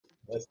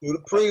Let's do the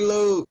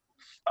prelude.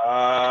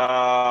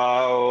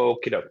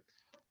 Okie doke.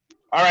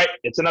 All right,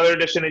 it's another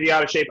edition of the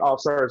Out of Shape All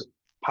Stars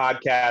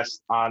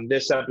podcast. On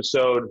this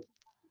episode,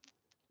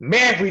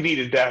 man, we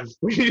needed Dev.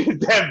 We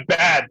needed Dev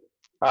bad.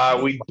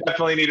 We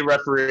definitely need a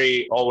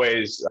referee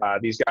always.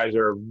 These guys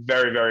are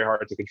very, very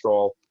hard to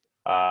control.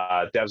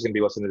 Dev's going to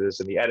be listening to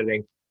this in the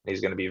editing. He's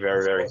going to be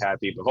very, very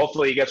happy. But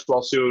hopefully he gets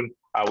well soon.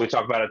 We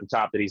talked about at the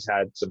top that he's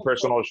had some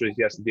personal issues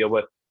he has to deal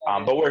with.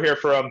 But we're here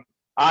for him.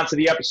 On to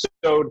the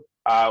episode.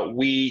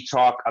 We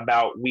talk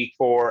about Week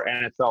 4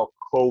 NFL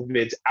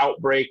COVID's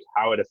outbreak,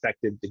 how it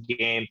affected the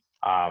game.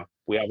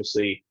 We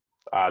obviously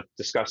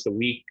discussed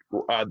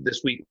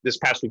this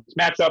past week's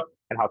matchup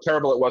and how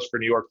terrible it was for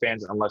New York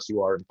fans unless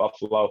you are in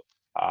Buffalo.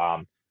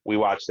 We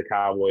watched the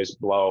Cowboys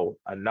blow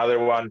another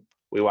one.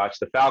 We watched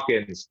the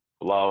Falcons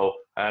blow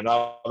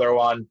another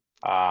one.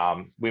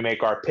 We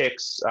make our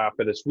picks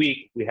for this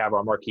week. We have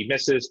our marquee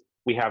misses.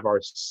 We have our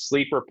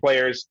sleeper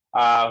players.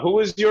 Who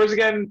was yours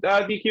again,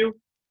 DQ?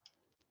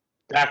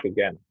 Dak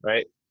again,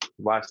 right?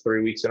 Last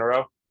 3 weeks in a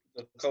row.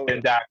 It's been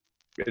Dak.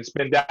 It's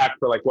been Dak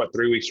for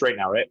 3 weeks straight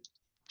now, right?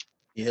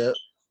 Yep.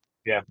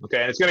 Yeah.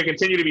 Okay. And it's going to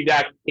continue to be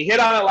Dak. He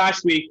hit on it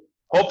last week.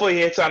 Hopefully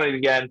he hits on it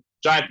again.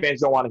 Giant fans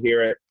don't want to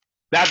hear it.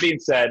 That being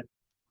said,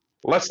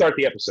 let's start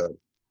the episode.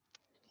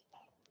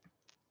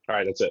 All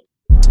right, that's it.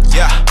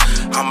 Yeah,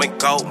 I'm in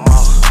go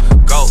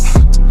mode. Go.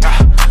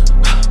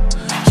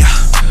 Yeah,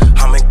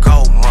 I'm in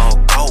go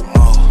mode. Go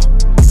mode.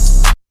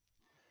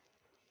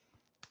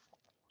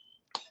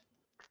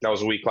 That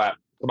was a weak clap.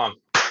 Come on.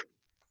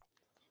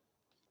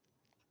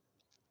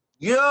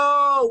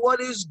 Yo,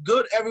 what is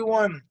good,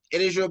 everyone?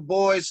 It is your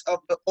boys of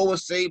the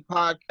OSA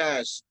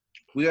podcast.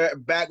 We are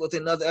back with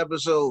another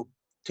episode.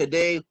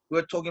 Today,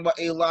 we're talking about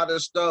a lot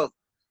of stuff.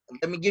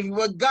 Let me give you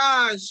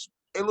a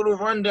little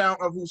rundown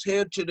of who's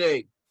here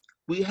today.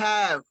 We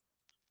have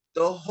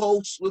the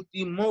host with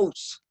the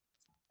most,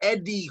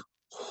 Eddie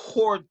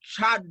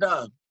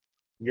Horchata.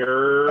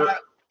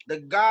 The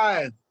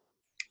guy who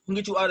can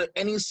get you out of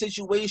any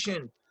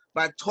situation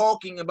by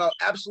talking about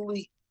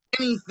absolutely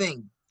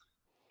anything.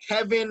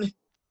 Kevin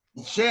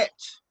Jett.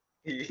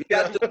 We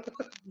got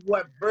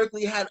what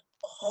Berkeley had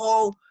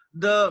all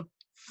the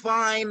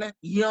fine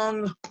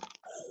young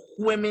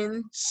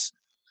women's.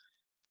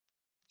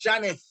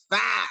 Johnny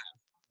Five.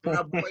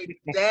 My boy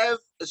Dev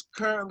is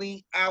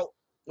currently out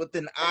with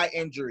an eye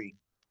injury.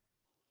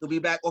 He'll be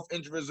back off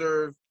injury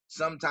reserve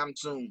sometime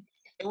soon.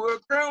 And we're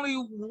currently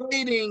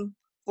waiting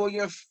for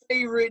your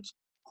favorite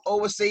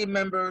OSA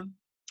member,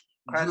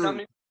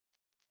 Drew.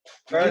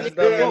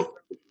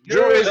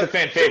 Drew is the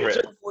fan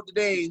favorite. For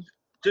today,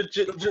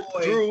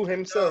 Drew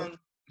himself.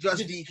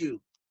 Just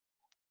DQ.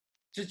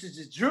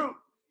 Drew.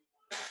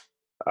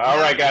 All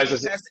right, guys.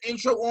 That's the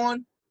intro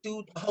on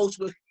to the host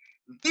with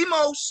the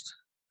most.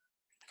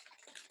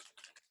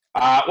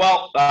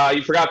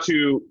 You forgot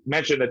to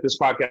mention that this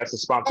podcast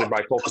is sponsored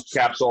by Culture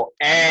Capsule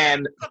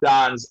and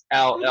Don's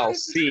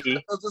LLC.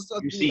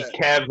 You see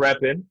Kev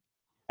repping,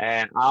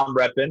 and I'm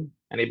repping.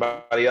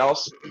 Anybody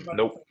else?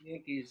 Nope.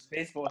 Yankees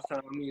baseball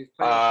time.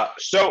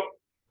 So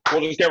we'll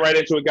just get right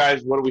into it,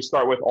 guys. What do we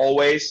start with?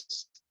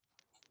 Always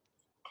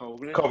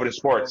COVID in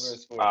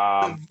sports.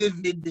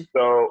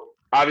 So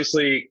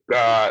obviously,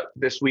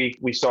 this week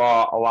we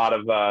saw a lot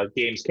of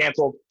games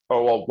canceled.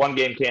 One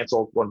game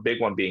canceled, one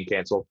big one being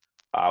canceled.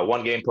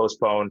 One game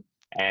postponed,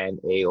 and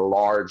a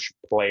large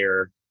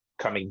player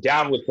coming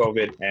down with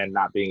COVID and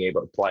not being able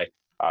to play.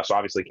 So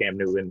obviously Cam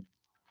Newton,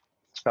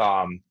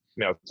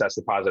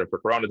 tested positive for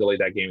corona, delayed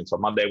that game until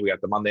Monday. We got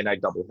the Monday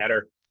night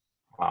doubleheader.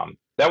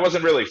 That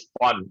wasn't really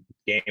fun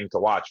game to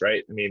watch,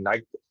 right? I mean,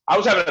 I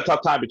was having a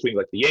tough time between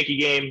the Yankee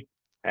game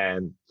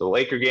and the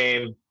Laker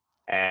game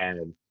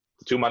and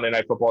the two Monday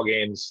night football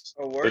games.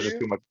 Oh, were you?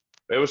 Too much.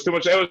 It was too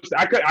much. I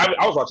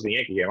was watching the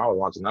Yankee game. I was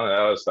watching none of that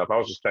other stuff. I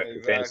was just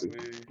checking fantasy.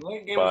 The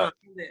late game was on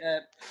Sunday.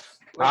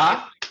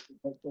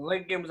 The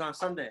late game was on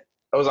Sunday.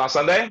 It was on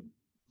Sunday?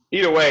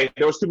 Either way,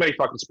 there was too many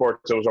fucking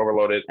sports. It was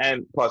overloaded.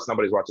 And plus,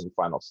 nobody's watching the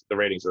finals. The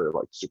ratings are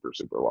super,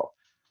 super low.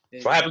 Yeah.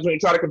 So what happens when you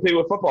try to compete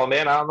with football,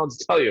 man? I don't know what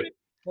to tell you.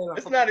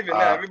 It's not even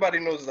that. Everybody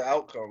knows the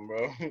outcome,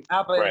 bro. Right. It's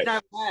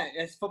not that.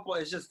 It's football.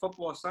 It's just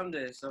football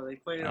Sunday. So they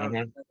play it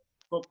on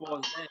football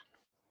day.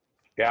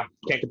 Yeah.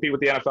 Can't compete with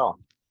the NFL.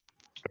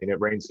 I mean,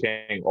 it reigns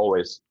king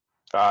always.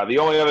 The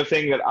only other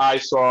thing that I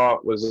saw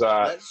was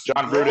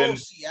John Gruden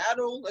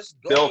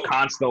still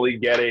constantly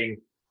getting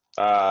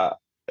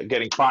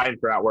fined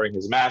for not wearing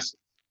his mask.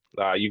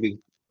 You can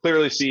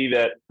clearly see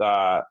that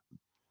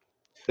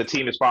the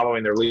team is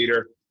following their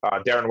leader.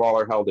 Darren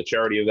Waller held a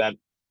charity event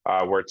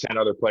where 10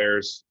 other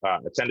players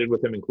attended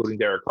with him, including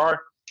Derek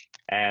Carr,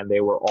 and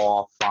they were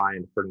all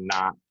fined for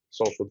not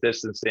social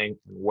distancing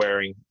and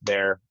wearing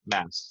their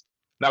masks.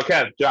 Now,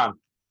 Kev, John,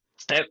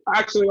 and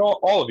actually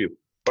all of you,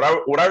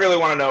 what I really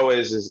want to know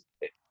is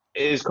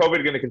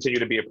COVID going to continue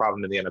to be a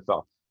problem in the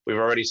NFL? We've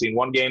already seen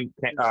one game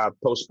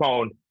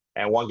postponed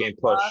and one game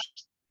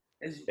pushed.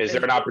 Is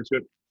there an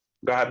opportunity?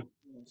 Go ahead.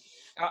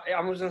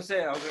 I was going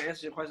to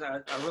answer your question.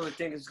 I really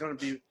think it's going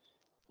to be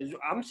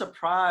 – I'm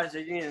surprised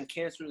they didn't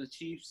cancel the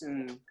Chiefs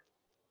and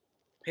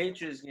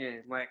Patriots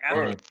game. Like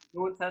after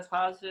doing test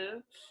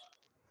positive,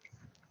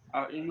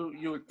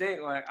 you would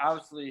think like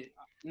obviously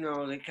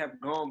they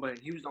kept going, but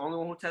he was the only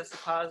one who tested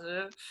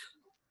positive.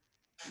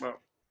 But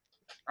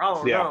I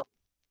don't know.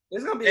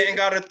 It's gonna be. Ain't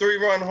got a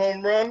 3-run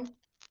home run,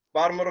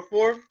 bottom of the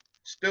fourth,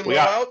 still no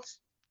outs.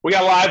 We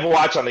got live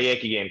watch on the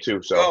Yankee game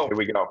too, so here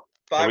we go.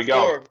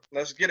 5-4.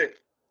 Let's get it.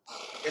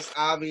 It's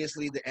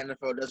obviously the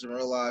NFL doesn't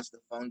realize the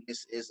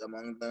fungus is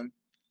among them,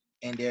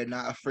 and they're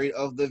not afraid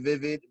of the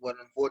vivid. But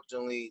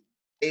unfortunately,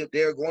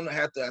 they're going to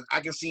have to. I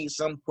can see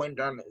some point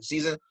during the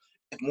season,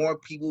 if more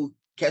people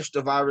catch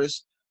the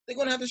virus, they're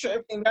going to have to shut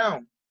everything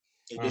down.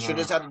 They should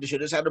just have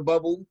the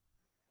bubble,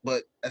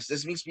 but that's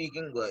just me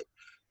speaking. But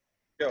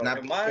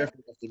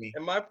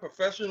in my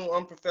professional,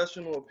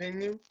 unprofessional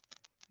opinion,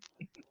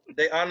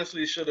 they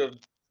honestly should have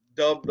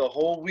dubbed the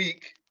whole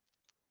week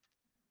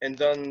and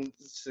done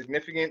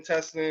significant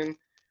testing,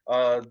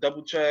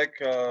 double check,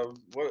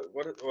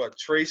 what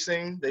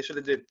tracing. They should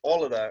have did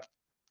all of that,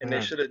 and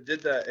they should have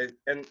did that.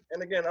 And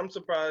again, I'm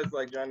surprised,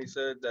 like Johnny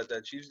said,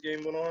 that Chiefs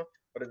game went on,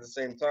 but at the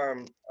same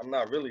time, I'm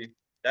not really.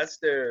 That's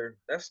their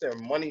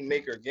money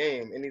maker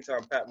game.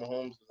 Anytime Pat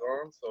Mahomes is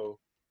on, so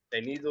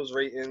they need those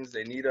ratings.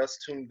 They need us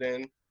tuned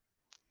in.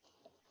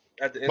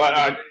 At the end of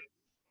the day.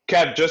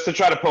 Kev, just to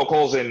try to poke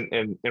holes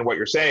in what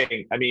you're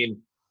saying, I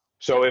mean,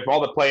 so if all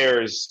the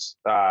players,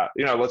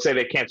 let's say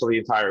they cancel the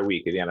entire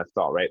week of the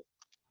NFL, right?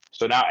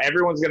 So now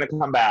everyone's going to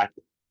come back.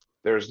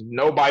 There's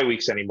no bye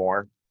weeks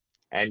anymore,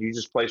 and you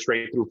just play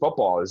straight through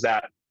football. Is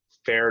that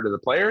fair to the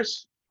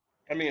players?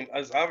 I mean,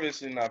 it's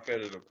obviously not fair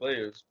to the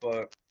players,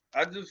 but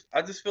I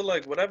just feel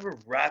like whatever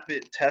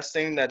rapid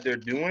testing that they're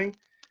doing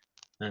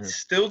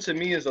still to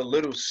me is a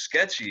little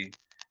sketchy.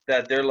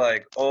 That they're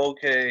like,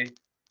 okay,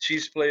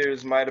 Chiefs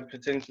players might have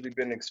potentially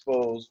been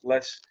exposed.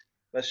 Let's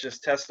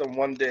just test them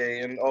one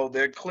day, and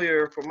they're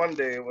clear for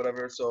Monday or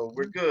whatever, so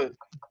we're good.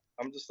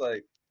 I'm just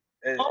like,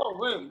 hey,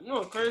 wait, you know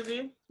what's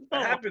crazy? It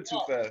happened too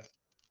fast.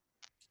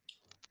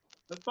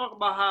 Let's talk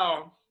about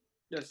how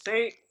the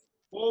Saints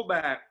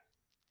fullback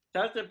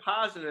tested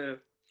positive.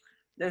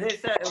 Then they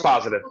said it was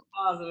positive.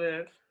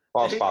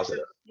 False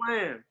positive.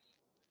 Plan.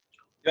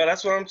 Yeah,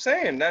 that's what I'm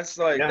saying. That's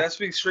like that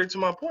speaks straight to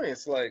my point.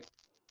 It's like,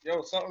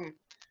 something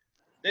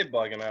they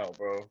bugging out,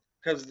 bro.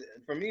 Because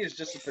for me, it's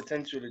just the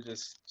potential to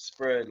just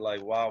spread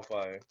like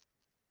wildfire.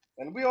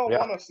 And we all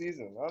want a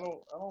season. I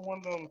don't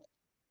want them.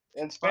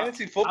 And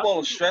fantasy football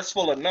is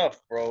stressful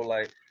enough, bro.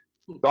 Like,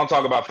 don't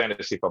talk about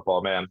fantasy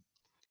football, man.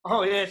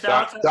 Oh yeah,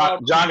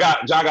 John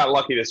got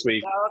lucky this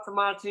week. Shout out to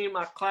my team.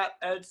 I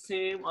clapped Ed's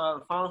team.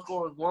 The final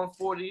score was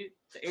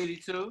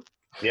 140-82.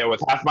 Yeah, with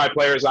half my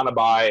players on a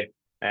bye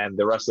and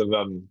the rest of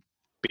them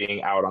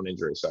being out on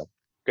injury. So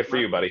good for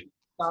you, buddy.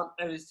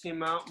 Ed's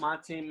team out. My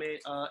teammate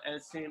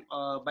Ed's team.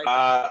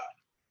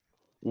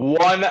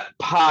 One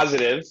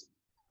positive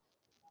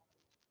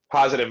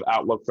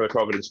outlook for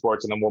COVID in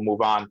sports, and then we'll move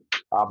on.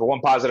 But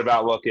one positive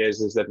outlook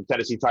is that the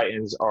Tennessee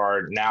Titans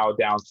are now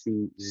down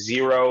to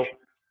zero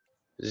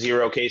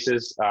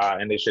cases,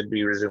 and they should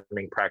be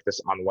resuming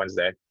practice on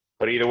Wednesday.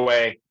 But either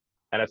way,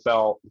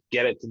 NFL,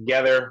 get it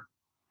together.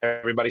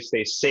 Everybody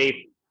stay safe.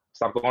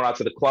 Stop going out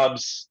to the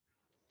clubs.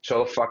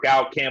 Chill the fuck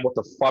out. Cam, what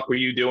the fuck were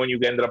you doing? You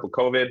ended up with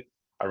COVID.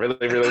 I really,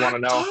 really want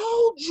to know. I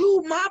told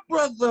you, my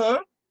brother,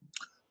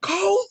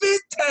 COVID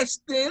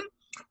testing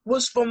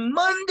was from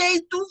Monday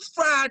through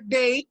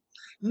Friday,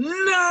 9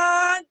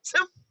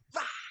 to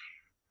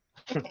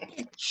 5.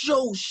 Get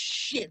your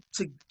shit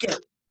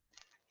together.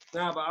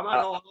 Nah, but I'm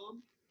not going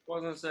home.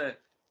 What was I gonna say?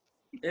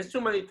 There's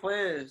too many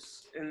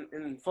players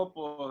in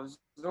football.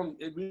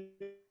 We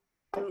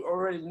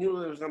already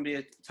knew it was gonna be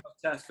a tough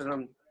test for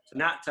them to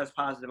not test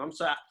positive. I'm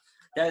sorry.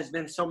 There's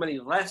been so many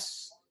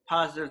less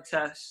positive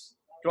tests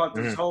throughout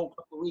this whole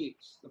couple of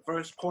weeks, the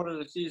first quarter of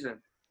the season.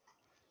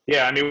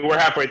 Yeah, I mean, we're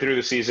halfway through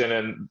the season,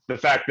 and the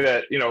fact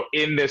that,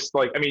 in this,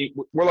 we're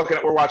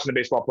watching the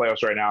baseball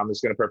playoffs right now, and this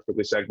is going to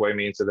perfectly segue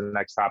me into the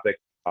next topic.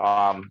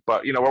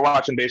 But, we're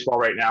watching baseball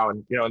right now,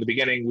 and, in the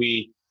beginning,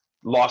 we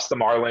lost the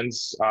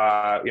Marlins.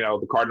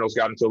 The Cardinals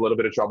got into a little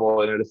bit of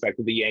trouble, and it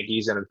affected the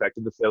Yankees, and it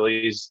affected the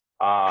Phillies,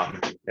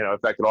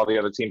 affected all the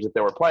other teams that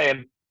they were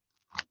playing.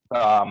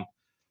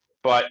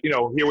 But,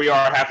 here we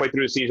are halfway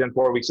through the season,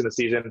 4 weeks in the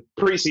season,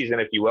 preseason,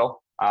 if you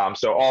will.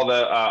 So all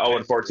the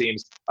 0-4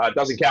 teams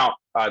doesn't count.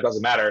 It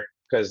doesn't matter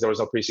because there was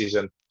no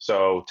preseason.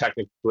 So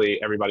technically,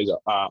 everybody's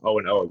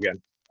 0-0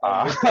 again.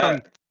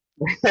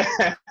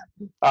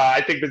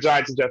 I think the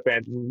Giants and Jet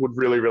fans would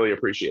really, really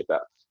appreciate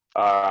that.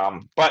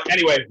 But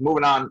anyway,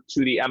 moving on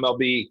to the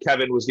MLB.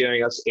 Kevin was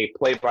giving us a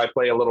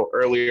play-by-play a little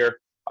earlier.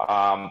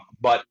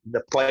 But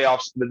the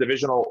playoffs, the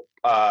divisional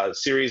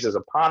series is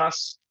upon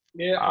us.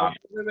 Yeah,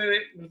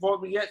 before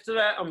we get to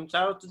that, I'm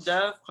shout out to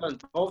Dev because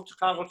both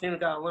Chicago teams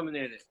got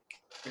eliminated.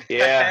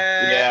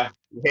 Yeah.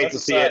 Hate to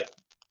see it.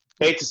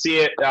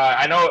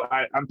 I know.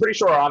 I'm pretty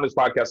sure on this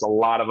podcast, a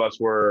lot of us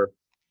were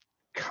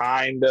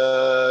kind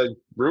of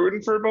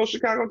rooting for both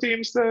Chicago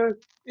teams to.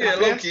 Yeah,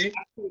 low key.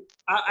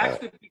 I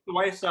actually picked the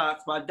White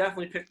Sox, but I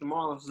definitely picked the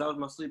Marlins. That was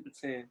my sleeper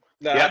team.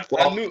 Nah,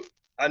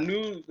 I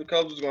knew the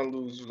Cubs was going to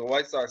lose. The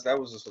White Sox, that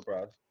was a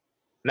surprise.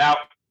 Now,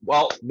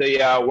 well,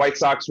 the White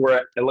Sox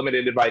were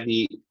eliminated by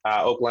the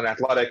Oakland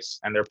Athletics,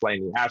 and they're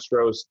playing the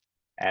Astros,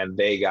 and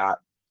they got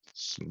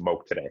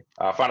smoked today.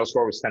 Final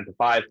score was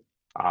 10-5,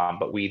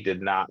 but we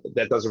did not.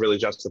 That doesn't really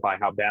justify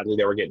how badly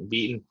they were getting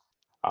beaten.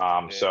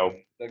 So,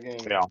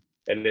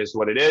 it is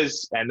what it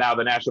is. And now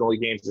the National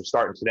League games are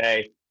starting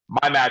today.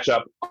 My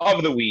matchup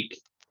of the week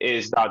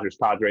is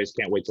Dodgers-Padres.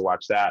 Can't wait to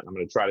watch that. I'm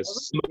going to try to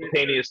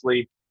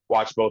simultaneously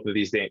watch both of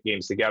these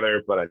games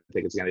together, but I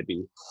think it's going to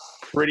be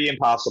pretty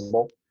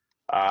impossible.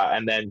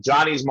 And then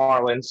Johnny's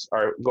Marlins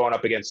are going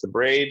up against the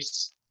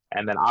Braves.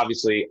 And then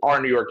obviously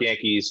our New York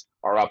Yankees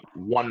are up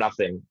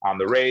 1-0 on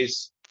the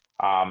Rays.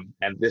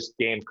 And this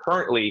game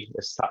currently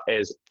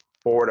is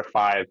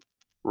 4-5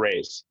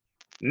 Rays.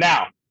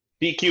 Now,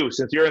 DQ,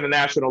 since you're in the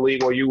National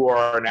League, or you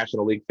are a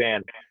National League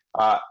fan,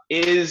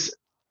 is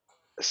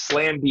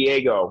Slam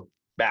Diego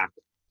back?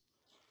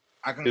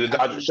 Should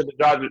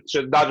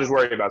the Dodgers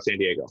worry about San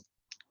Diego?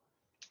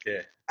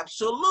 Yeah.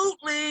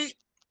 Absolutely.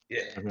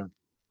 Yeah.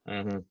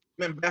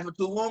 Been back for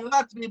too long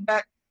not to be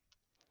back.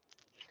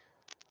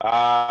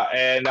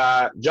 And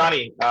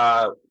Johnny,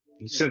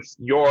 since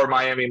you're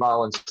Miami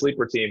Marlins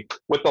sleeper team,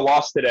 with the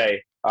loss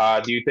today,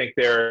 do you think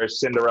their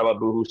Cinderella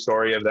boohoo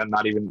story of them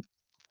not even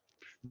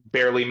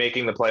barely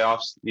making the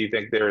playoffs, do you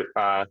think their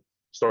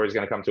story is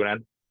going to come to an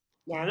end?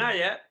 No, not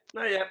yet.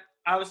 Not yet.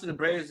 Obviously, the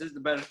Braves is the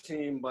better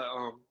team, but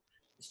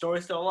the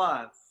story's still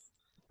alive.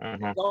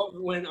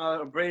 When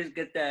Braves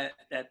get that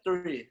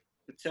 3.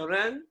 Until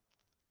then,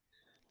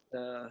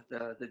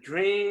 the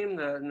dream,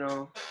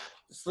 the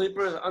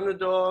sleeper, the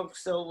underdog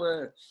still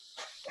lives.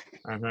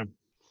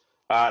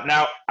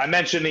 Now, I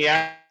mentioned the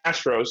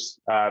Astros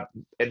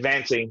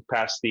advancing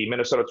past the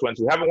Minnesota Twins,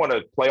 who haven't won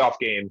a playoff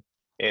game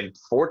in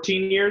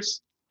 14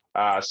 years.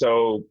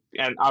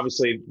 And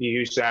obviously the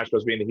Houston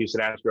Astros being the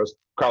Houston Astros,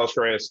 Carlos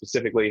Correa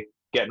specifically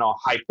getting all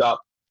hyped up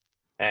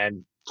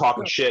and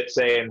talking shit,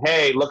 saying,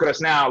 hey, look at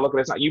us now.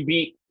 You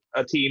beat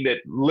a team that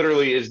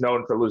literally is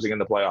known for losing in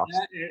the playoffs.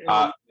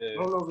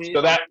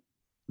 So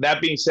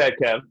that being said,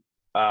 Kev,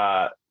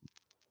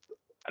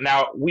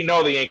 now we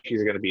know the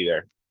Yankees are going to be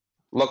there.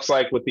 Looks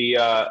like with the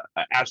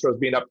Astros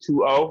being up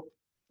 2-0,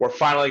 we're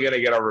finally going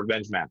to get our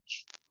revenge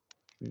match.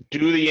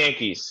 Do the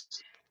Yankees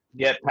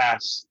get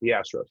past the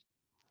Astros?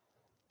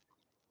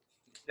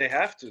 They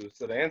have to.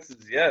 So the answer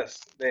is yes.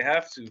 They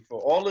have to. For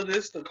all of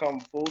this to come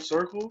full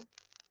circle,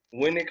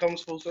 when it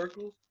comes full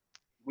circle,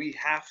 we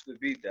have to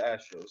beat the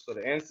Astros. So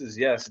the answer is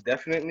yes,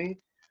 definitely.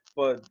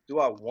 But do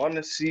I want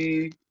to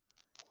see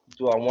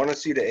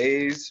the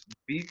A's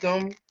beat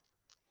them?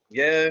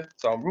 Yeah.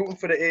 So I'm rooting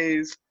for the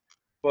A's,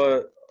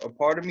 but a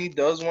part of me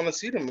does want to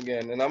see them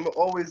again. And I've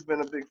always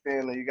been a big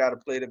fan of you got to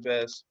play the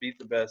best, beat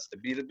the best to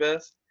be the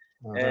best.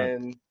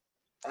 And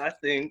I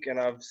think, and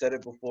I've said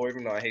it before,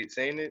 even though I hate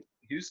saying it,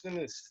 Houston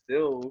is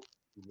still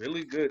a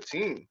really good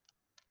team.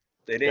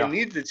 They didn't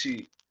need to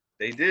cheat.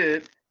 They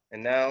did,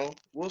 and now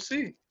we'll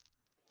see.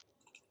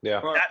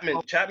 Yeah.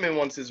 Chapman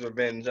wants his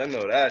revenge. I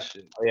know that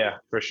shit. Yeah,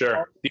 for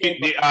sure.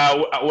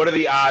 What are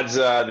the odds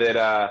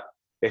that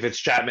if it's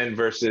Chapman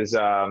versus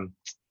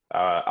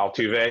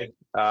Altuve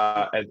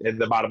at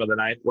the bottom of the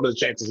ninth, what are the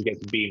chances he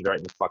gets beamed right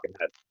in the fucking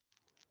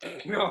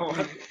head? No.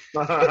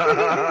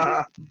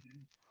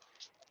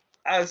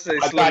 I'd say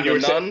slim to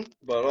none,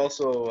 but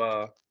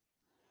also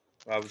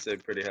I would say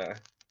pretty high.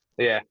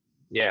 Yeah.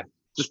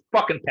 Just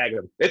fucking peg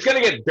him. It's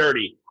going to get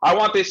dirty. I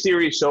want this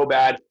series so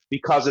bad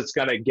because it's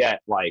going to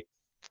get,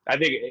 I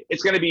think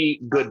it's going to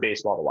be good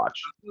baseball to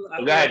watch.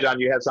 Go ahead,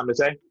 John. You had something to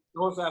say?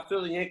 Also, I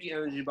feel the Yankee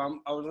energy, but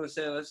I was going to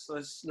say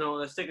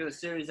let's stick in a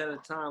series at a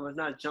time. Let's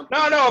not jump.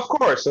 No, of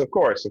course.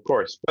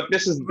 But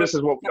this is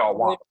what we all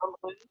want.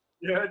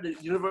 You heard the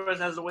universe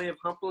has a way of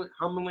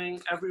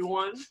humbling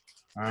everyone.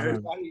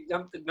 Everybody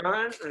jumped the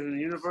gun, and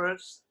the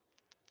universe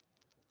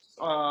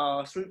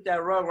sweep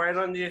that rug right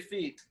under your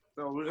feet.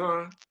 So we're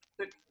gonna,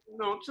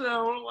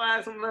 chill,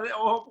 relax, and let it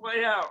all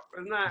play out.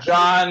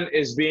 John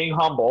is being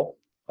humble,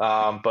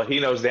 but he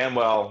knows damn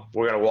well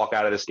we're gonna walk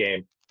out of this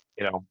game.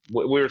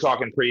 We were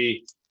talking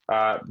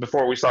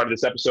before we started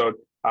this episode,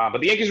 but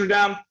the Yankees were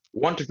down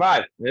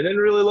 1-5. It didn't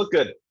really look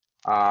good.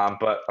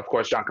 But of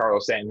course,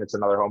 Giancarlo Stanton hits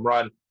another home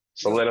run,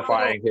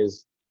 solidifying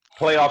his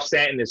playoff.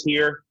 Stanton is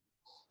here.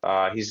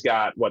 He's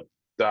got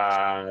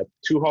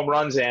 2 home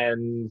runs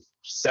and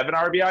 7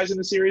 RBIs in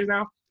the series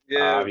now.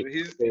 Yeah,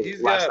 he's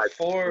got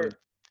 4.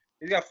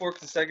 He's got 4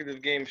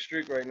 consecutive game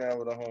streak right now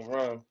with a home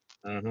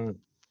run.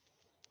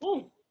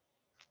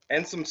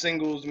 And some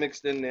singles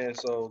mixed in there.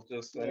 So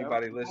just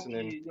anybody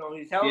listening,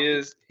 he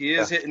is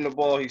hitting the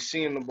ball. He's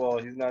seeing the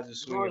ball. He's not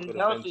just swinging for the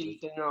fences.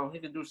 He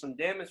can do some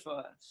damage for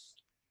us.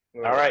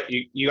 All right,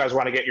 you guys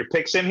want to get your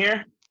picks in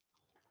here?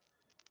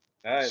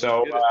 All right,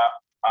 so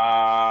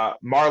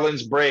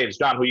Marlins, Braves.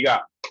 John, who you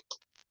got?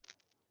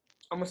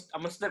 I'm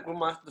gonna stick with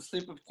the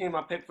sleeper team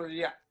I picked for the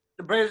year.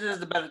 The Braves is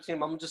the better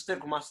team. I'm gonna just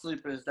stick with my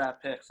sleepers that I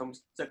picked. So I'm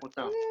gonna stick with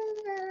them.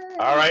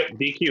 All right,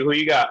 DQ, who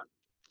you got?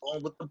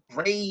 Going with the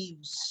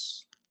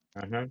Braves.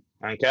 And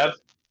Kev?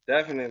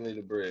 Definitely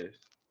the Braves.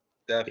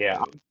 Definitely.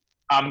 Yeah,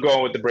 I'm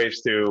going with the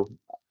Braves too.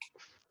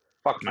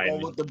 Fuck I'm going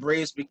Miami. with the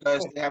Braves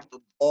because they have the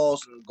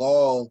balls and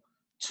gall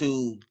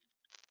to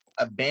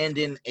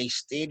abandon a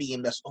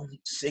stadium that's only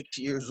 6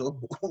 years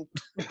old.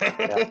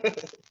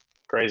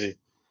 Crazy.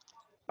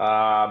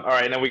 All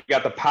right, and then we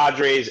got the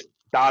Padres,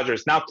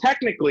 Dodgers. Now,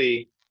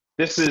 technically,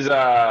 this is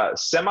a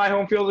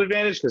semi-home field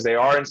advantage because they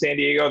are in San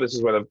Diego. This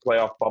is where the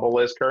playoff bubble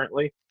is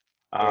currently.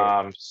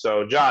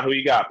 So, John, who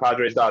you got?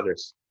 Padres,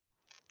 Dodgers.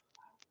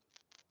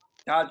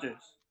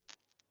 Dodgers.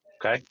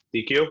 Okay.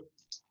 DQ?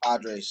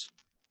 Padres.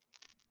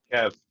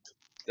 Kev?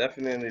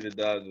 Definitely the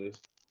Dodgers.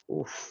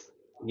 Oof.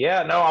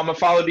 Yeah, no, I'm going to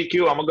follow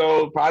DQ. I'm going to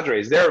go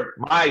Padres. They're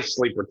my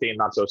sleeper team,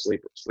 not so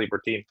sleeper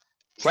team.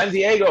 San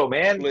Diego,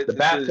 man. Split The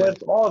bat decision.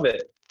 flip, all of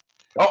it.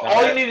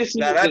 All you need to see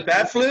Now is that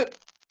bat flip,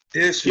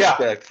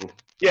 disrespectful.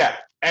 Yeah,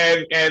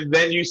 and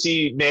then you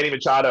see Manny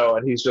Machado,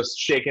 and he's just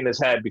shaking his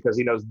head because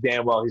he knows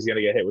damn well he's gonna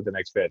get hit with the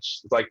next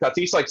pitch. It's like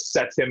Tatis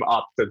sets him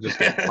up to just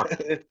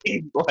get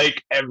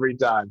like every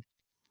time.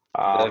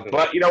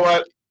 But you know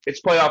what?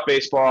 It's playoff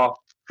baseball.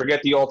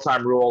 Forget the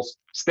old-time rules.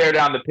 Stare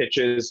down the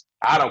pitches.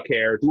 I don't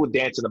care. Do a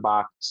dance in the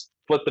box.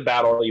 Flip the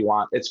bat all you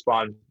want. It's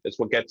fun. It's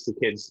what gets the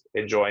kids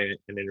enjoying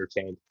and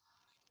entertained.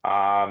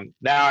 Now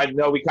I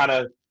know we kind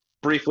of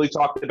briefly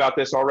talked about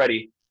this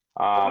already.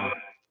 But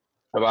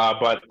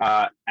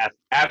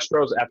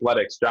Astros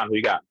Athletics, John, who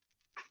you got?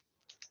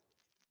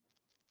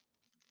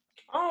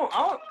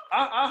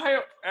 I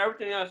hear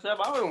everything I said,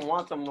 but I don't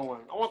want them to win.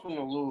 I want them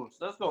to lose.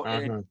 Let's go.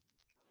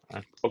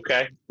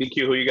 Okay.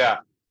 BQ, who you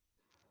got?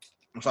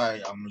 I'm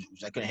sorry,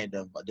 I couldn't hit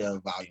the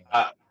volume.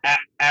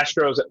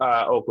 Astros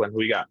Oakland,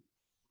 who you got?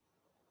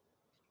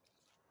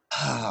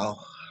 I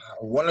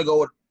want to go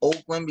with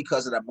Oakland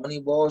because of that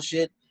Moneyball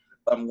shit,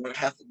 but I'm going to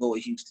have to go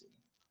with Houston.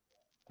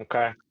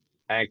 Okay.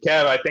 And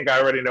Kev, I think I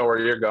already know where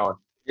you're going.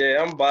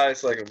 Yeah, I'm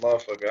biased like a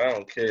motherfucker. I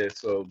don't care.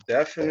 So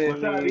definitely.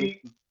 There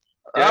he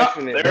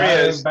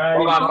is.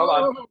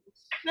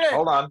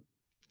 Hold on.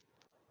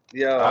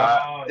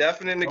 Yeah,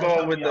 definitely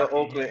going with the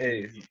Oakland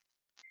A's.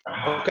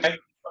 Okay.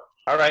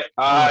 All right.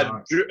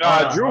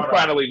 Drew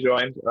finally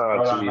joined.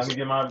 Hold on. Let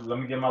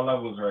me get my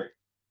levels right.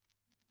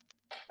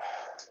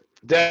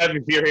 Dev,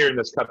 if you're hearing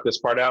this, cut this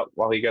part out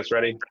while he gets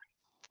ready.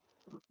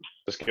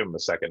 Just give him a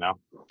second now.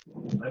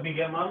 Let me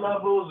get my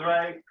levels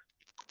right.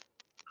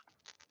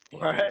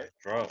 Right.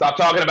 Stop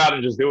talking about it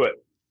and just do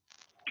it.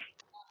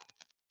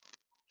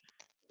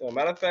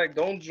 Matter of fact,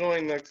 don't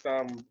join next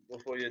time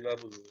before your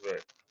levels is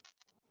right.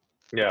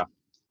 Yeah.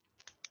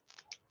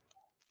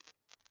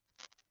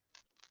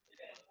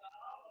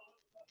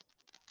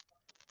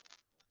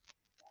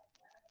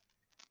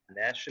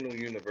 National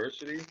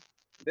University?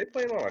 They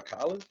playing on a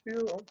college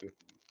field? I'm confused.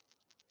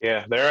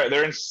 Yeah,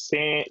 they're in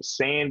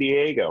San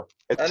Diego.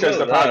 It I says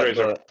know the that, Padres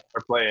are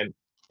but- playing.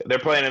 They're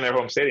playing in their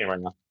home stadium right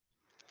now.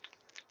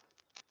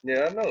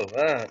 Yeah, I know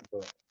that,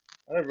 but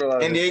I didn't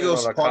realize San they playing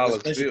Diego's on a part of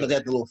college because field. they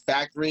have the little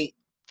factory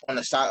on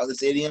the side of the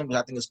stadium, which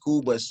I think is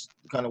cool, but it's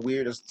kind of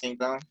weird at the same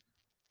time.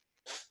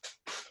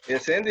 Yeah,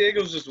 San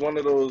Diego's just one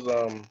of those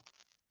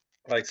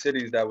like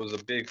cities that was a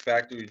big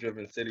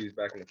factory-driven cities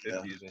back in the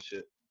 50s and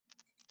shit.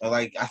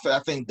 Like I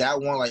think that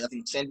one, like I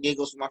think San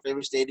Diego's one of my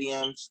favorite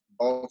stadiums.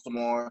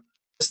 Baltimore,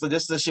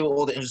 just the shit with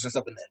all the interesting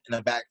stuff in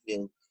the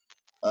backfield.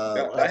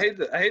 I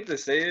hate to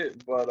say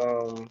it, but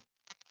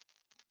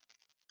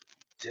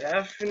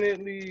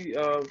definitely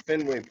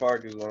Fenway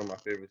Park is one of my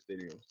favorite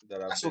stadiums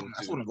that I've been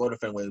I to. want to go to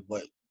Fenway,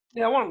 but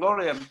Yeah, I want to go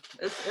there.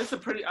 It's a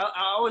pretty.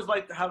 I always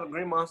like to have a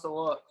Green Monster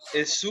look.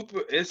 It's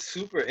super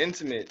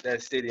intimate,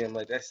 that stadium.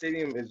 Like that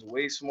stadium is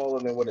way smaller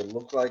than what it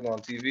looks like on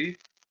TV.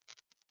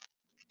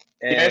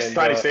 And, Yeah, it's a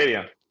tiny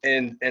stadium.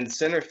 And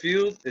center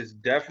field is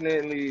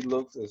definitely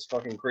looks as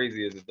fucking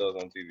crazy as it does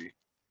on TV.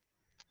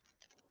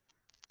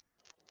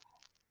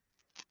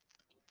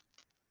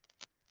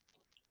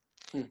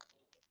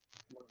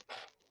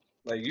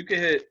 Like you can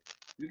hit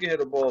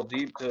a ball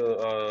deep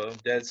to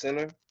dead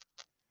center,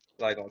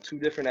 like on two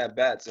different at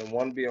bats, and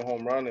one be a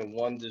home run, and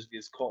one just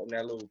gets caught in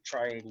that little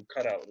triangle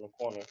cutout in the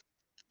corner.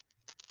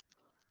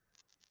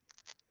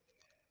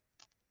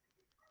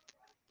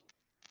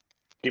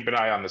 Keep an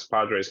eye on this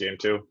Padres game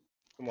too.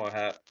 Come on,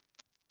 Hap.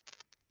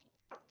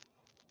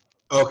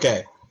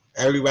 Okay.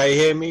 Everybody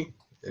hear me?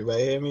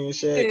 Everybody hear me and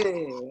shit?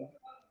 Yeah.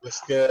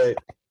 What's good?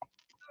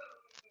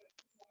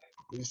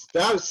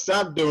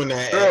 Stop doing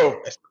that. Drew.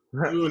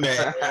 Stop doing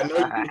that. I know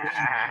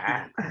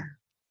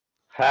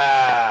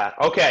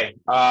you Okay.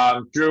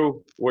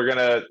 Drew,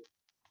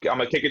 I'm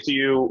gonna kick it to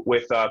you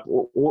with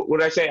what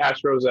did I say?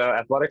 Astros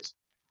Athletics?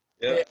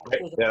 Yeah.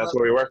 Right? Yeah, that's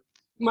where we were.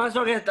 Might as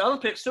well get the other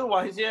picks too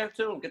while he's here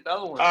too. Get the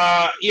other one.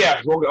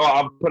 Yeah,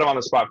 I'll put him on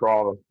the spot for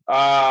all of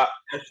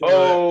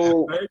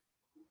them.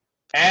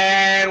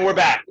 And we're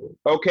back.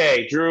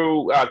 Okay,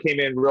 Drew came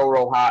in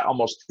real hot,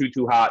 almost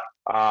too hot.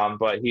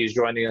 But he's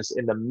joining us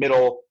in the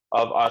middle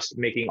of us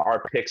making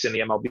our picks in the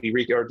MLB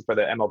record for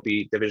the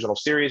MLB Divisional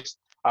Series.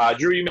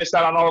 Drew, you missed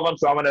out on all of them,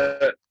 so I'm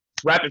gonna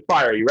rapid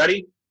fire. You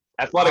ready?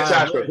 Athletics,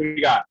 Astros. Who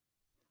you got?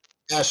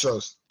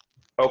 Astros.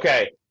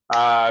 Okay.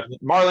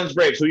 Marlins,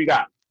 Braves. Who you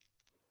got?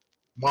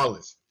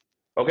 Marlins.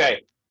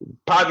 Okay.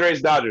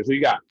 Padres, Dodgers. Who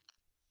you got?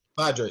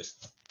 Padres.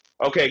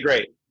 Okay,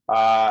 great.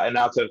 And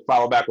now to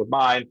follow back with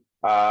mine.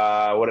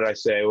 What did I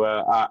say?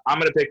 Well, I'm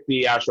going to pick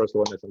the Astros to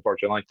win this,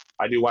 unfortunately.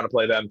 I do want to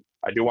play them.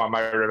 I do want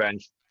my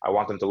revenge. I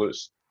want them to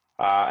lose.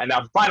 And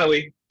now,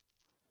 finally,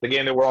 the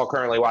game that we're all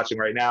currently watching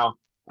right now,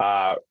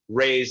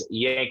 Rays,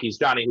 Yankees.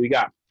 Johnny, who you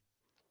got?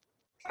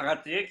 I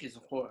got the Yankees,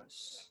 of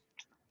course.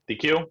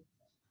 DQ?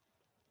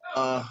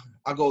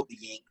 I'll go with the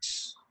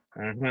Yanks.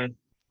 Mm-hmm.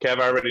 Kev,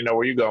 I already know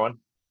where you're going.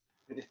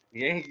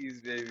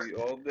 Yankees, baby,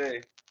 all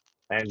day.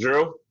 And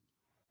Drew?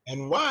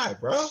 And why,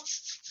 bro?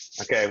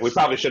 Okay, we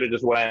probably should have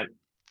just went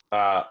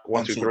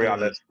 1, 2, 3 on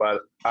this,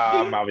 but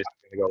I'm obviously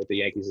going to go with the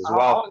Yankees as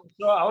well.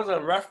 I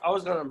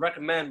was gonna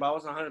recommend, but I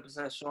wasn't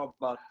 100% sure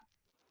about.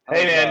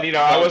 Hey, man, you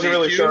know, I wasn't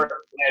really DQ? sure.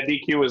 Yeah,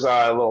 DQ was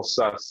a little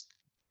sus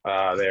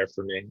there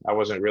for me. I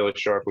wasn't really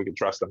sure if we could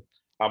trust him.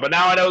 But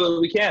now I know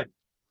that we can.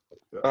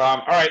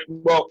 All right,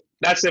 well,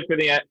 that's it for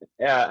the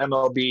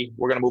MLB.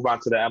 We're going to move on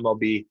to the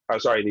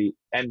the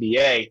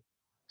NBA.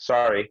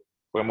 Sorry,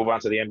 we're going to move on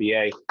to the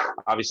NBA.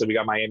 Obviously, we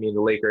got Miami and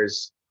the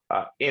Lakers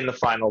in the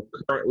final,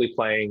 currently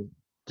playing.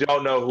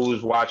 Don't know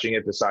who's watching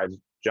it besides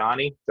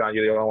Johnny. John,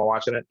 you're the only one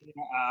watching it?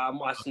 I'm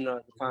watching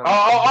the final.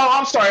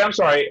 I'm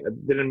sorry. I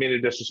didn't mean to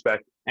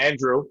disrespect.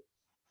 Andrew,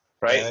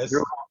 right? Yes.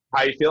 Drew,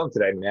 how you feeling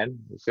today, man?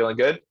 You feeling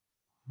good?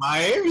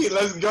 Miami,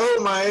 let's go,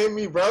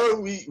 Miami,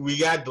 bro. We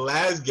got the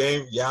last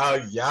game. Y'all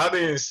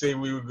didn't say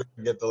we were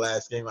gonna get the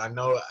last game. I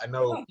know.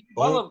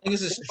 Well,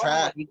 Niggas is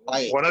trash. Be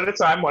quiet. One at a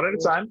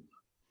time.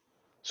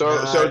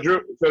 So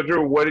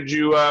Drew, what did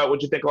you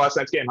think of last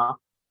night's game, huh?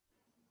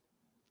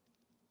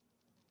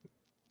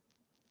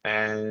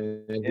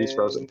 And he's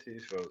frozen.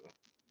 He's frozen.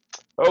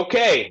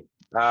 Okay.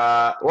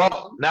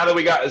 Well, now that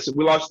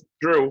we lost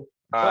Drew,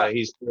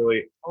 he's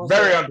really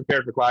very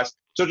unprepared for class.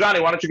 So Johnny,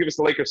 why don't you give us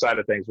the Lakers side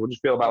of things? What did you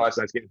feel about last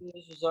night's game?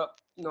 Lakers up,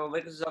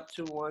 Lakers is up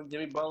 2-1.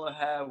 Jimmy Butler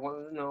had one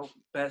of the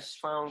best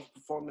finals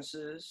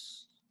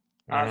performances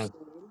I've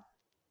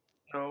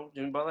seen.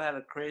 Jimmy Butler had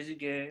a crazy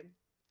game.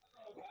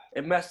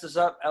 It messed us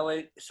up. LA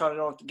started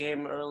off the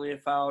game early in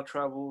foul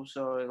trouble,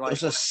 so It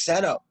was a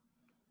setup.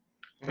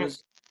 it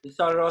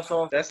started us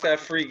off. That's that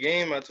free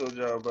game I told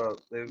y'all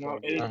about.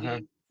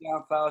 AD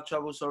got foul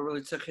trouble, so it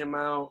really took him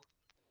out.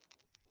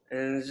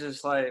 And it's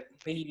just like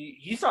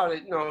he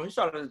started, he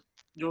started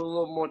doing a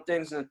little more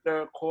things in the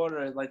third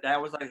quarter. Like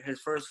that was like his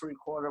first free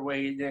quarter where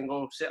he didn't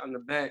go sit on the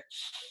bench.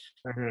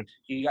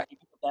 He got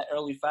that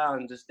early foul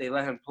and just they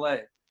let him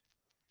play.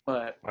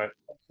 But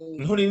You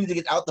know, they need to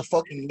get out the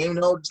fucking game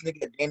though. This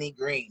nigga Danny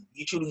Green,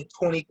 he's shooting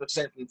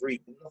 20% from three.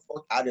 Get the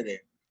fuck out of there.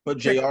 Put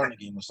JR in the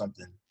game or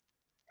something.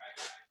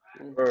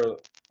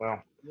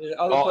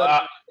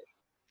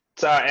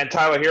 And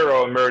Tyler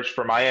Hero emerged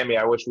for Miami.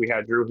 I wish we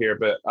had Drew here,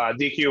 but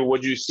DQ,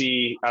 what'd you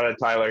see out of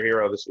Tyler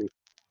Hero this week?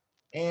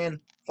 And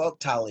fuck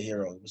Tyler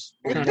Heroes.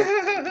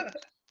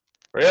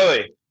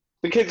 Really?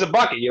 The kid's a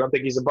bucket. You don't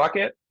think he's a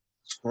bucket?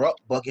 Scrub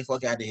bucket,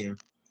 fuck out of here.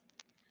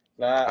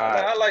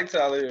 I like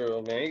Tyler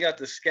Hero, man. He got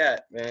the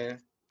scat, man.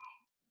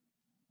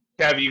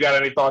 Kev, you got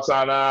any thoughts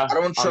on? I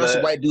don't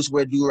trust white dudes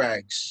wear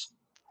do-rags.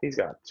 He's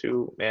got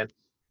two, man.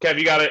 Kev,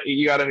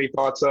 you got any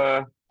thoughts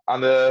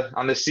on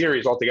the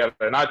series altogether,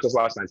 not just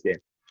last night's game?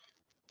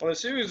 On the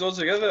series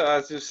altogether,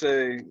 I'd just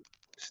say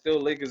still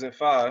Lakers in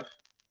 5.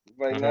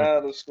 Right now,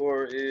 the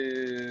score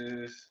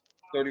is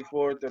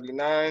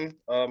 34-39,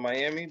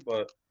 Miami,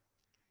 but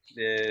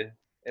yeah,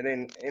 it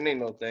ain't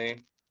no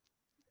thing.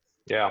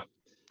 Yeah.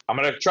 I'm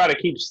going to try to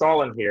keep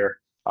stalling here,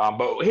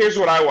 but here's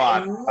what I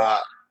want.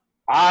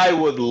 I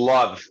would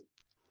love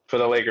for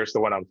the Lakers to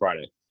win on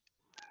Friday.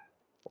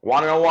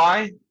 Want to know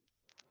why?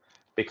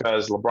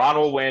 Because LeBron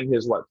will win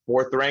his,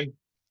 4th ring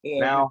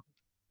now.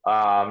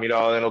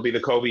 It'll be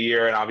the Kobe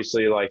year, and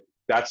obviously,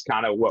 that's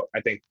kind of what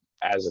I think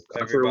as a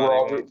country we're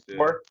all rooting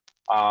for.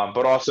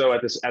 But also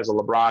as a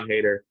LeBron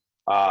hater,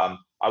 I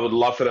would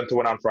love for them to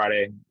win on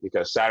Friday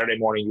because Saturday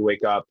morning you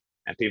wake up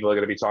and people are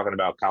going to be talking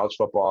about college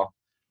football.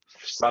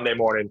 Sunday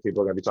morning,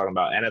 people are going to be talking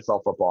about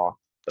NFL football.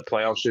 The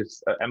playoffs,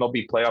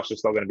 MLB playoffs are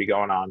still going to be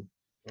going on.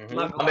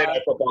 Monday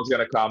Night Football is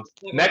going to come.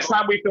 Next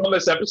time we film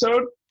this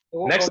episode,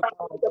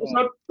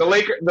 the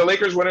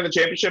Lakers winning the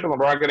championship and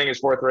LeBron getting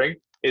his 4th ring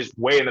is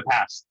way in the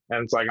past.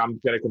 And it's like I'm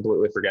going to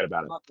completely forget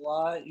about it. Not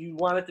lie. You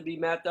want it to be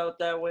mapped out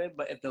that way,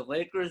 but if the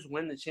Lakers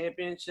win the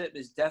championship,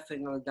 it's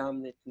definitely going to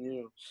dominate the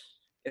news.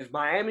 If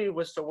Miami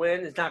was to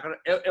win, it's not going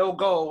to – it'll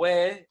go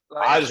away.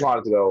 I just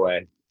want it to go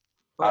away.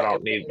 I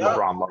don't need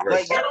LeBron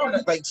lovers.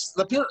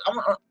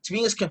 To me,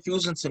 it's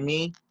confusing to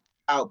me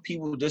how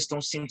people just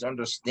don't seem to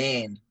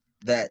understand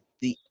that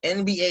the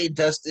NBA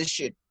does this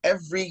shit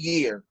every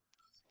year.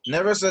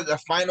 Never said the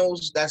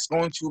finals that's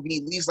going to be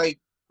at least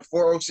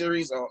 4-0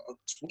 series or a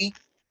tweak.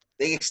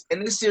 They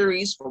extend the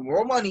series for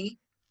more money,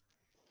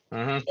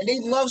 and they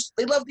live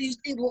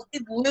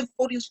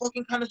for these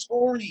fucking kind of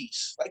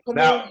stories. Come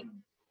on.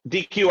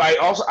 DQ,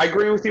 I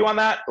agree with you on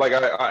that.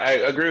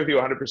 I agree with you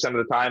 100% of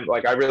the time.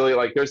 I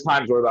really there's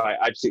times where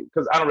I've seen,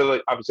 because I don't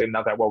really, obviously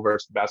not that well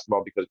versed in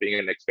basketball because being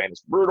a Knicks fan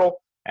is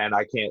brutal and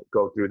I can't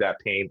go through that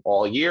pain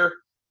all year.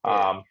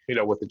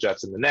 with the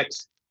Jets and the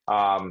Knicks.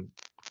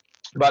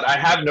 But I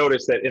have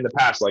noticed that in the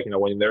past, like,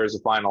 when there is a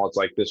final, it's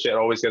like this shit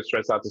always gets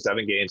stretched out to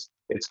 7 games.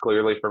 It's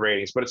clearly for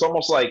ratings. But it's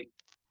almost like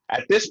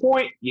at this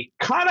point, you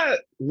kind of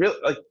really,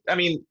 like, I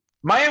mean,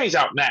 Miami's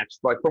outmatched,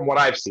 like, from what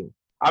I've seen.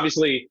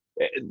 Obviously,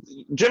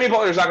 Jimmy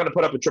Butler's not going to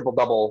put up a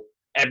triple-double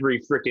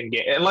every freaking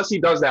game. Unless he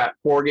does that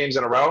 4 games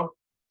in a row,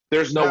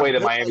 there's no way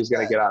that Miami's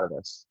going to get out of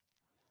this.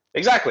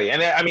 Exactly.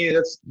 And I mean,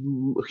 it's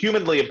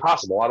humanly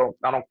impossible.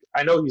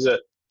 I know he's a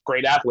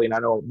great athlete, and I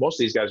know most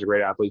of these guys are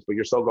great athletes, but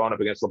you're still going up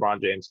against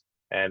LeBron James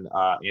and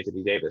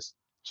Anthony Davis.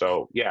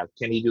 So, yeah,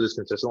 can he do this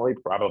consistently?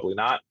 Probably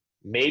not.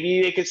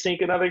 Maybe they could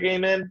sneak another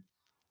game in,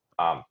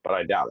 but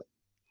I doubt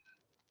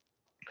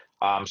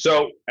it.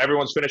 So,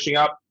 everyone's finishing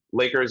up.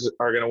 Lakers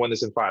are going to win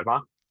this in 5, huh?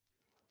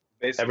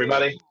 Basically,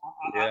 Everybody?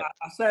 Yeah.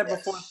 I said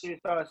before the started,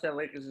 I said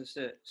Lakers in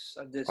 6.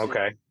 I did say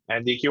Okay.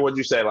 And DQ, what did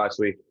you say last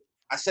week?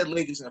 I said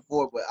Lakers in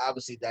 4, but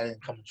obviously that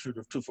didn't come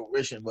to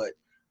fruition. But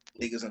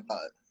Lakers in 5.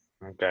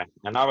 Okay.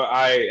 And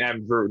I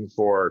am rooting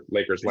for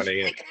Lakers winning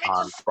it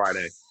on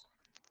Friday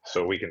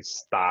so we can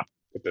stop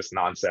with this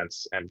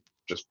nonsense and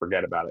just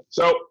forget about it.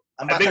 So,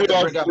 I'm I about think to we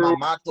all bring up threw-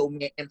 my motto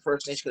man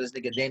impersonation because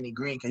this nigga Danny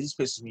Green because he's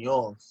pissing me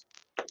off.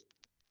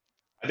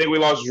 I think we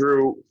lost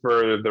Drew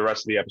for the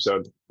rest of the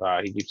episode.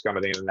 He keeps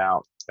coming in and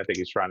out. I think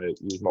he's trying to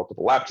use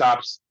multiple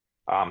laptops.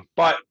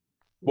 But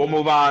we'll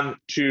move on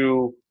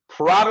to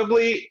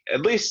probably,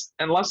 at least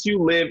if you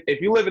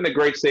live in the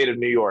great state of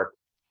New York,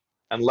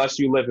 unless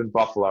you live in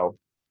Buffalo,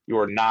 you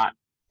are not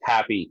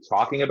happy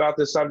talking about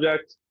this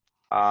subject.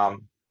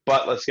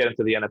 But let's get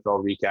into the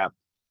NFL recap.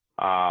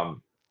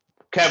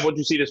 Kev, what did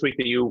you see this week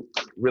that you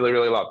really,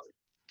 really loved?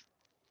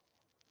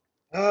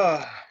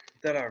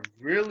 That I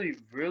really,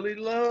 really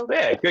love.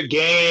 Yeah, good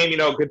game,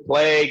 good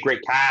play,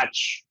 great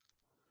catch.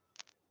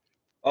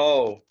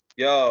 Oh,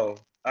 yo,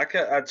 I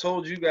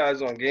told you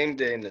guys on game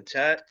day in the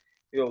chat,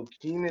 yo,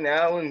 Keenan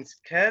Allen's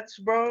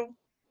catch, bro.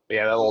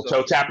 Yeah, that little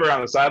toe tapper on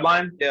the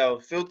sideline. Yeah,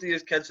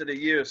 filthiest catch of the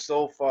year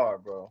so far,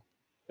 bro.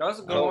 that was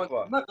a good So one.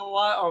 far. I'm not gonna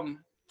lie.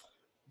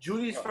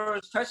 Judy's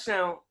first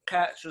touchdown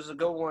catch was a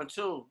good one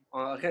too.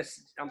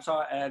 Against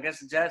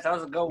the Jets. That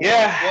was a good one.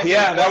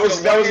 Yeah, that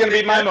was going to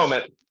be my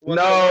moment. Was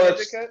No, it a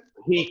it's- one-handed catch?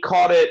 He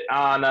caught it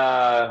on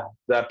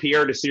the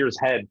Pierre Desir's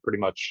head, pretty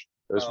much.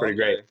 It was Oh,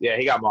 pretty okay. great. Yeah,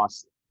 he got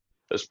mossed.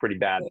 It was pretty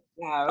bad.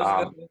 Yeah, it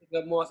was a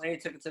good Morse, and he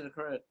took it to the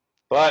crib.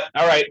 But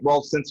all right,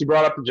 well, since you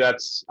brought up the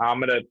Jets, I'm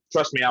gonna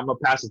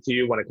pass it to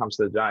you when it comes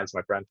to the Giants,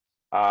 my friend.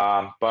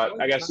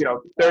 But I guess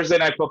Thursday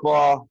night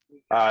football,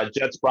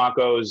 Jets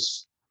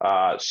Broncos.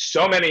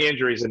 So many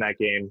injuries in that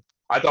game.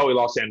 I thought we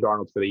lost Sam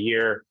Darnold for the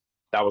year.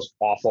 That was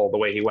awful the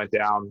way he went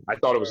down. I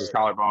thought it was his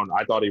collarbone.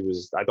 I thought he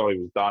was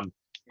done.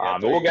 Yeah,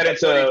 But we'll get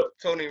into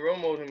Tony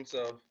Romo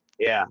himself.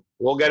 Yeah,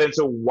 we'll get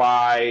into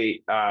why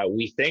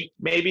we think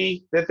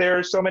maybe that there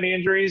are so many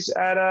injuries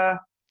at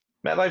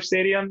MetLife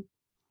Stadium.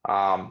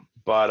 Obviously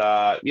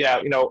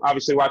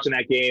watching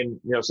that game,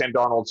 Sam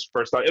Darnold's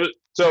first thought.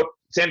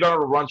 Sam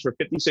Darnold runs for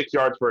 56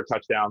 yards for a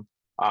touchdown,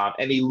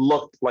 and he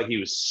looked like he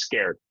was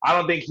scared. I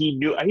don't think he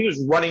knew. He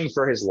was running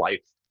for his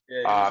life.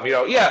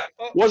 Yeah,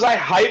 Was I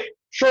hyped?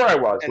 Sure I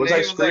was. And Was then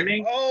I he like,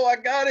 screaming? oh, I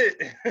got it.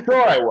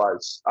 Sure I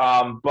was.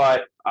 I want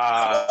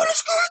to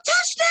score a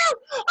touchdown!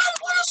 I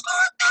want to score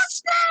a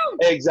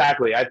touchdown!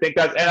 Exactly. I think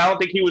and I don't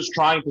think he was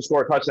trying to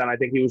score a touchdown. I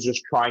think he was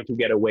just trying to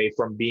get away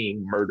from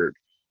being murdered.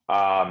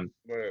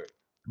 Word.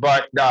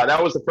 But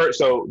that was the first.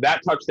 So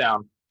that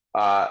touchdown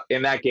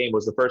in that game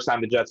was the first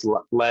time the Jets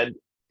led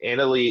in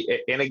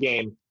a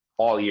game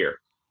all year.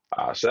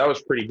 So that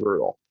was pretty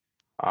brutal.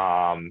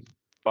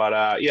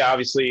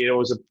 Obviously it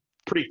was a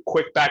pretty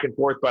quick back and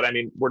forth. But I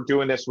mean, we're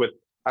doing this with,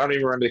 I don't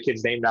even remember the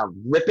kid's name now.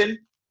 Lippin.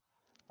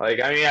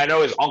 I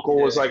know his uncle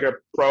was like a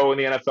pro in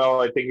the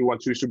NFL. I think he won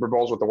 2 Super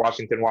Bowls with the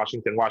Washingtons.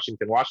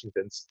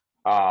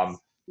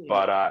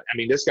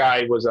 This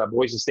guy was a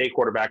Boise State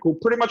quarterback who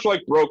pretty much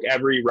broke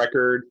every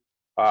record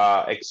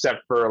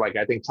except for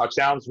I think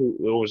touchdowns, who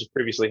was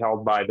previously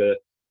held by the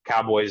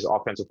Cowboys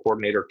offensive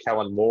coordinator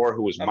Kellen Moore,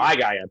 who was my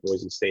guy at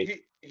Boise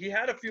State. He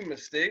had a few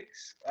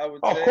mistakes, I would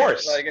Oh, say, of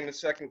course. in the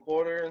second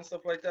quarter and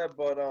stuff like that.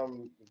 But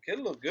the kid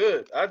looked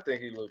good. I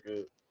think he looked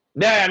good.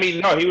 Yeah,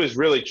 he was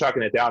really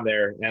chucking it down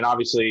there, and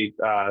obviously,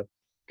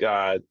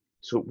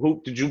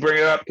 who did you bring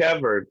it up,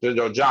 Kev, or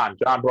John?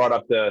 John brought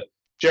up the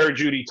Jerry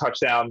Jeudy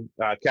touchdown,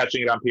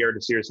 catching it on Pierre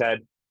Desir's head,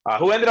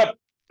 who ended up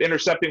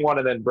intercepting one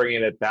and then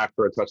bringing it back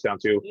for a touchdown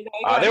too. He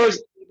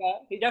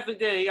definitely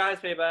did. He got his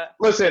payback.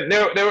 Listen,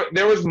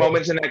 there was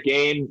moments in that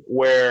game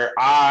where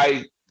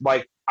I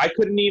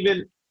couldn't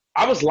even.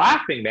 I was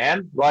laughing,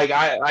 man.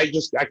 I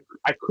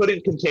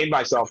couldn't contain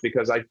myself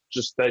because I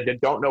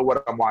don't know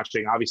what I'm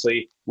watching.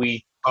 Obviously,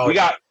 we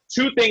got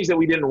 2 things that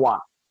we didn't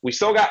want. We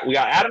got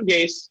Adam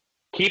Gase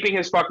keeping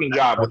his fucking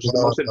job, which is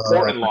the most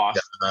important loss,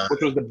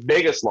 which was the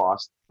biggest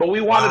loss. But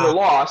we wanted a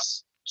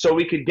loss so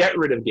we could get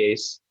rid of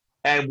Gase,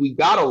 and we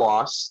got a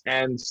loss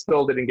and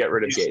still didn't get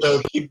rid of Gase.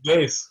 Still keep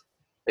Gase.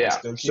 Yeah.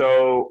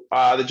 So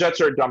the Jets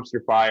are a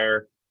dumpster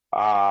fire.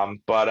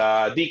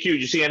 DQ, did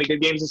you see any good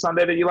games this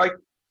Sunday that you liked?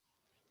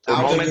 For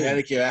I was in moments,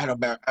 Connecticut. I had a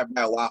bad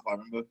Wi-Fi.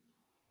 Remember?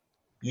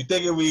 You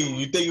think if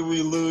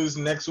we lose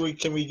next week,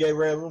 can we get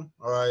rid of him?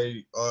 Or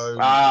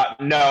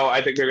no,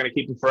 I think they're going to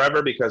keep him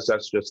forever because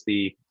that's just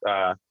the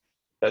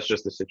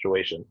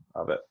situation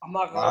of it. I'm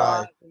not gonna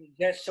lie. The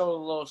Jets showed a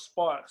little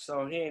spark,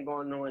 so he ain't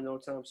going nowhere no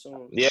time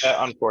soon.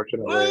 Yeah,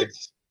 unfortunately.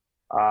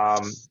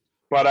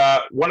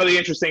 But one of the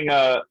interesting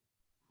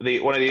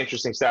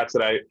stats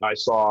that I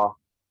saw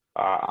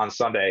on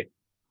Sunday,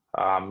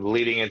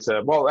 leading into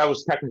that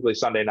was technically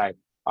Sunday night.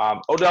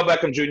 Odell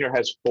Beckham Jr.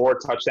 has 4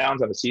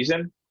 touchdowns on the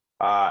season,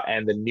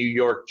 and the New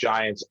York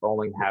Giants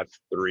only have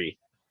 3.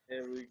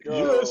 There we go.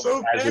 you're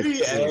so As petty.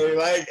 it's- Hey,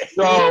 like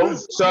So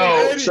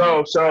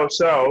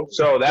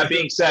that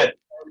being said,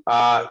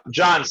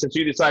 John, since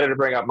you decided to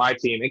bring up my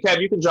team, and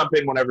Kev, you can jump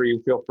in whenever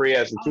you feel free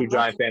as the 2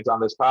 Giant fans on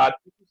this pod.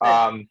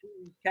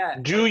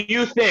 Do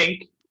you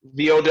think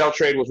the Odell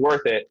trade was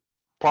worth it?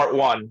 Part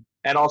 1.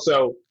 And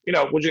also,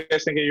 what'd you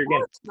guys think of your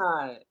game? It's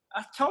not.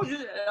 I told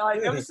you,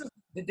 like, ever since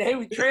the day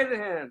we traded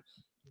him,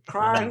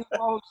 crying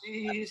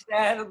emojis,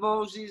 sad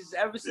emojis,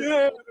 ever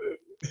since.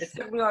 It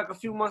took me like a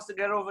few months to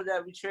get over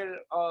that we traded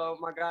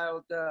my guy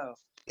Odell.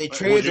 They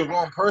traded the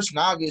wrong person.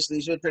 Obviously,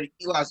 they should have traded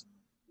Eli's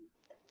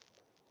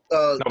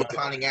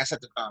declining ass at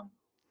the time.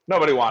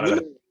 Nobody wanted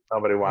it.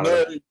 Nobody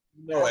wanted it.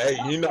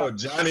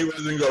 Johnny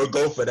wasn't gonna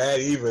go for that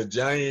either.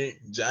 Johnny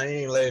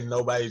ain't letting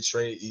nobody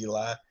trade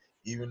Eli,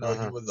 even though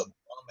he was a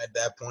bum at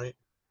that point.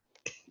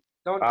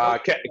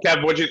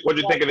 Kev, what'd you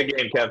think of the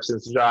game, Kev?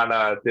 Since John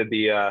did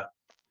the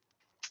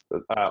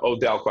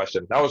Odell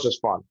question, that was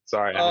just fun.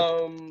 Sorry.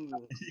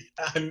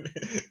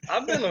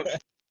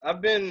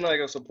 I've been like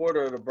a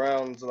supporter of the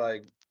Browns,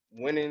 like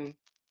winning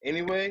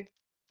anyway,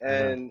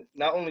 and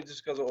not only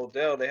just because of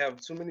Odell, they have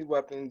too many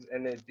weapons,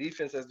 and their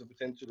defense has the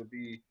potential to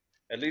be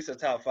at least a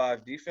top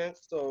 5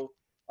 defense. So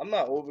I'm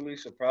not overly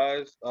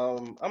surprised.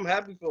 I'm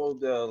happy for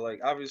Odell.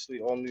 Like obviously,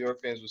 all New York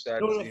fans were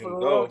sad to see him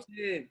go,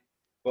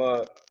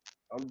 but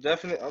I'm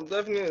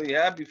definitely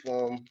happy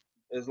for him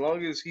as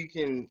long as he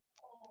can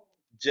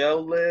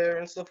gel there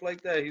and stuff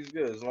like that. He's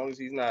good as long as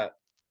he's not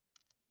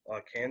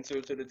a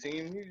cancer to the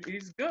team.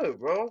 He's good,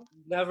 bro.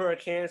 Never a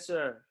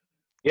cancer.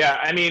 Yeah,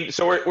 I mean,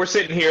 so we're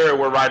sitting here,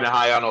 we're riding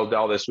high on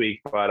Odell this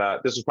week,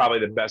 but this was probably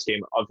the best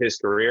game of his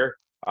career.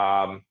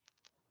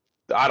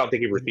 I don't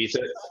think he repeats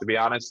it, to be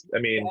honest. I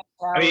mean,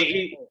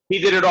 he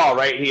did it all,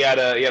 right? He had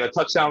a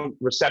touchdown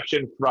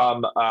reception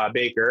from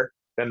Baker,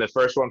 then the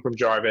first one from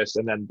Jarvis,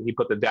 and then he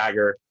put the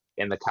dagger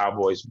in the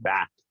Cowboys'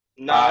 back.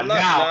 I'm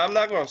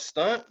not gonna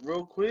stunt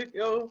real quick,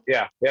 yo.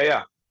 Yeah.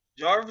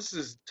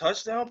 Jarvis's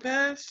touchdown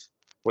pass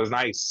Was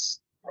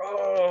nice.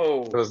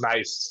 bro. It was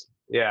nice.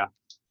 Yeah.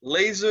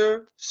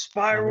 Laser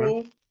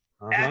spiral,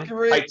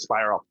 accurate. Tight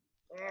spiral.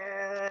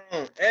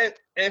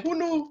 And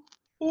who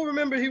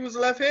remembered he was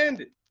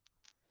left-handed?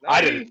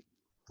 I didn't.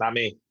 Not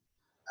me.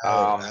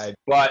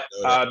 But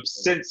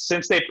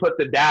since they put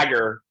the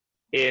dagger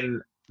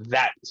in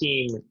that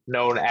team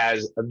known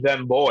as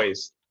them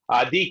boys,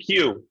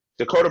 DQ,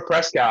 Dakota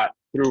Prescott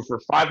threw for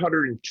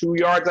 502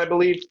 yards, I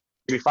believe,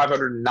 maybe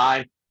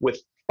 509, with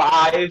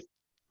 5,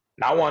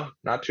 not 1,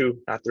 not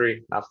 2, not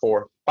 3, not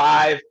 4,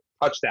 5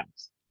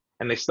 touchdowns,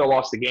 and they still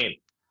lost the game.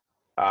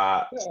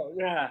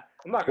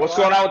 What's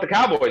going on with the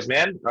Cowboys,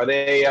 man? Are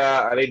they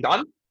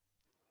done?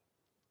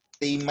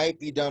 They might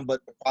be done,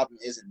 but the problem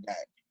isn't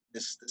that.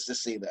 Let's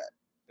just say that.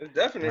 It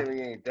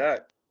definitely ain't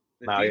that.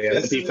 The The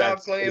defense is not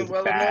playing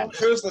well enough.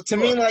 To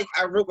me,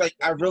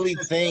 I really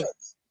think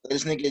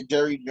this nigga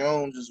Jerry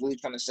Jones is really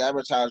trying to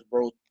sabotage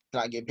bro to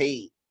not get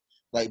paid.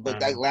 But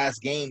that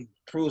last game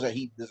proves that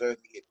he deserves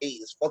to get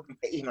paid. It's fucking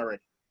paid him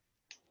already.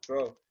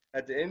 Bro,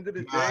 at the end of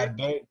the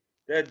day,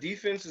 that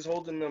defense is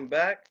holding them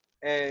back,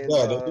 and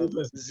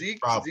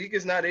Zeke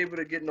is not able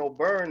to get no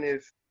burn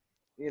if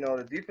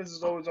the defense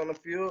is always on the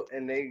field,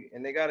 and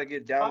they got to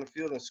get down the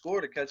field and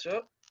score to catch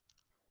up.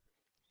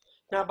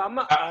 No, but I'm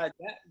not.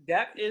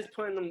 Dak is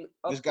putting them.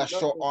 He's got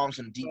short arms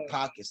and deep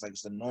pockets. Like,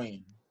 it's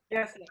annoying.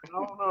 Yes, I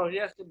don't know. He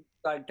has to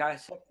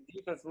dissect the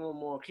defense a little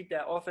more, keep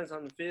that offense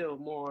on the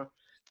field more,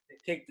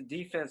 take the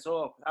defense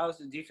off.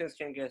 Obviously, the defense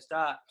can't get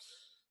stopped,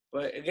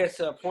 but it gets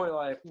to a point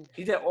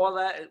he did all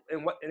that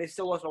and they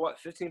still lost by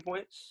 15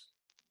 points.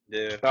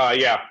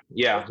 Yeah.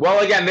 Yeah. Well,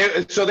 again,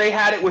 they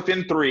had it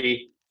within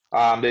 3.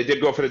 They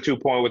did go for the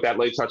 2-point with that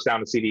late touchdown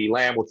to CeeDee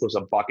Lamb, which was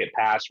a bucket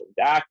pass from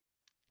Dak.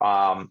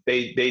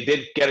 They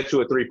did get it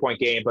to a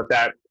 3-point game, but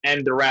that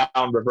end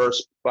around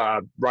reverse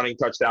running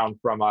touchdown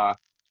from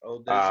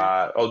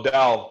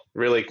Odell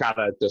really kind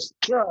of just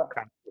put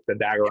the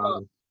dagger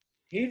on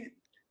him.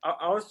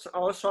 I was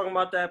talking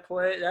about that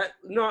play. That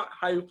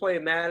how you play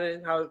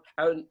Madden. How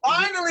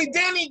finally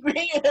Danny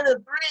Green hit a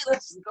 3.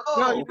 Let's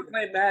go. No, you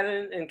play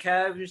Madden and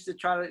Cav used to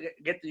try to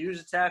get the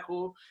user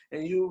tackle,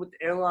 and you with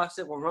the analog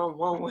stick will run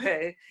one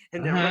way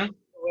and then run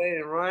away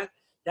and run.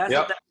 That's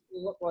what that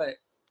looked like.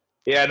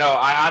 Yeah, no,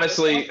 I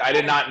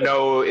did not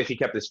know if he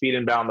kept his feet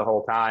inbound the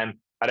whole time.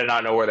 I did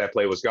not know where that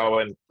play was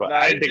going, but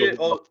I didn't think it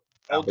was.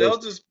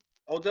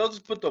 Odell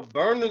just put the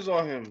burners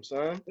on him,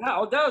 son. Yeah,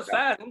 Odell's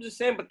fast. I'm just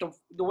saying, but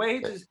the way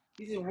he just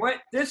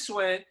went this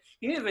way,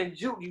 he didn't even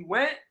juke. He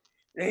went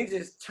and he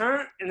just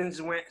turned and then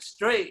just went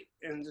straight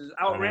and just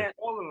outran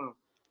all of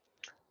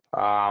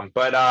them.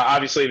 But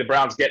obviously the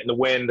Browns getting the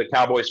win. The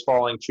Cowboys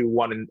falling to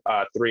 1-3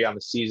 on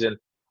the season.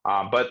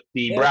 But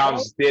the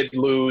Browns did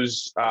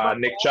lose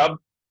Nick Chubb.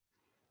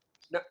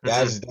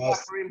 That's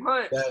Kareem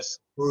Hunt.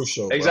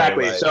 crucial. Bro.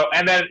 Exactly. Like, So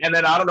and then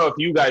I don't know if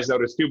you guys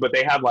noticed too, but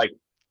they had like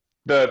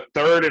the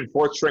third and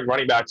fourth string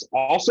running backs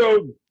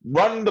also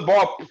run the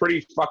ball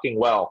pretty fucking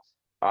well.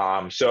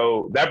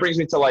 So that brings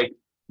me to like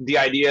the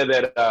idea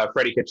that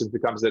Freddie Kitchens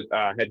becomes the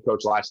head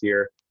coach last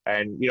year,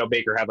 and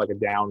Baker had like a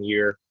down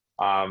year,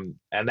 and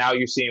now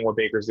you're seeing what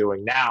Baker's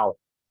doing now.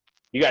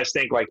 You guys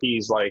think like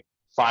he's like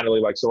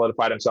finally like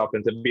solidified himself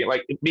into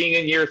being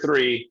in year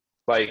 3?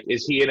 Like,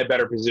 is he in a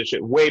better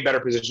position, way better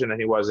position than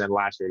he was in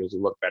last year? Does he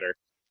look better?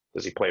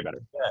 Does he play better?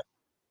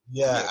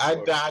 Yeah,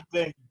 I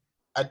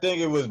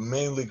think it was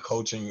mainly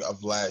coaching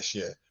of last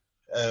year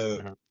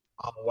on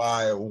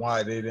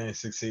why they didn't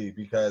succeed,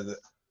 because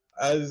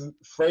as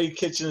Freddie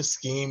Kitchen's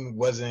scheme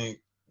wasn't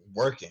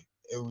working.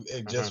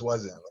 It just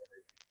wasn't.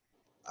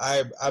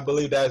 I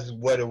believe that's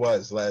what it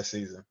was last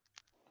season.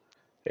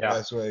 Yeah.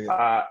 That's what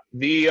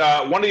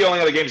one of the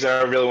only other games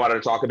that I really wanted to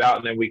talk about,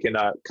 and then we can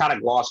kind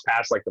of gloss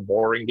past like the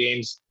boring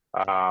games.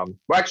 Well,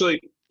 actually,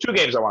 2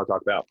 games I want to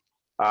talk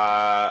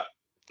about.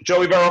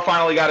 Joey Burrow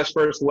finally got his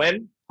first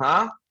win.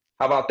 How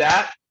about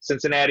that?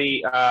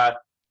 Cincinnati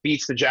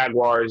beats the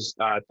Jaguars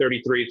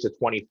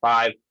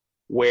 33-25,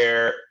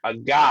 where a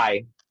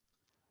guy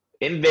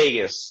in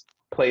Vegas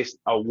placed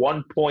a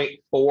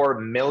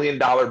 $1.4 million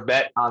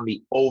bet on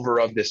the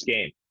over of this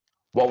game.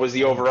 What was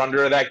the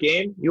over-under of that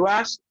game, you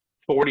ask?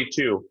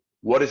 42.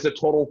 What is the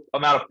total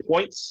amount of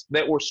points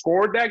that were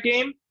scored that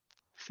game?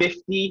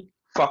 50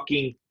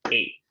 fucking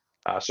 8.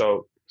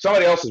 So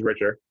somebody else is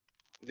richer.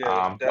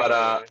 Yeah,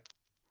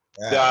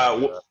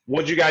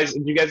 Did you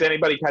guys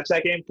anybody catch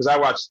that game? Because I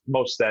watched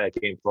most of that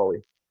game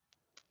fully.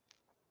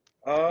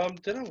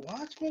 Did I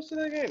watch most of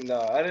that game? No,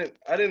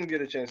 I didn't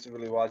get a chance to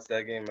really watch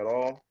that game at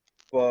all.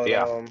 But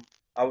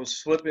I was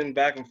flipping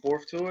back and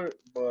forth to it.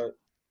 But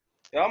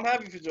yeah, I'm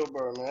happy for Joe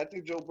Burrow, man. I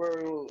think Joe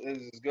Burrow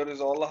is as good as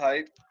all the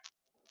hype.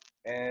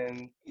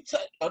 And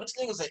this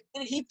nigga's like,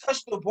 he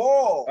touched the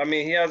ball. I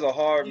mean, he has a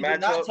hard He matchup.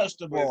 did not touch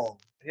the ball.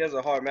 He has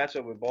a hard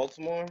matchup with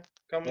Baltimore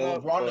coming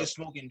up. Ron is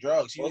smoking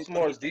drugs.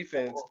 Baltimore's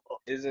defense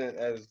isn't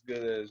as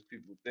good as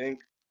people think.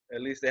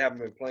 At least they haven't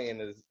been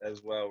playing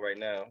as well right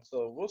now.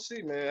 So we'll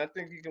see, man. I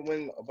think he can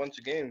win a bunch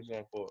of games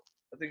going forward.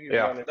 I think he can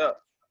run it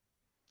up.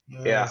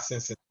 Yeah.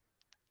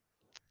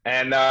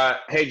 And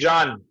hey,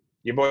 John,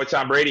 your boy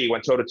Tom Brady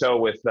went toe-to-toe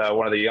with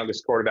one of the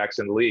youngest quarterbacks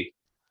in the league.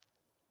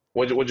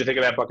 What'd you think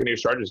of that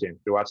Buccaneers-Chargers game? Did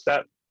you watch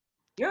that?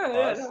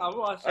 Yeah, I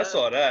watched that. I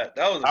saw that.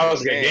 That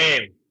was a good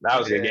game. That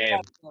was a good game.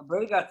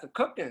 Brady got to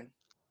cooking.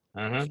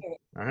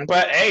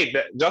 But hey,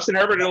 Justin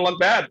Herbert didn't look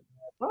bad.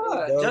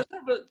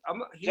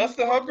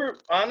 Justin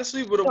Herbert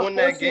honestly would have won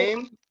that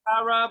game.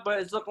 But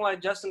it's looking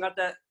like Justin got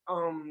that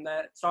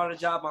started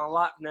job on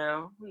lock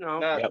now.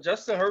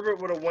 Justin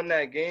Herbert would have won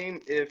that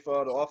game if the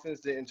offense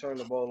didn't turn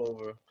the ball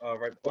over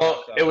right before.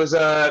 Well, it was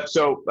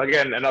so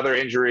again another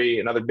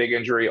big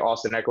injury.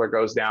 Austin Eckler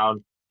goes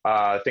down.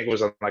 I think it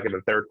was like in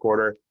the third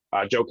quarter.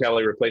 Joe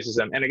Kelly replaces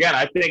him, and again,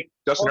 I think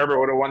Justin Herbert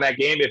would have won that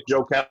game if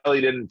Joe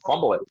Kelly didn't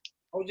fumble it.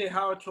 O.J.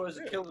 Howard tore his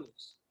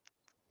Achilles.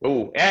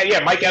 Ooh, and yeah,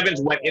 Mike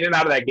Evans went in and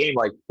out of that game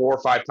like 4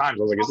 or 5 times.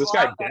 I was like, is this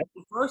guy dead?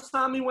 The first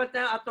time he went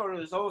down, I thought it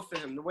was over for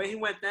him. The way he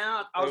went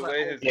down, I was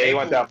like, yeah, he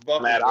went down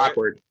mad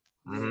awkward.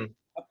 I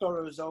thought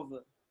it was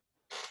over.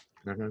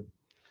 He went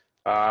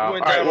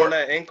down on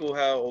that ankle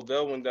how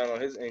Odell went down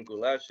on his ankle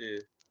last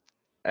year.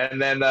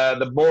 And then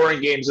the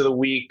boring games of the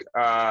week,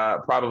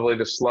 probably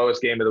the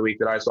slowest game of the week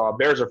that I saw.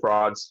 Bears are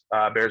frauds.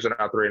 Bears are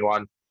now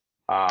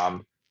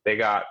 3-1. They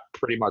got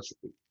pretty much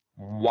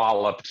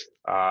walloped.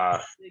 For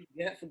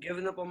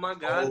giving up on my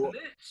guys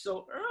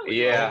so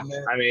early. Yeah,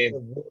 I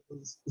mean,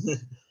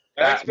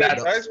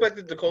 I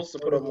expected the Colts to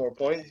put up more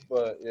points,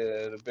 but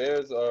yeah, the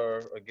Bears are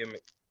a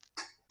gimmick.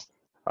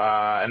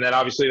 And then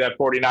obviously that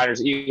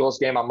 49ers-Eagles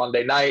game on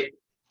Monday night,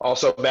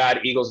 also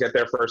bad. Eagles get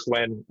their first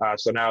win.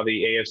 So now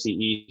the NFC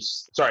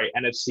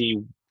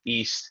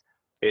East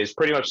is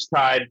pretty much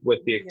tied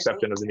with the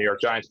exception of the New York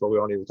Giants, but we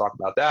don't need to talk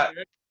about that.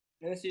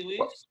 NFC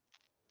East?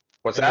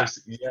 What's that?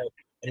 Yeah,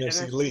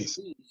 NFC East.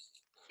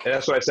 Yeah,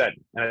 that's what I said.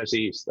 NFC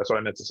East. That's what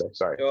I meant to say.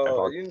 Sorry.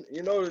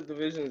 You know the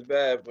division is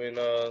bad when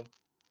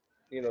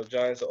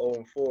Giants are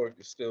 0-4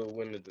 can still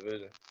win the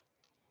division.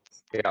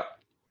 Yeah.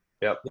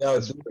 Yep. Yeah,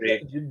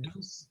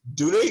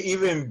 do they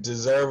even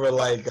deserve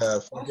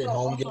a fucking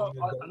home game?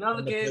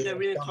 Another game that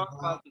we didn't talk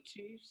about, the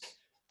Chiefs.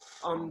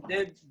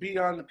 They beat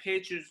on the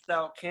Patriots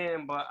without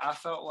Cam, but I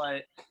felt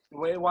like the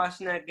way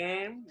watching that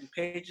game, the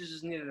Patriots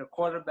just needed a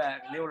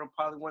quarterback, and they would have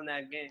probably won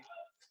that game.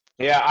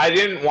 Yeah, I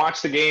didn't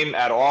watch the game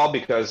at all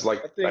because,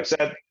 like I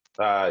said,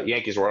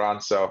 Yankees were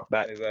on, so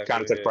that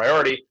kind of took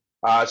priority.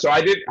 So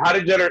I did. How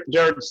did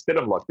Jared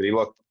Stidham look? Did he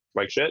look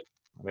like shit?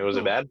 I mean, was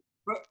it bad?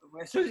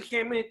 As soon as he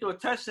came in, he threw a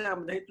touchdown,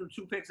 but they threw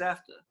 2 picks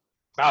after.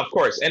 Of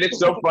course. And it's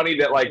so funny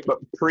that, like,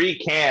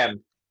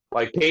 pre-Cam,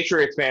 like,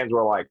 Patriots fans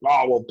were like,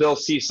 oh, well, Bill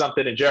sees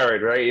something in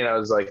Jared, right? You know,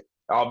 it's like,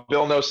 oh,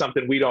 Bill knows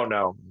something we don't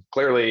know.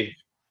 Clearly,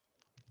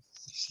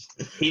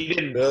 he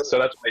didn't, so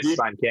that's why he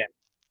signed Cam.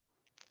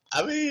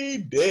 I mean, he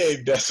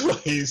did. That's why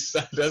he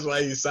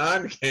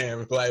signed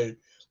Cam. Like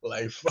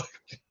fuck.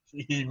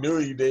 He knew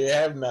he didn't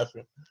have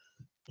nothing.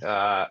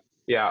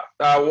 Yeah.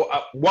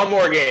 One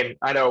more game.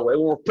 I know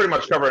we're pretty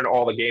much covering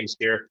all the games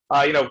here.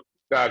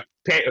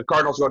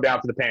 Cardinals go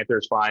down to the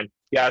Panthers. Fine.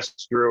 Yes,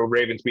 Drew.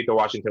 Ravens beat the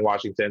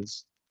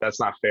Washingtons. That's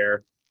not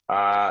fair.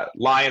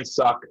 Lions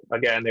suck.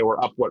 Again, they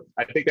were up.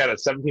 I think they had a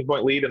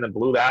 17-point lead and then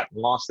blew that and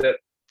lost it.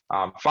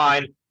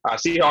 Fine.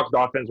 Seahawks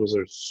Dolphins was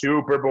a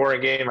super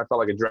boring game. I felt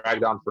like it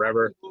dragged on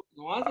forever. Oh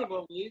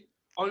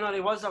no, they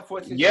was up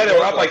 14. Yeah, they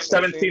were up like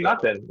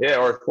 17-0. Yeah,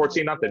 or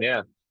 14-0.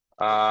 Yeah.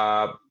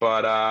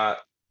 But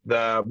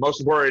the most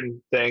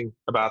important thing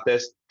about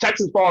this,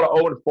 Texans fall to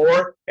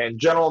 0-4, and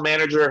general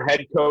manager,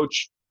 head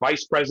coach,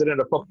 vice president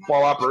of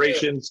football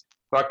operations,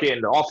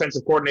 fucking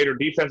offensive coordinator,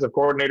 defensive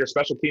coordinator,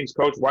 special teams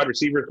coach, wide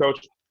receiver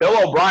coach,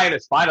 Bill O'Brien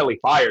is finally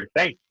fired.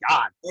 Thank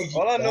God.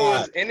 All I know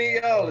is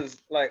NEL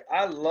is like,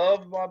 I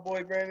love my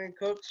boy Brandon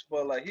Cooks,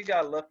 but like he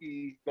got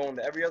lucky going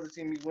to every other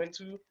team he went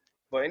to.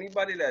 But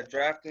anybody that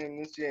drafted him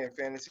this year in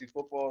fantasy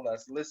football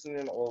that's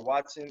listening or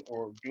watching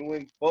or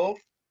doing both,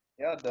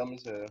 y'all dumb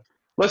as hell.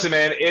 Listen,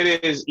 man,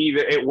 it is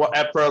either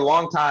for a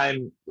long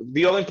time.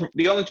 The only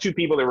 2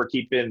 people that were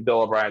keeping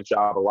Bill O'Brien's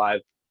job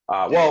alive.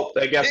 Well,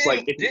 I guess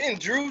didn't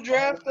Drew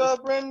draft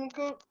Brandon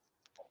Cook?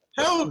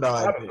 Hell no,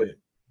 I didn't.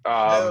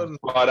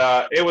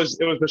 But it was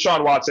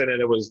Deshaun Watson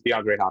and it was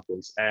DeAndre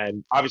Hopkins,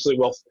 and obviously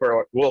Will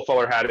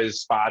Fuller had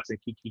his spots and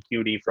Kiki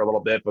Cutie for a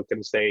little bit, but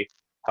couldn't stay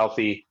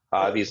healthy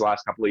these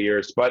last couple of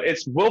years. But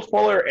it's Will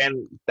Fuller,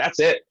 and that's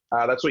it.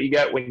 That's what you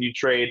get when you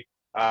trade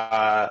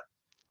DeAndre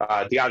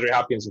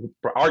Hopkins,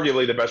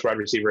 arguably the best wide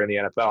receiver in the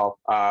NFL,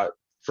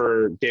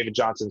 for David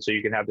Johnson, so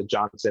you can have the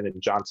Johnson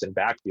and Johnson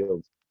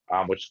backfield,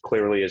 which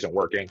clearly isn't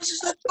working.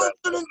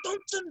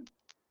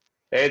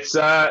 It's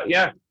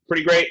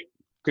pretty great.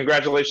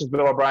 Congratulations,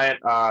 Bill O'Brien.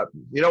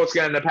 You know what's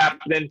going to end up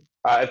happening?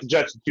 If the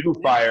Jets do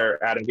fire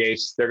Adam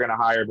Gase, they're going to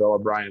hire Bill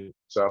O'Brien.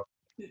 So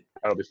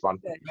that'll be fun.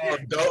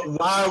 Man,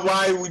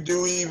 why would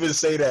you even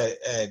say that,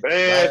 Ed?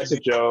 It's a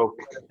joke.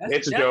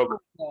 It's a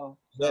joke.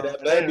 Yeah,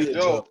 that'd be a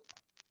joke.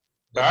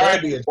 All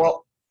right.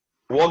 Well,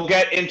 we'll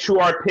get into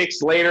our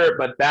picks later,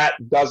 but that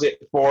does it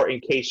for In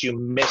Case You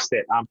Missed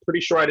It. I'm pretty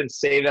sure I didn't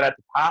say that at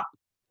the top,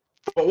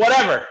 but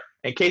whatever.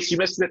 In case you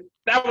missed it,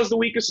 that was the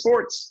week of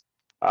sports.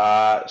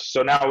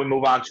 So now we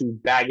move on to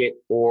Bag It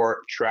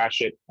or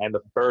Trash It. And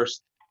the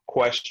first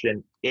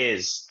question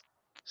is,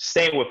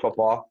 staying with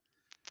football,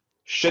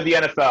 should the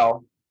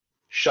NFL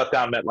shut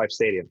down MetLife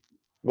Stadium?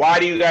 Why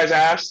do you guys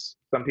ask?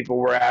 Some people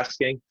were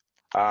asking.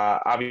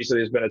 Obviously,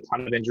 there's been a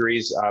ton of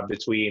injuries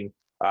between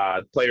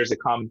players that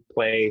come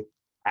play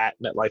at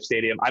MetLife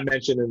Stadium. I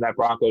mentioned in that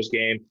Broncos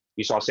game,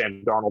 you saw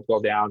Sam Darnold go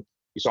down.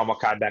 You saw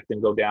Mekhi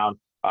Becton go down.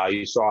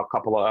 You saw a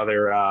couple of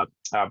other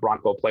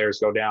Bronco players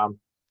go down.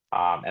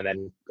 And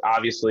then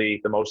obviously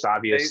the most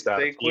obvious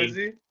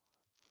team,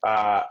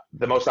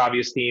 the most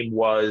obvious team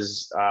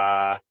was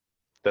the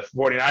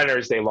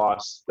 49ers. They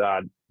lost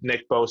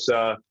Nick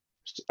Bosa.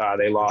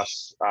 They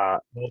lost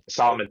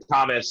Solomon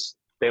Thomas.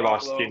 They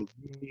lost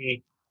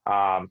Jimmy.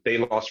 They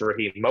lost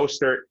Raheem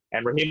Mostert.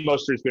 And Raheem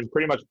Mostert's been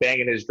pretty much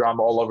banging his drum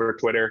all over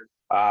Twitter,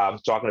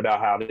 talking about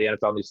how the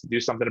NFL needs to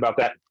do something about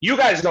that. You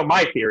guys know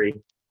my theory.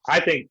 I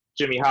think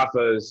Jimmy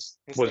Hoffa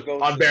was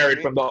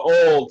unburied from the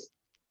old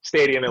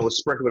stadium and was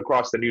sprinkled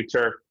across the new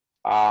turf.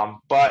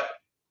 But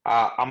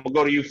I'm going to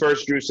go to you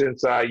first, Drew,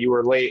 since you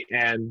were late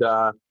and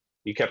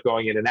you kept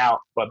going in and out.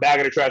 But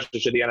bag it or trash,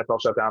 should the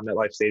NFL shut down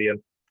MetLife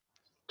Stadium?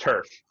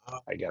 Turf,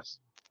 I guess.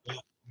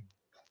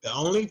 The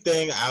only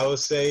thing I would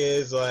say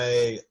is,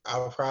 like,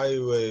 I probably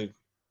would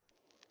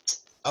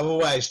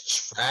otherwise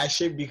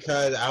trash it,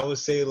 because I would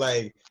say,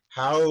 like,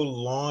 how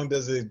long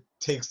does it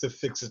take to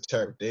fix a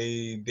turf?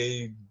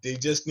 They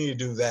just need to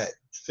do that.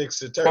 Fix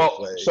the turf.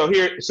 Well, so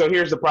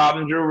here's the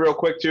problem, Drew, real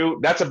quick too.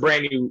 That's a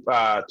brand new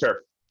turf.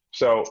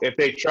 So if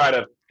they try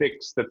to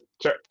fix the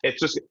turf, it's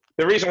just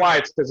the reason why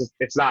it's because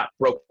it's not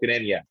broken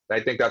in yet. I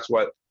think that's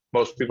what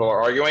most people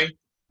are arguing,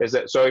 is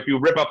that so if you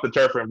rip up the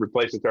turf and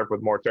replace the turf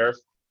with more turf,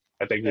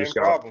 I think there's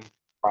a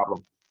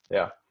problem.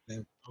 Yeah.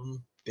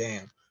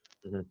 Damn.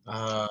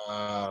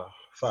 Mm-hmm.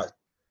 Fuck.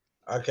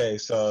 Okay,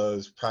 so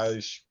it's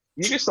probably.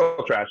 You can still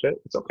trash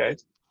it. It's okay.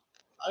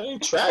 I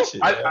didn't trash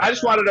it. I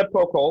just wanted to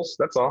poke holes.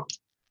 That's all.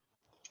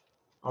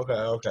 Okay.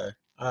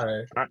 All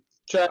right.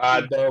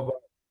 Trash it, though,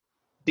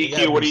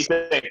 DQ, what do you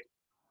think?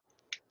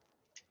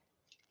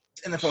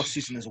 NFL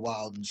season is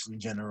wild just in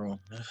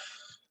general.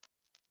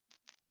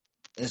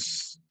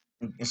 It's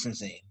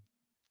insane.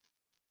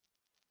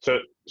 So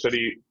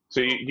do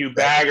you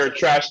bag or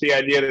trash the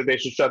idea that they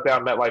should shut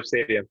down MetLife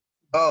Stadium?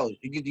 Oh,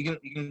 you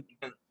can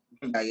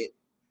bag it.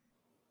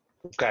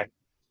 Okay.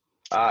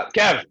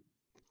 Kev,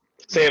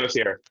 save us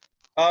here.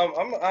 I'm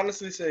gonna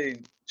honestly say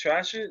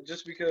trash it,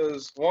 just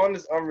because one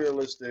is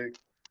unrealistic.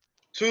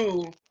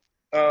 Two,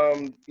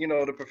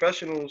 the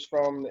professionals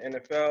from the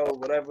NFL,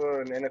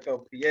 whatever, and the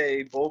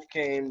NFLPA both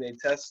came. They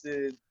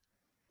tested.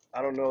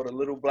 I don't know, the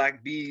little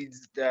black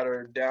beads that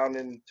are down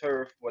in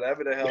turf,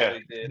 whatever the hell Yeah,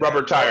 they did. rubber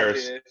I have no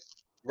tires. idea.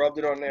 Rubbed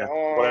it on Yeah,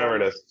 their whatever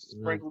it arms, is.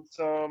 sprinkled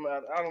some.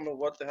 I don't know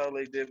what the hell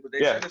they did, but they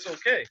Yeah. said it's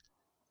okay.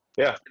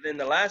 Yeah. And then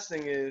the last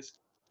thing is,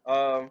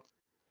 you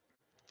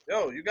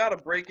got to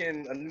break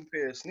in a new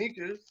pair of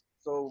sneakers.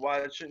 So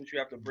why shouldn't you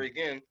have to break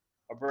in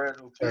a brand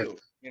new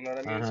field? You know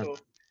what I mean? Uh-huh. So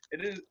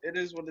it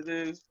is what it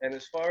is. And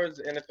as far as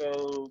the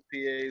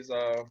NFLPA's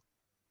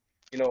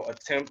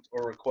attempt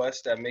or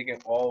request at making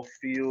all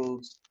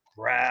fields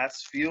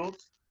grass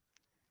fields,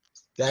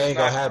 That ain't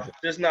gonna happen.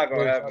 it's not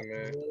gonna happen,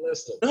 man.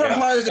 Realistic. There's no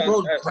players that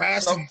go Because,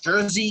 grass in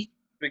Jersey.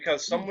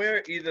 Because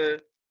somewhere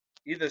either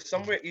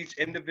somewhere each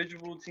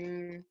individual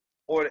team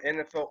or the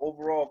NFL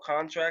overall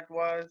contract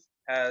wise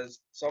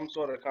has some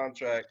sort of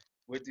contract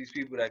with these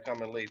people that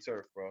come and lay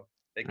turf, bro.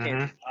 They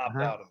can't just opt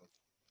out of it.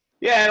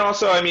 Yeah, and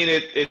also, I mean,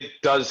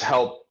 it does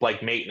help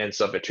like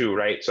maintenance of it too,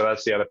 right? So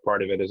that's the other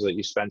part of it, is that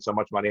you spend so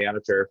much money on a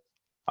turf,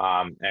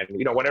 and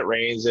when it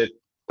rains, it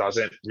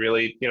doesn't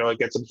really, it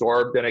gets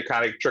absorbed and it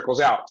kind of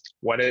trickles out.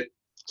 When it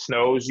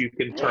snows, you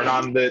can turn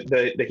on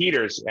the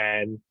heaters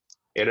and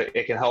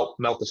it can help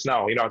melt the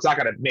snow. It's not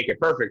going to make it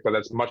perfect, but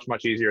that's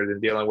much easier than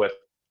dealing with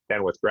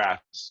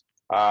grass.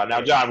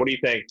 Now, John, what do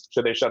you think?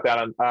 Should they shut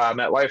down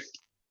MetLife?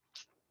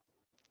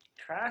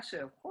 Trash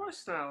it, of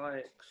course not.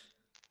 Like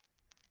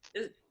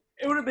it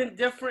would have been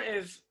different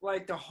if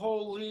like the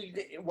whole league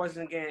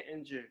wasn't getting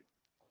injured.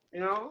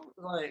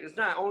 Like it's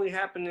not only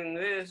happening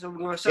this, so we're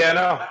gonna shut it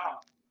down.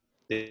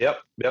 Yep.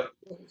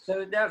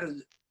 Shut it down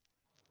because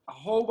a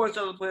whole bunch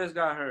of other players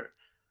got hurt.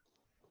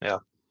 Yeah.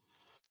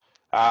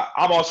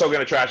 I'm also going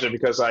to trash it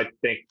because I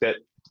think that,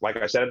 like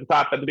I said at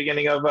the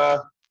beginning of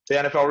the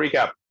NFL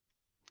recap,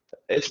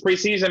 it's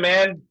preseason,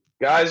 man.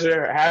 Guys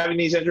are having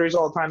these injuries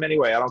all the time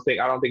anyway. I don't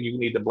think you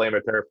need to blame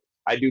a turf.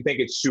 I do think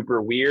it's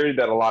super weird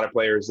that a lot of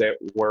players that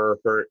were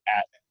hurt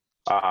at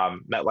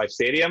MetLife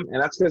Stadium,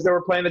 and that's because they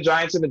were playing the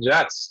Giants and the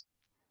Jets.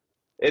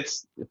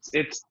 It's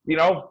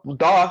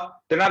duh.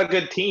 They're not a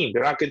good team.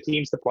 They're not good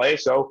teams to play.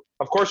 So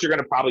of course you're going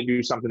to probably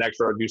do something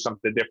extra or do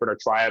something different or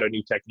try out a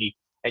new technique.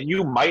 And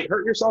you might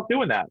hurt yourself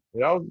doing that.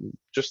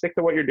 Just stick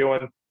to what you're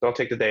doing. Don't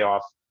take the day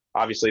off.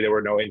 Obviously, there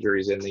were no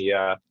injuries in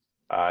the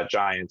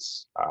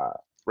Giants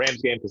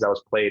Rams game because that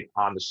was played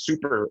on the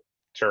super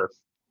turf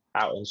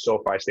out in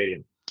SoFi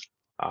Stadium.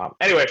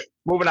 Anyway,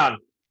 moving on.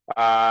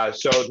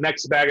 So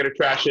next bagger to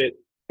trash it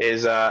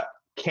is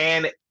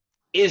Can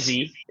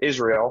Izzy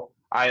Israel.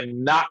 I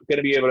am not going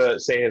to be able to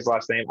say his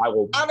last name. I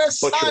will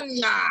butcher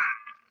it.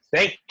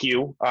 Thank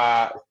you.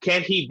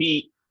 Can he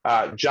beat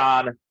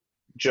John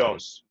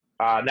Jones?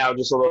 Now,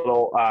 just a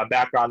little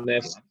back on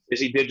this is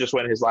he did just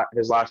win his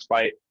last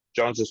fight.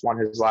 Jones just won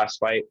his last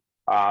fight.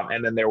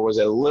 And then there was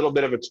a little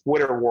bit of a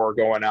Twitter war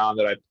going on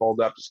that I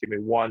pulled up. Just give me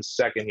 1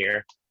 second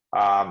here.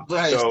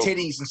 His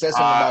titties and said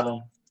something about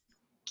him.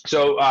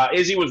 So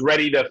Izzy was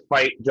ready to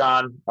fight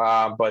John,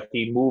 but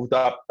he moved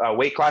up a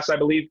weight class, I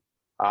believe.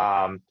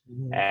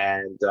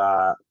 And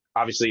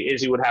obviously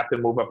Izzy would have to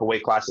move up a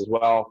weight class as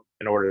well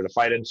in order to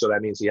fight him. So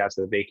that means he has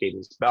to vacate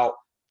his belt.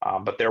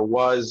 But there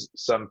was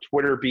some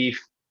Twitter beef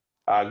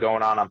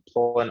going on. I'm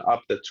pulling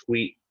up the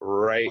tweet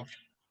right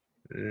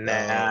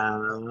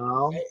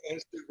now.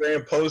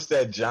 Instagram post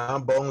that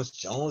John Bones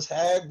Jones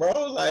had, bro.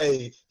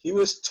 Like he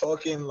was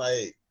talking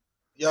like,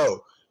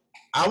 yo,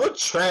 I would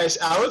trash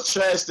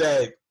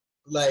that.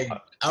 Like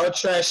I would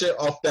trash it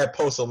off that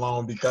post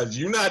alone because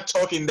you're not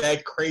talking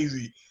that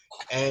crazy,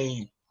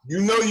 and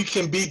you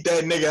can beat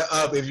that nigga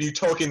up if you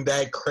talking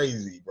that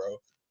crazy, bro.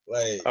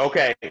 Like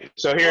okay,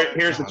 so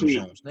here's the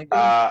tweet.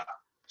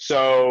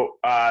 So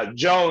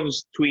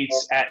Jones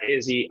tweets at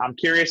Izzy, "I'm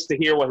curious to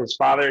hear what his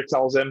father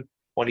tells him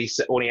when he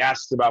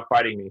asks about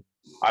fighting me.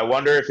 I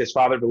wonder if his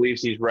father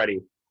believes he's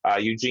ready.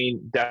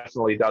 Eugene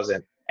definitely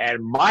doesn't."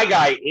 And my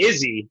guy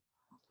Izzy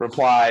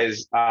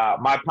replies,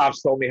 "My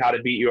pops told me how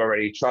to beat you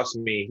already. Trust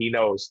me, he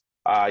knows.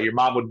 Your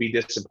mom would be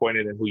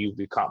disappointed in who you've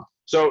become."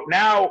 So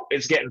now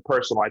it's getting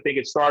personal. I think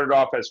it started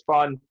off as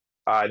fun.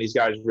 And these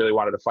guys really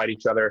wanted to fight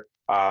each other,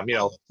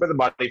 for the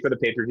money, for the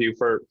pay-per-view,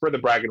 for the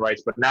bragging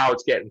rights. But now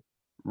it's getting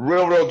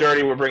real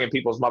dirty. We're bringing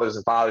people's mothers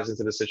and fathers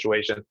into the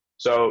situation.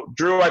 So,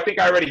 Drew, I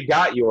think I already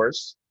got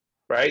yours,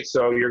 right?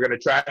 So you're going to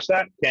trash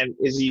that? Can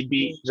Izzy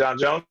beat John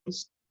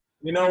Jones?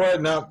 You know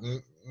what? No,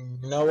 you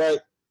know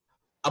what?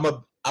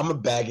 I'm a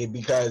bag it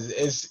because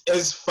it's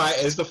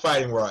the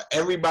fighting world.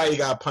 Everybody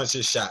got punched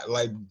a shot.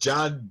 Like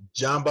John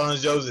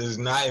Bones Jones is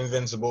not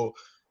invincible.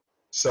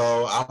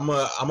 So I'm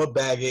a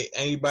bag it.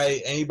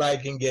 Anybody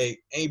can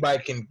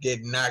get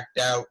knocked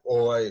out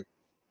or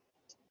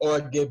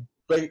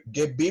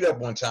get beat up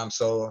one time.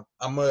 So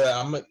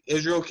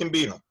Israel can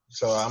beat him.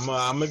 So I'm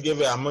gonna give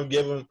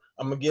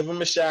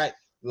him a shot.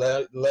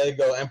 Let it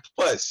go. And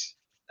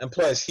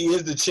plus he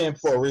is the champ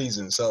for a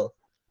reason. So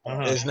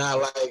it's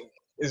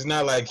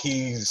not like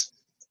he's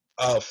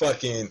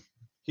fucking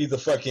he's a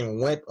fucking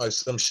wimp or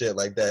some shit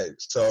like that.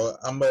 So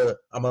I'm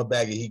a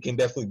bag it. He can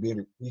definitely beat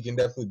him. He can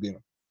definitely beat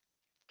him.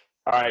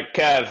 All right,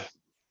 Kev,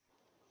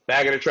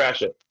 bag it or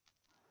trash it.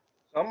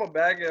 I'm a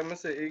bag it. I'm gonna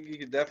say Iggy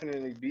could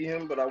definitely beat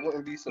him, but I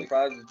wouldn't be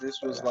surprised if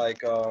this was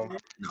like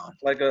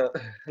like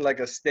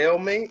a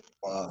stalemate.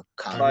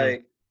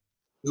 Like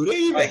Do they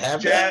even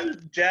have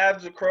that?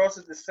 jabs across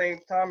at the same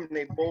time, and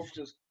they both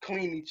just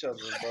clean each other,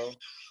 bro.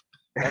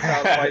 That's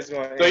how the fight's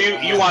going to So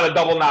end. you want a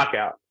double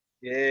knockout?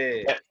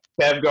 Yeah.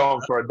 Kev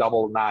going for a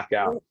double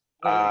knockout.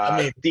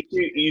 I mean,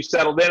 DQ, you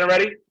settled in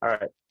already? All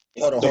right.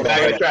 Hold So on.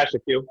 bag it or trash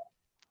it, Q.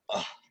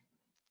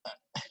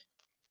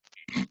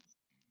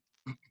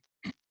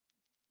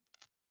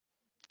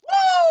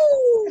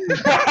 Woo! This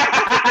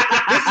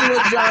is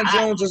what John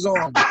Jones is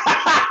on.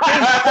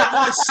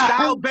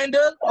 Style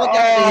bender.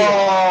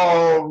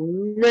 Oh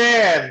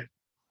man!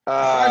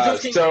 John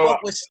Jones can't So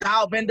fuck with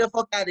style bender.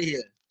 Fuck out of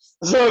here.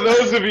 So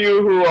those of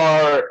you who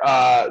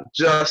are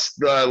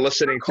just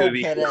listening to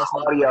the Cokehead ass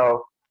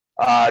audio,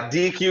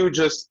 DQ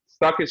just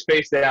stuck his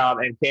face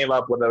down and came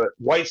up with a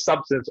white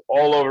substance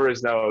all over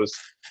his nose,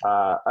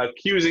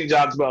 accusing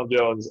John Bone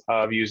Jones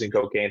of using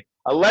cocaine.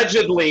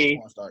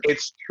 Allegedly,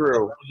 it's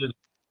true.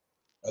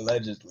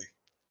 Allegedly.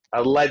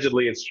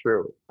 Allegedly, it's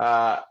true.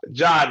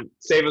 John,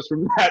 save us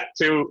from that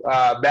to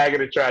bag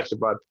it and trash it,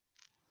 bud.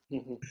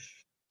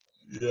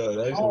 Yeah,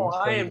 that's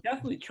I am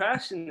definitely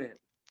trashing it.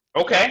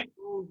 Okay.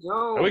 Oh,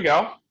 There we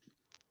go.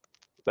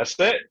 That's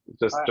it.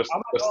 Just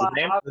the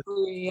name.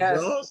 Obviously, he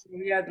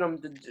had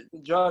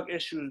the drug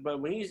issues, but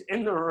when he's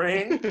in the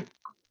ring,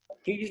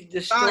 he's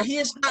destroying. He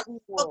is not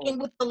fucking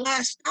with the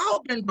last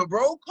style bender,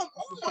 bro. Come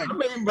on. I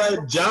mean,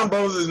 but John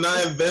Bones is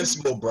not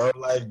invincible, bro.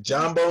 Like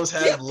John Bones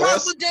has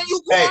lost.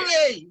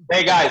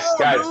 Hey,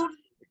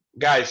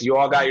 guys, you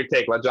all got your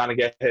take. Let Johnny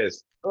get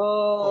his.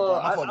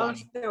 I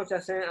understand what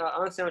you're saying. I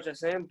understand what you're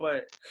saying,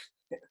 but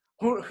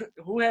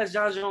who has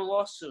John Jones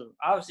lost to?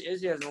 Obviously,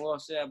 Izzy hasn't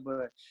lost yet,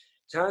 but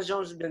John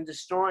Jones has been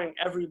destroying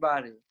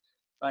everybody.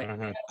 Like,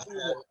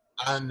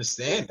 I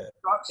understand that.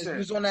 If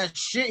he's on that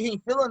shit, he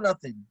ain't feeling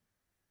nothing.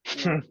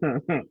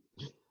 All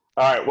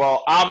right,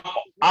 well,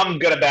 I'm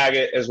gonna bag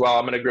it as well.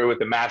 I'm gonna agree with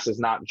the masses,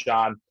 not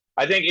John.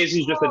 I think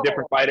Izzy's just a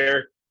different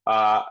fighter.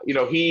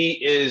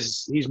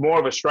 He's more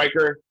of a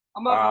striker.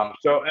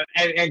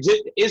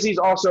 Izzy's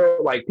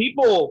also like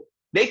people.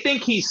 They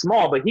think he's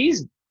small, but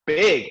he's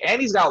big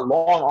and he's got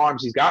long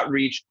arms. He's got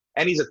reach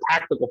and he's a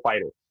tactical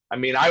fighter. I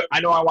mean, I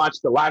know I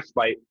watched the last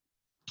fight,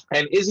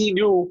 and Izzy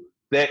knew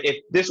that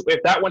if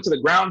that went to the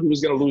ground, he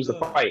was gonna lose the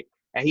fight,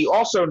 and he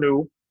also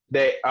knew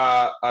that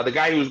the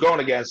guy he was going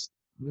against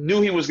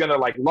knew he was going to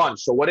like lunge.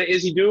 So what did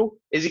Izzy do?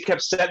 Izzy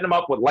kept setting him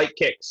up with light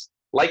kicks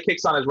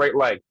on his right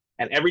leg.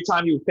 And every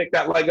time he would pick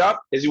that leg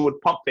up, Izzy would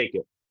pump fake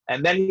it.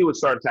 And then he would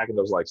start attacking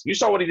those legs. You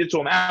saw what he did to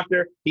him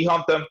after. He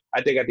humped him.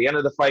 I think at the end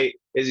of the fight,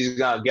 Izzy's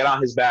going to get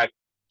on his back,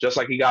 just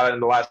like he got it in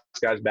the last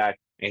guy's back,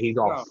 and he's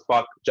going to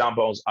fuck John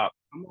Bones up.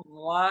 I'm not gonna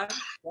lie.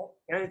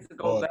 I need to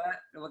go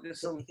back and look at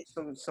some of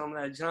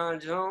that John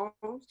Jones.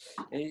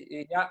 And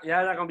y'all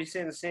not gonna be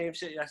saying the same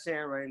shit y'all saying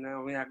right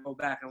now when I go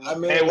back and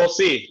look. Hey, we'll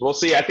see. We'll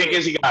see. I think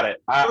Izzy got it.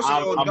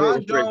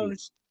 John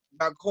Jones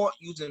got caught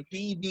using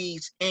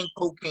PBs and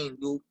cocaine,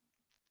 dude.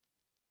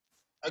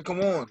 Like,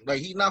 come on. Like,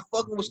 he's not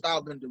fucking with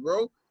Stylebender,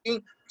 bro.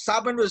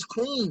 Stylebender is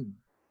clean.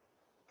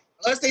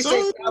 Unless they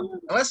say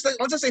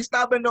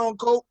Stylebender on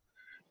coke,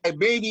 like,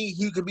 baby,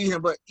 he could beat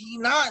him. But he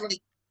not. Like,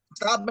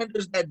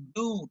 Stylebender's that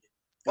dude.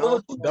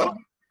 Don't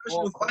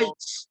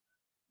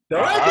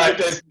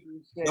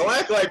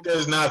act like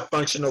there's not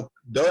functional.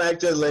 Don't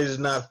act like there's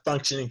not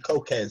functioning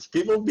cokeheads.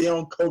 People be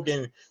on coke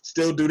and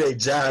still do their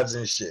jobs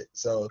and shit.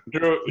 So,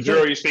 Drew,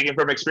 are you speaking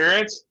from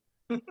experience?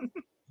 No,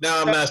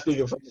 I'm not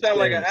speaking from experience. Sound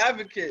like an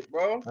advocate,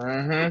 bro.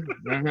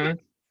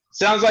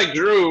 Sounds like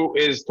Drew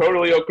is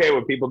totally okay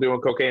with people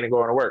doing cocaine and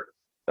going to work.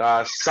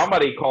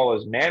 Somebody call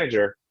his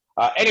manager.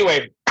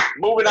 Anyway,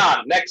 moving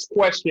on. Next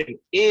question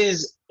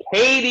is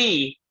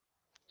KD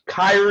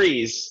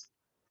Kyrie's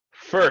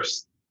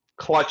first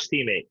clutch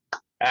teammate,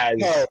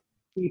 as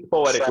he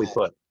poetically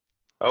put.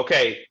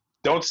 Okay,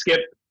 don't skip.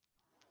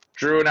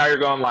 Drew, now you're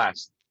going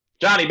last.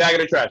 Johnny, bag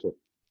it or trash it?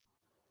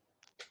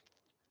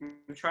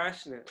 I'm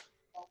trashing it.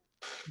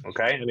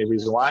 Okay, any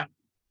reason why?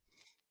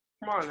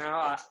 Come on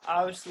now.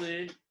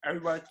 Obviously,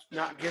 everybody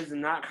gives a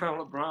knock on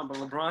LeBron, but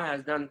LeBron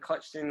has done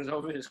clutch things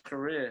over his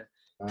career.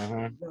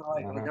 I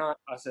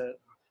said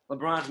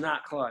LeBron's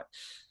not clutch.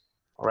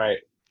 All right.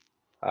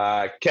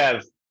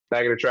 Kev,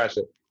 bag it or trash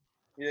it?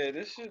 Yeah,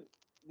 this shit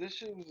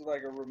was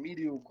like a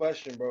remedial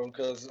question, bro,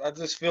 because I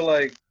just feel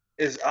like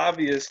it's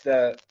obvious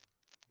that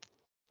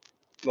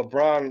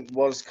LeBron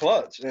was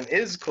clutch and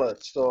is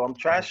clutch. So I'm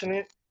trashing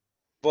it.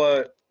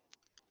 But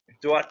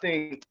do I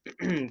think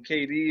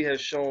KD has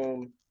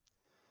shown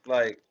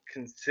like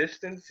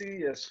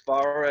consistency as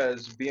far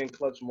as being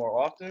clutch more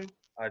often?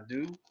 I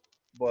do.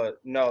 But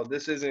no,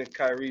 this isn't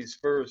Kyrie's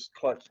first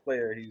clutch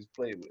player he's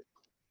played with.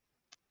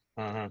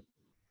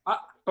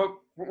 But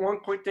one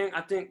quick thing, I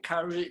think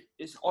Kyrie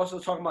is also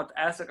talking about the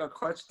aspect of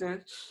clutch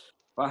thing.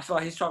 But I feel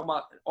like he's talking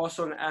about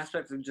also in the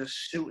aspect of just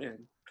shooting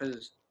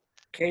because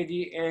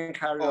KD and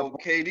Kyrie are Oh,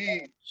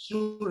 KD.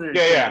 shooters.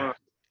 Yeah.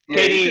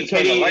 Yeah, he can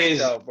turn the KD lights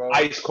is out, bro.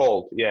 ice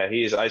cold. Yeah,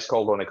 he is ice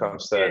cold when it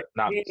comes to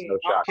not missing those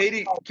shots.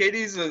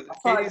 KD's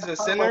a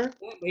center.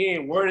 He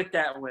ain't worded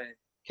that way.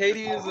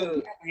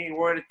 KD He ain't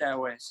worded that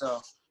way.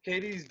 So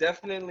KD's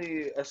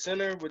definitely a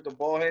center with the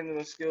ball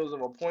handling skills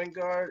of a point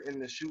guard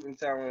and the shooting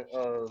talent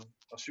of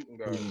a shooting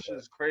guard. This shit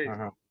is crazy.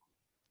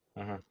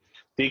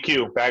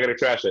 DQ, bag it or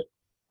trash it.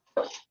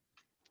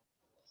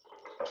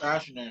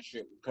 Trashing that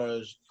shit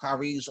because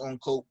Kyrie's on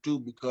coke too.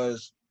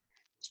 Because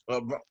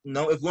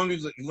no, if you're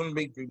gonna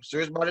be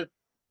serious about it,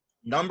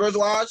 numbers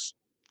wise,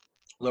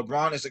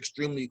 LeBron is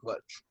extremely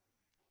clutch.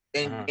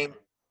 In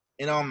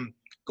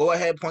go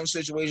ahead point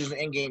situations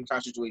and in game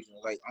time situations.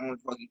 Like I don't know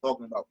what you're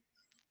talking about.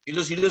 He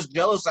just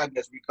jealous, I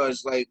guess,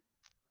 because like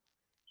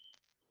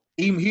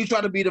he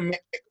tried to be the man.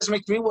 This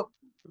makes me what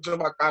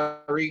about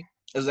Kyrie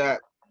is that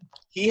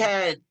he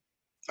had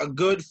a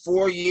good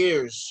 4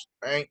 years,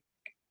 right?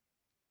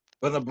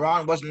 But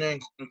LeBron wasn't there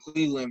in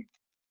Cleveland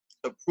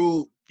to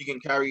prove he can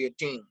carry a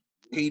team.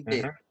 He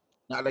did.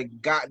 Not a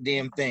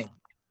goddamn thing.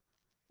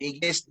 He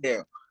gets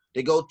there.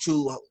 They go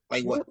to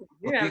like what?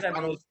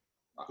 Finals?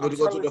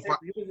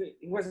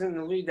 He wasn't in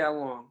the league that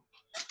long.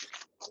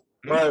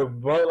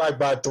 Right, like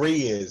about 3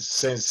 years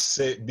since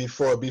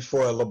before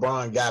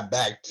LeBron got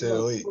back to the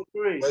league.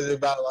 Was it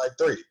about like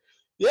 3?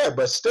 Yeah,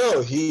 but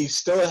still, he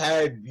still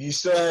had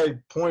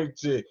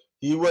points.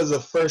 He was a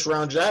first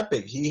round draft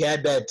pick. He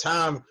had that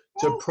time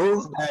to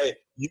prove that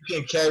you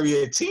can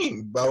carry a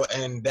team, bro,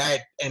 and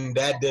that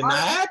did not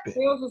happen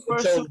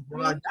until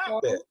LeBron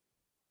got there.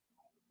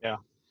 Yeah.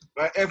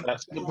 But if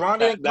LeBron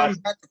didn't come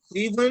back to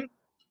Cleveland,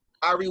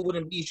 Kyrie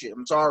wouldn't be shit.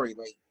 I'm sorry,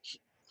 like.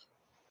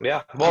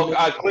 Yeah. Well,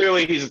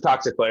 clearly he's a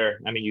toxic player.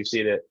 I mean, you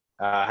see it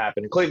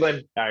happen in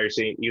Cleveland. Now you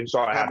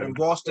saw it happen in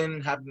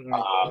Boston.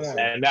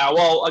 And now,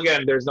 well,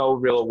 again, there's no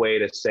real way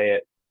to say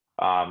it,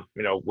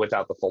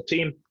 without the full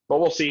team. But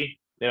we'll see.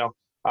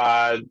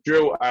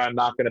 Drew, I'm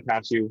not going to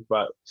pass you,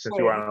 but since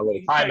you were on a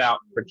little timeout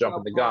for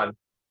jumping the gun,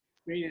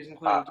 Drew,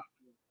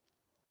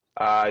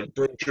 bag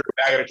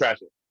it or trash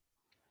it.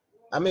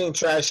 I mean,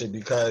 trash it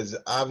because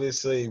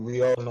obviously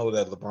we all know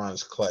that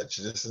LeBron's clutch.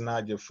 This is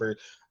not your first.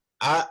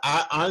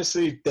 I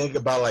honestly think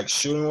about like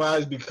shooting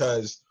wise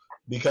because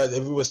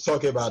if we was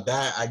talking about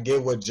that, I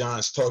get what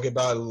John's talking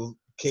about.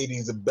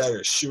 KD's a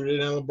better shooter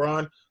than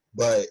LeBron,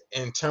 but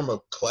in terms of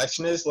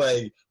clutchness,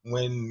 like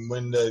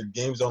when the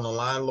game's on the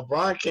line,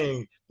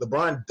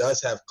 LeBron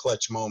does have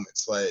clutch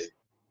moments. Like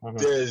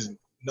there's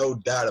no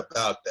doubt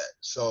about that.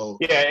 So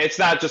yeah, it's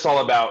not just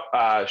all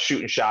about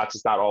shooting shots.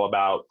 It's not all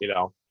about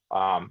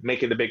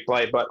making the big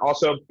play, but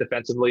also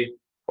defensively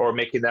or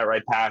making that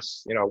right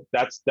pass.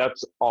 That's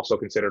also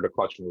considered a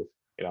clutch move.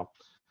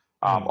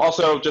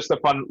 Also, just a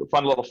fun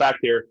little fact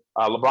here: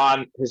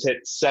 LeBron has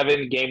hit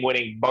 7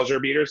 game-winning buzzer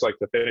beaters, like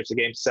to finish the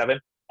game 7,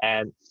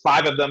 and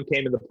 5 of them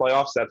came in the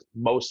playoffs. That's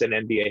most in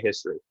NBA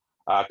history.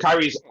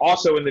 Kyrie's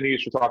also in the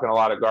news for talking a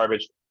lot of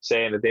garbage,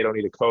 saying that they don't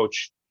need a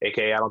coach.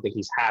 AKA, I don't think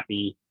he's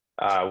happy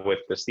with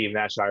the Steve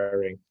Nash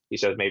hiring. He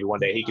says maybe one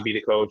day he could be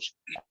the coach,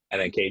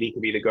 and then KD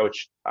could be the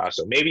coach.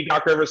 So maybe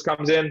Doc Rivers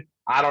comes in.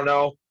 I don't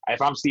know. If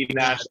I'm Steve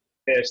Nash,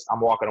 pissed, I'm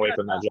walking away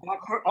from that job.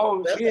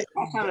 Oh, yeah.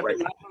 Doc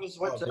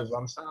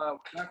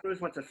Rivers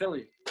went to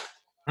Philly.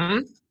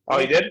 Oh,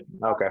 he did?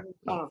 Okay.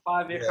 On a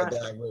 5-year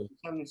contract.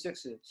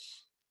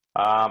 76ers.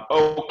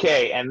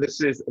 Okay, and this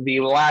is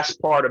the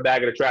last part of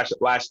Bag of the Trash.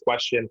 Last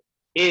question.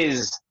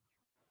 Is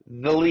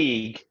the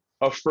league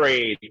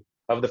afraid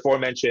of the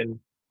aforementioned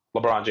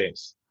LeBron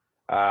James?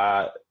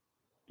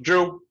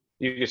 Drew,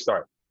 you can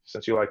start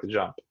since you like to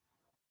jump.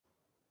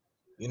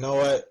 You know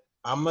what?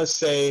 I'm gonna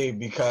say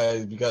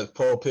because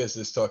Paul Pierce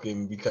is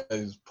talking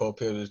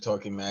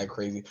mad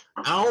crazy.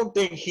 I don't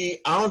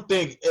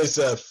think it's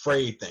a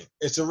afraid thing.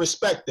 It's a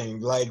respect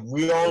thing. Like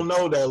we all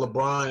know that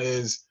LeBron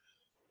is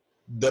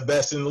the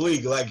best in the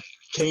league. Like,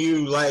 can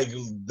you like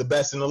the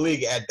best in the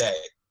league at that?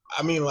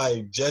 I mean,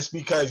 like just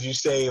because you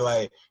say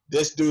like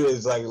this dude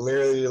is like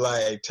literally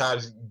like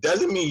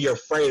doesn't mean you're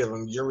afraid of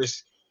him. You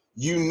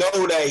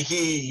know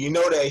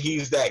that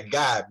he's that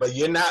guy, but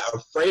you're not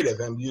afraid of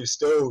him. You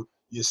still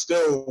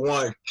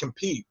want to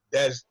compete.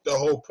 That's the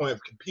whole point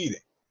of competing.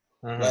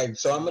 Like,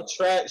 so I'm gonna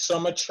trash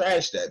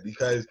that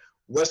because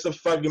what's the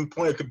fucking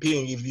point of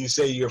competing if you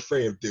say you're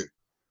afraid of dude?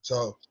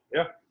 So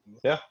yeah.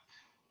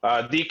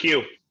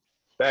 DQ,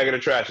 bag it or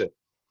trash it.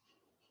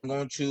 I'm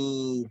going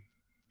to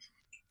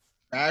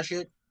trash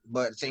it,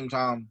 but at the same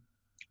time,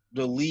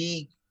 the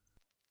league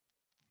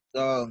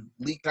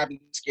cannot be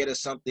scared of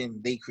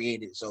something they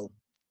created. So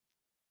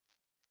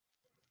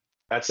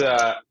that's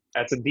a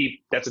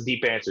deep answer,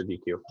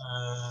 DQ.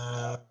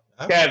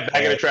 Kev,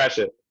 bag it or trash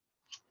it.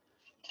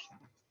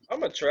 I'm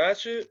gonna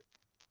trash it,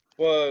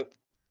 but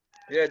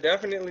yeah,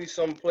 definitely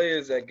some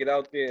players that get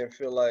out there and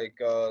feel like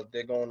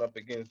they're going up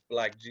against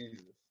Black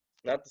Jesus.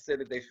 Not to say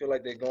that they feel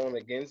like they're going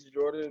against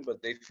Jordan, but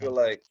they feel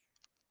like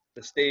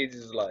the stage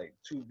is like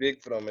too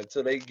big for them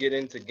until they get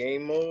into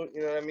game mode.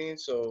 You know what I mean?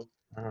 So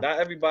not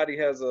everybody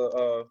has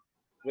a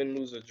win,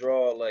 lose, or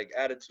draw like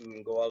attitude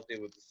and go out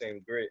there with the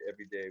same grit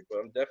every day. But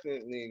I'm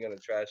definitely gonna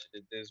trash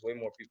it. There's way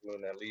more people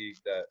in that league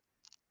that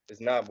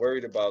is not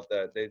worried about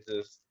that. They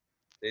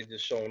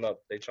just showing up.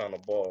 They trying to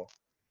ball.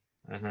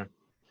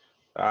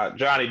 Mm-hmm.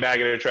 Johnny, bag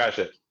it or trash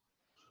it.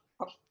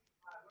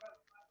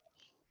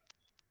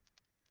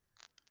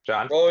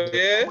 John. Oh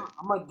yeah.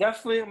 I'm gonna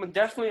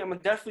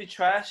definitely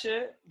trash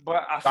it.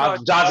 But I feel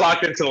like John's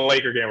locked into the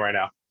Laker game right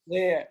now.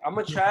 Yeah, I'm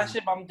gonna trash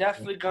it, but I'm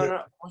definitely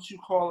gonna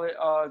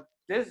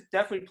there's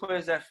definitely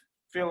players that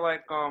feel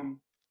like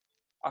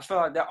I feel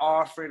like they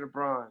are afraid of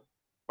Bron.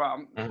 But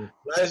I'm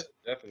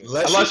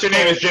unless your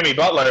name is Jimmy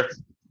Butler.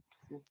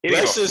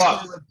 Let's just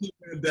call the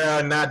people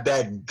that are not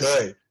that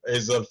good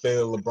is afraid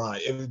of LeBron.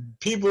 If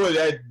people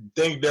that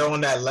think they're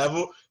on that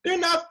level, they're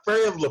not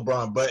afraid of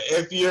LeBron. But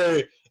if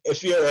you're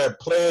a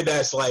player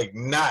that's like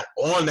not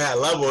on that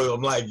level,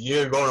 I'm like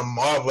you're going to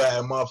marvel at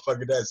a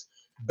motherfucker that's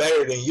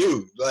better than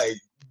you. Like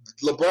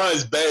LeBron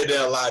is better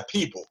than a lot of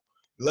people.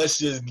 Let's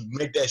just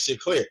make that shit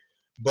clear.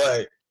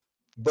 But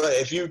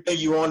if you think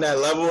you're on that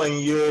level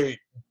and you're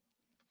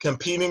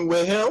competing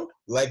with him,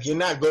 like you're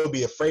not going to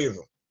be afraid of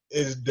him.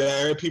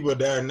 There are people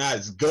that are not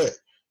as good.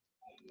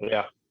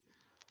 Yeah.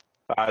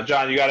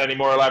 John, you got any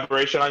more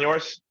elaboration on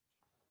yours?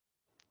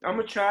 I'm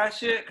gonna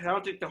trash it because I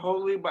don't think the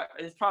whole league, but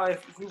it's probably a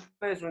few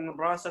players when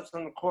LeBron steps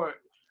on the court,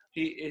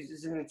 he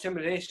is an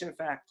intimidation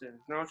factor. You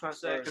know what I'm trying to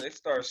say? They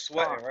start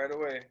sweating right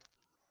away.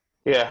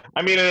 Yeah,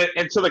 I mean,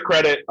 and to the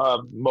credit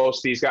of most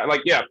of these guys,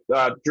 like,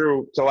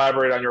 Drew, to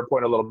elaborate on your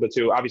point a little bit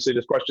too, obviously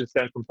this question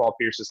stems from Paul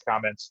Pierce's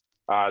comments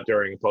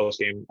during a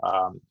post-game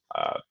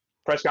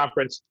press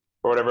conference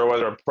or whatever it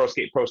was, or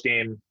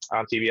post-game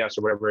on TBS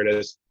or whatever it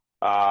is,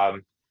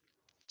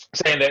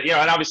 saying that,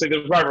 and obviously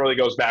the rivalry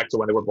goes back to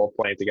when they were both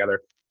playing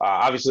together.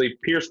 Obviously,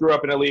 Pierce grew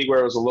up in a league where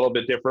it was a little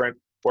bit different,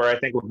 where I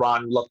think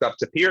LeBron looked up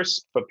to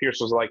Pierce, but Pierce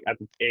was like at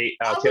the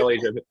tail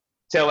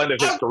end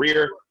of his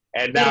career.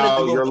 And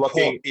now you're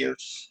looking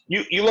 –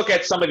 you look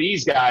at some of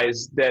these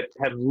guys that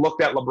have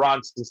looked at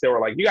LeBron since they were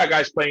like – you got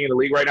guys playing in the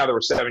league right now that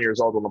were 7 years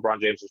old when LeBron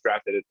James was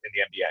drafted in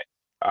the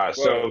NBA.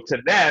 So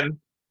to them,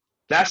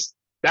 that's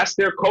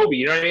their Kobe.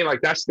 You know what I mean?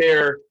 Like that's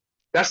their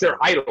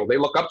idol. They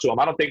look up to him.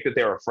 I don't think that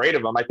they're afraid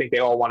of him. I think they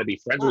all want to be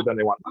friends with him.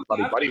 They want to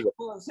be buddy with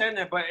him. I'm saying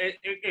that, but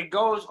it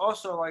goes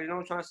also like, you know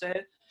what I'm trying to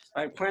say?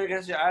 Like playing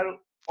against your idol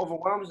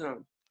overwhelms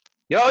them.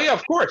 Oh, yeah,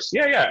 of course.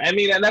 Yeah. I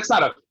mean, and that's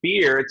not a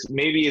fear. It's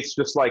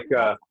just like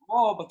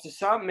but to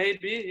some,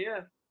 maybe,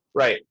 yeah.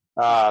 Right.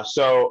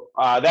 So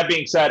that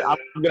being said, I'm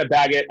going to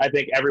bag it. I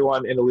think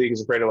everyone in the league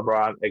is afraid of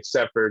LeBron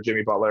except for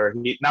Jimmy Butler.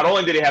 Not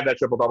only did he have that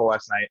triple-double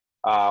last night,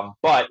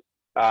 but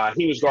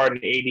he was guarding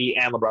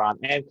AD and LeBron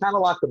and kind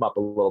of locked them up a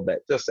little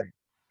bit. Just saying.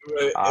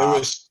 It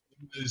was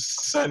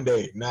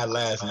Sunday, not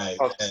last night.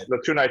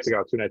 2 nights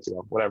ago,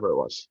 whatever it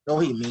was. No,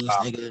 he means,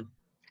 nigga.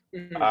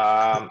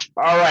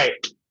 All right.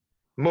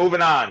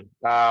 Moving on.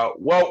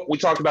 Well, we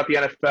talked about the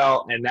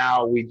NFL, and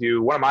now we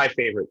do one of my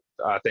favorite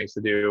things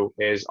to do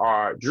is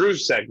our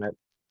Drew's segment,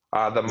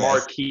 the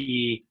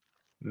marquee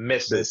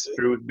misses.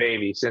 Drew's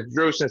baby. Since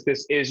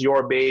this is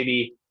your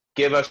baby,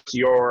 give us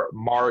your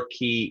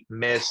marquee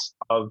miss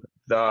of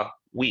the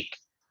week.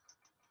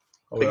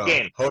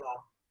 Game. Hold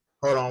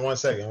on 1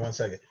 second.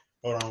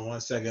 Hold on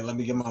 1 second. Let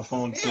me get my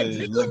phone to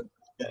look.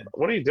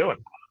 What are you doing?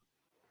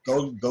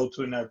 Go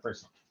to another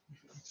person.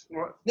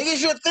 Nigga,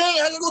 it's your thing.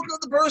 How you look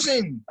at the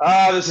person?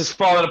 This is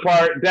falling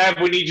apart. Dev,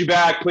 we need you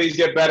back. Please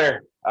get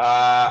better. All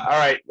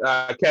right.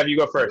 Kev, you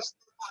go first.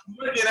 I'm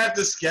looking at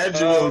the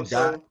schedule,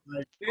 guys.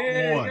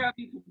 Ben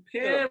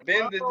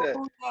did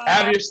that.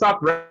 Have your stuff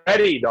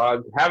ready,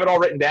 dog. Have it all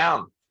written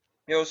down.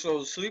 Yo,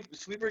 so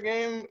sleeper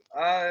game.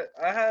 I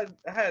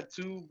had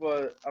two,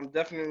 but I'm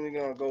definitely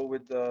gonna go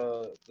with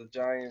the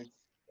Giants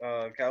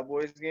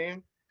Cowboys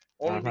game,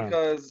 only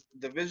because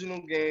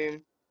divisional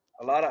game.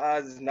 A lot of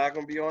odds is not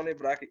gonna be on it,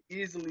 but I could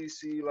easily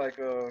see like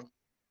a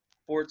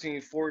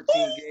 14-14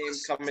 game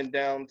coming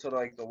down to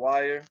like the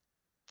wire,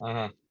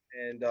 and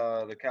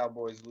the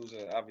Cowboys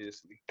losing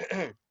obviously.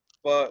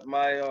 But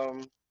my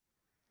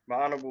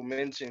honorable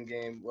mention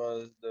game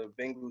was the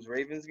Bengals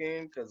Ravens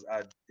game because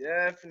I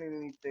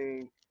definitely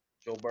think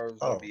Joe Burrow's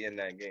gonna be in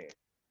that game.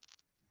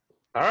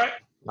 All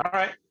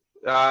right.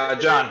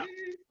 John,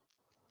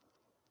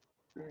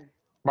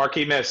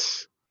 marquee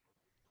miss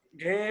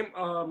game.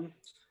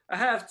 I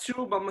have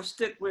two, but I'm gonna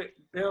stick with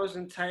Bills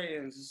and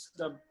Titans.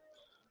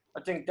 I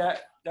think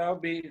that'll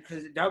be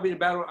because that'll be the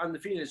battle of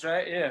undefeateds,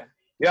 right? Yeah.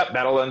 Yep,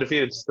 battle of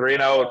undefeateds.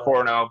 3-0 and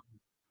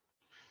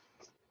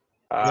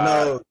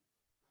 4-0.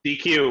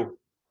 DQ.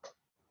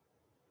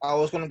 I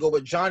was gonna go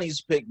with Johnny's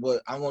pick,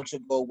 but I want to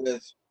go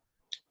with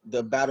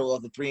the battle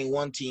of the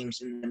 3-1 teams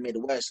in the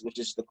Midwest, which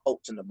is the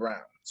Colts and the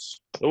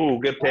Browns. Ooh,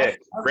 good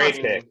pick.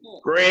 Great pick.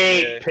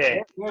 Great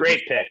pick.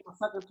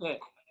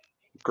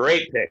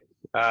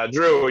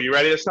 Drew, are you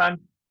ready this time?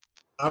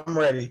 I'm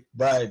ready,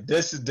 but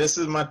this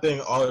is my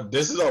thing.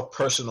 This is all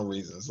personal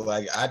reasons.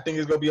 Like I think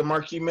it's gonna be a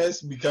marquee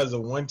miss because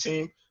of one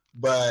team,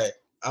 but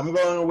I'm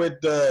going with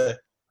the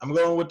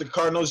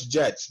Cardinals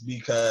Jets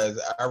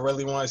because I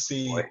really want to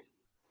see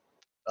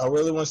I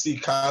really want to see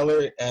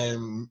Kyler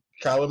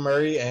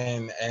Murray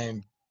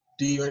and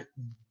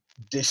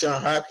Deshaun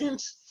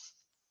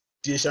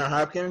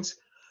Hopkins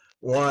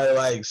want to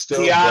like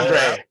still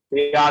DeAndre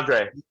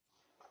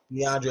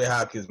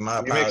Hopkins. My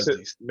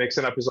apologies.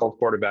 Mixing up his old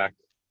quarterback.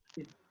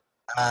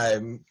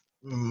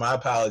 My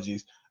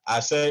apologies. I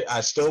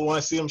still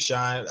want to see them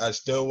shine. I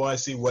still want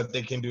to see what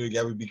they can do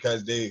together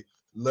because they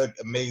look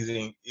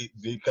amazing.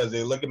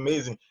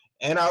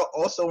 And I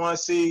also want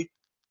to see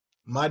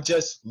my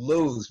Jets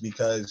lose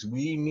because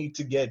we need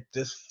to get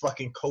this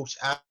fucking coach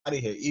out of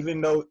here. Even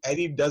though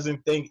Eddie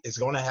doesn't think it's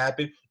going to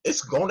happen,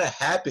 it's going to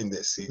happen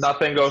this season.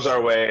 Nothing goes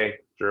our way,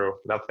 Drew.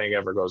 Nothing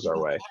ever goes our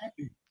way.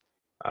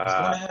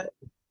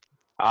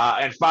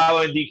 And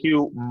following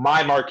DQ,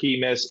 my marquee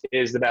miss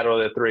is the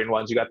battle of the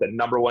 3-1s. You got the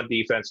number one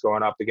defense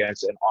going up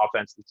against an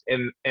offense that's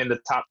in the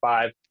top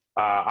 5.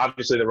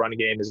 Obviously, the running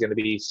game is going to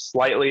be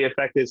slightly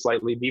affected,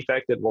 slightly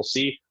defected. We'll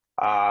see.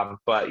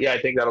 But yeah, I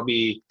think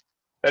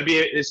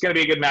it's going to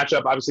be a good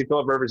matchup. Obviously,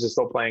 Phillip Rivers is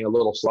still playing a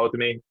little slow to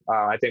me.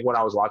 I think when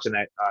I was watching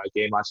that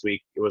game last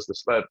week, it was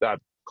the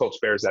Colts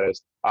Bears, that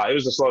is. It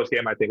was the slowest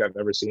game I think I've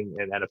ever seen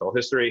in NFL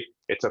history.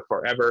 It took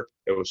forever.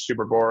 It was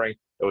super boring.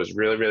 It was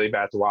really, really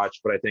bad to watch.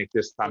 But I think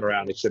this time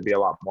around it should be a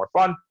lot more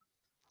fun.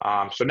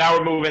 So now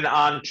we're moving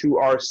on to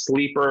our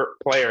sleeper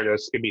player.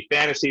 This could be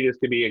fantasy. This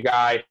could be a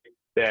guy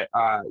that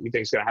you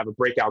think is going to have a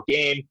breakout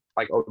game,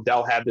 like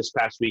Odell had this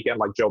past weekend,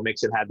 like Joe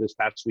Mixon had this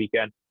past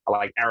weekend,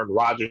 like Aaron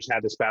Rodgers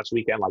had this past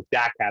weekend, like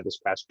Dak had this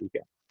past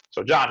weekend.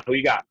 So, John, who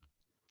you got?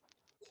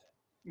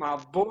 My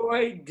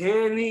boy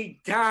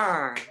Danny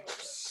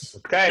Dimes.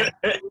 Okay.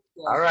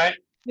 All right.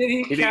 Did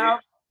he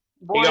count?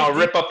 You going to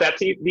rip up that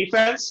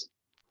defense?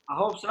 I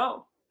hope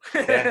so.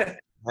 Yeah.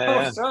 I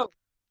hope so.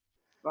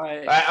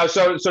 Right.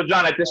 So,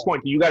 John, at this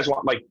point, do you guys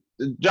want, like,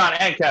 John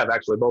and Kev,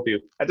 actually, both of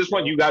you, at this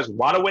point, do you guys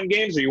want to win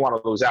games or you want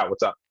to lose out?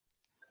 What's up?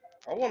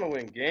 I want to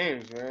win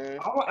games, man.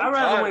 I'd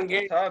rather win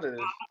games. I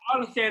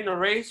understand the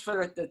race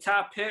for the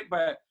top pick,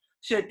 but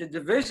shit, the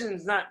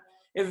division's not.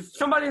 If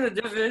somebody in the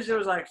division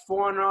was like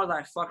 4-0, I was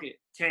like, fuck it,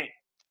 tank.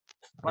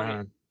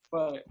 Like,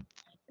 but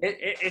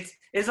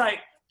it's like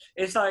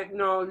you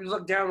know, you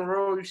look down the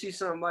road, you see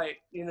something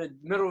like in the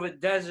middle of a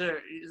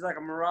desert. It's like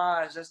a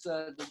mirage. That's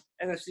the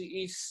NFC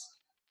East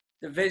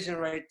division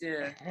right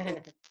there.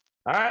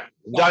 All right,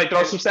 Johnny,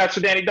 throw some stats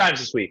for Danny Dimes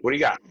this week. What do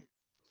you got?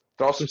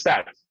 Throw some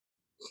stats.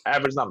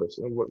 Average numbers.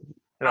 You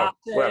know,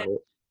 whatever.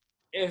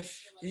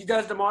 If he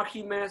does the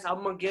marquee miss,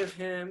 I'm going to give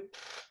him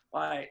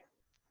like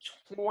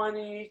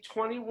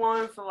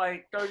 21 for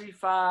like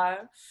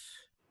 35,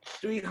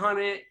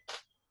 300,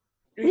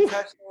 3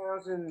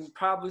 touchdowns, and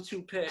probably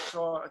 2 picks,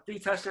 or 3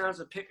 touchdowns,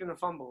 a pick, and a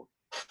fumble.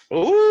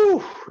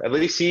 Ooh, at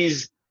least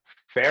he's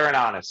fair and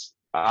honest.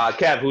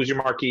 Kev, who's your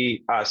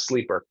marquee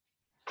sleeper?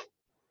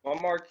 My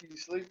marquee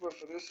sleeper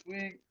for this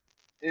week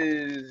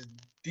is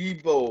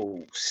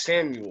Deebo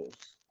Samuels.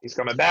 He's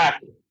coming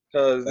back.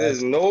 Because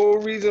there's no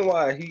reason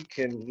why he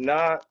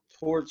cannot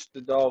torch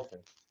the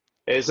Dolphins.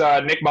 Is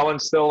Nick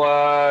Mullins still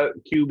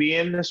QB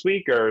in this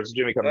week, or is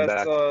Jimmy coming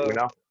back? Do we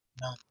know?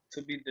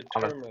 To be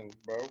determined,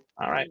 bro.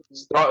 All right.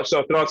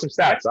 So throw out some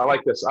stats. I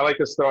like this.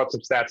 Throw out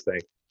some stats thing.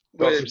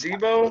 With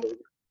Deebo,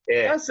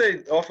 yeah. I'd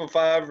say off of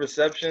 5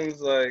 receptions,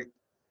 like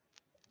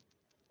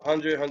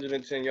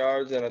 110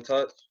 yards and a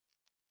touch.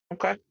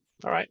 Okay.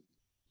 All right.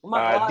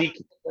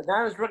 The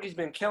Diamond's rookie's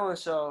been killing,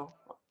 so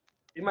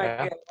you might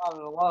get a lot of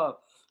the love.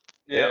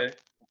 Yeah.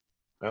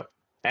 Yep.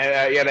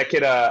 And that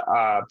kid,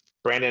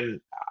 Brandon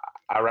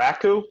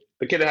Araku,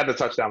 the kid that had the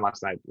touchdown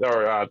last night,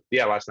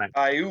 last night.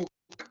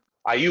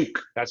 Ayuk,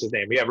 that's his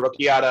name. Yeah,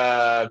 rookie out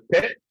of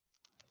Pitt,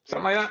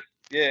 something like that.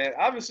 Yeah,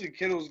 obviously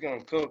Kittle's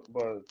gonna cook,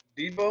 but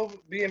Deebo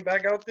being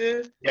back out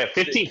there. Yeah,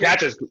 15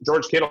 catches.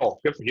 George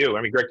Kittle, good for you.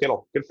 I mean, Greg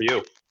Kittle, good for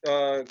you.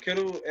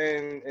 Kittle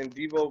and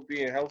Deebo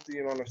being healthy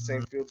and on the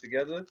same field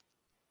together,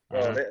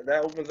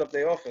 that opens up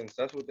their offense.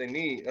 That's what they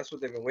need. That's what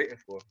they've been waiting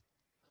for.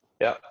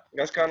 Yeah.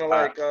 That's kind of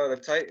like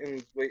the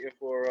Titans waiting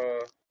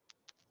for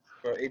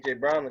AJ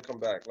Brown to come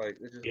back. Like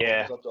it just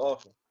opens up the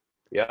offense.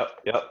 Yep.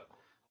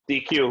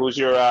 DQ, who's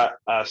your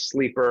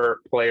sleeper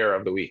player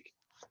of the week?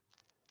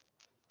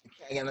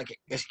 I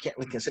guess you can't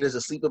really consider as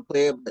a sleeper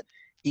player, but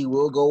he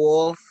will go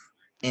off,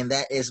 and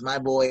that is my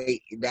boy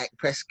Dak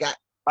Prescott.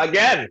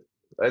 Again,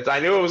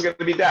 I knew it was going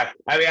to be Dak.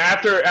 I mean,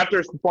 after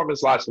his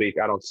performance last week,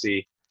 I don't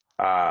see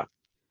how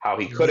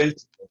he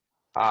couldn't.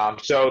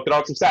 So throw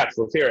out some stats.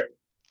 Let's hear it.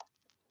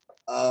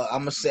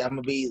 I'm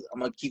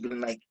gonna keep it in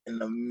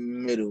the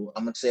middle.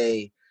 I'm gonna say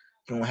he's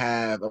gonna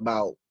have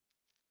about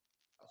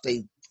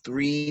 3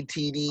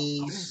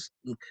 TDs.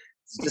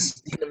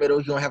 Just in the middle,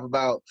 he's gonna have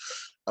about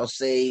I'll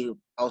say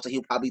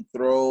he'll probably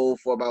throw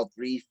for about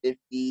 350.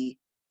 He'll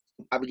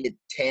probably get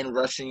 10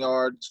 rushing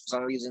yards for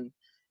some reason.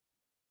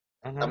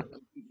 I'm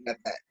keeping at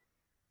that.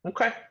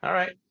 Okay, all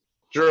right,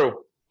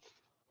 Drew.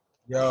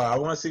 Yo, I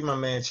want to see my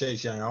man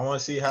Chase Young. I want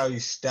to see how he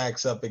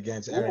stacks up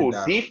against Aaron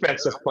Donald.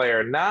 Defensive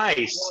player,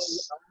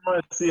 nice. I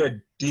want to see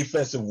a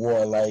defensive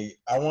war. Like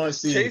I want to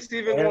see. Chase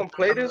even gonna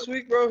play this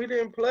week, bro. He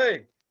didn't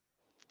play.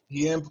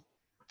 He didn't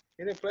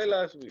play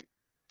last week.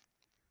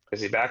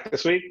 Is he back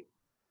this week?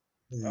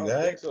 Is I he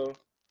don't think back? so.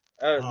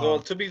 Well,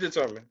 to be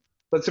determined.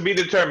 But to be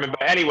determined.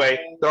 But anyway,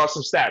 throw out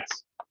some stats.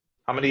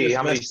 How many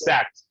Just messed up.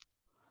 sacks?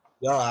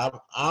 Yo,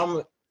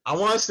 I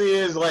want to see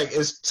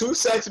is 2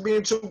 sacks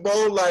being too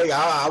bold? Like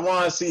I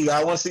want to see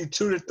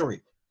 2 to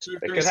 3. 2 to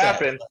 3 It could sacks.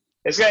 happen.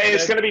 It's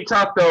gonna be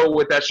tough though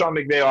with that Sean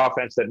McVay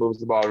offense that moves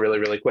the ball really,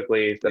 really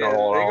quickly. You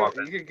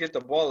can get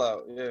the ball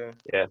out.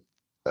 Yeah.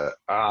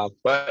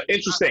 But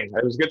interesting.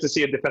 It was good to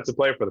see a defensive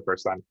player for the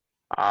first time.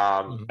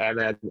 And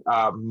then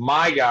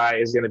my guy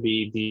is going to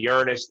be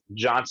D'Ernest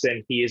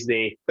Johnson. He is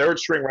the third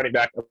string running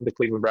back of the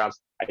Cleveland Browns.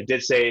 I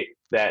did say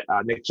that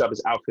Nick Chubb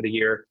is out for the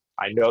year.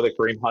 I know that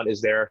Kareem Hunt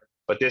is there,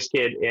 but this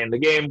kid in the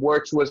game,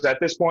 which was at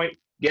this point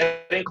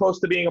getting close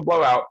to being a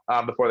blowout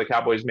before the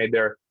Cowboys made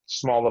their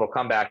small little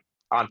comeback.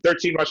 On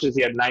 13 rushes,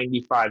 he had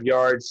 95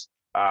 yards.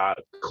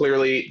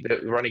 Clearly,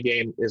 the running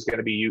game is going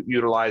to be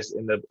utilized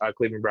in the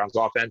Cleveland Browns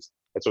offense.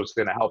 That's what's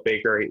going to help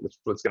Baker. That's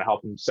what's going to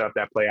help him set up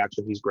that play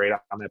action. He's great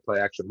on that play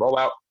action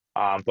rollout.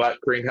 But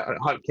Kareem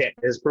Hunt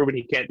has proven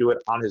he can't do it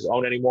on his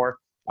own anymore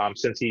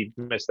since he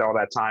missed all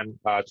that time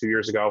 2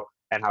 years ago,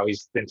 and how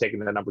he's been taking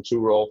the number 2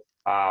 role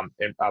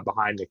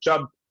behind Nick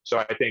Chubb. So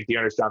I think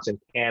D'Ernest Johnson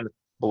can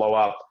blow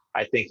up.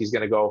 I think he's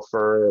going to go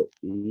for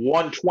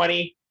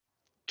 120,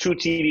 2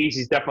 TDs.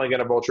 He's definitely going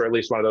to vulture at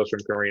least one of those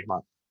from Kareem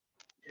Hunt.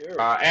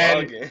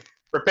 And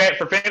for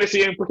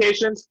fantasy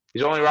implications,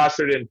 he's only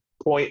rostered in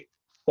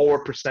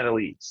 0.4% of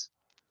leagues.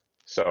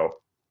 So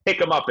pick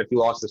him up if you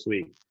lost this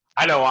week.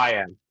 I know I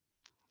am.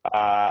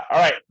 All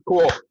right,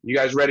 cool. You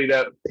guys ready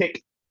to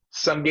pick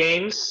some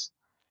games?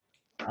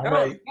 I'm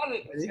ready.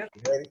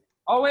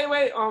 Oh,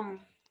 wait.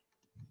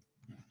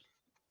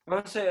 I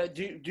want to say,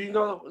 do you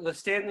know the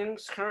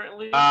standings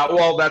currently?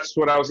 Well, that's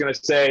what I was going to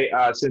say.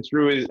 Since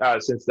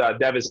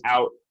Dev is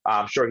out,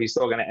 I'm sure he's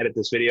still going to edit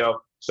this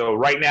video. So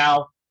right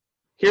now,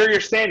 here are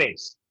your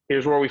standings.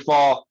 Here's where we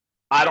fall.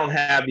 I don't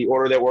have the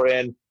order that we're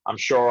in. I'm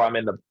sure I'm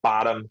in the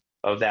bottom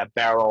of that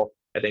barrel.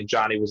 I think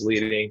Johnny was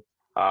leading.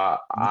 I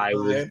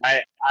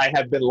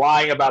have been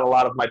lying about a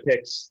lot of my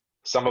picks.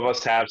 Some of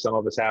us have, some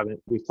of us haven't.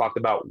 We've talked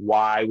about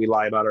why we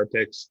lie about our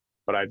picks,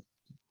 but I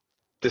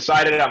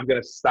decided I'm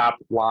going to stop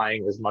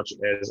lying as much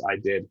as I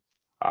did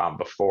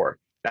before.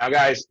 Now,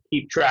 guys,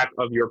 keep track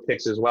of your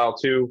picks as well,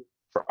 too,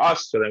 for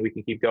us, so that we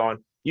can keep going.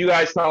 You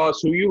guys tell us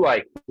who you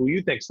like, who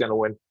you think is going to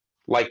win.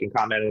 Like and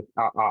comment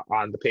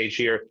on the page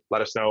here.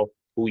 Let us know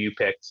who you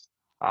picked.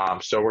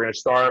 So we're going to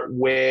start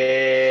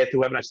with –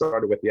 who haven't I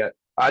started with yet?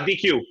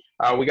 DQ.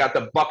 We got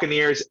the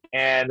Buccaneers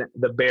and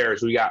the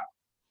Bears. We got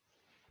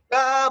 –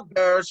 The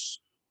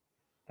Bears.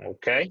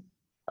 Okay.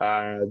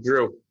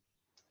 Drew.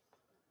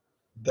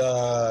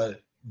 The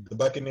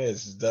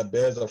Buccaneers. The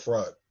Bears are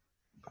fraud.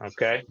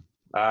 Okay.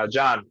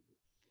 John.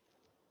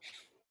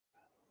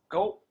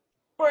 Go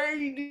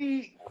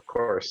Brady. Of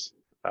course.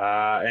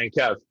 And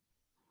Kev.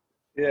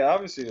 Yeah,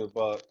 obviously the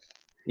Bucs.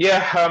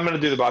 Yeah, I'm going to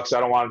do the Bucs. I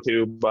don't want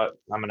to, but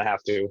I'm going to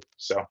have to.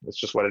 So it's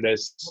just what it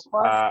is.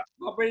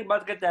 Brady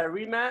about to get that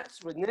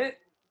rematch with Nick.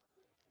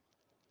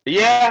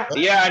 Yeah.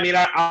 I mean,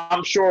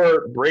 I'm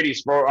sure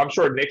I'm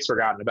sure Nick's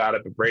forgotten about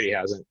it, but Brady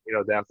hasn't.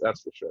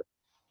 That's for sure.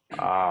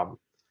 All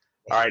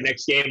right,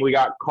 next game we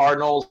got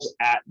Cardinals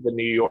at the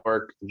New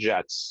York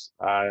Jets.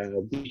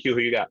 DQ, who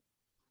you got?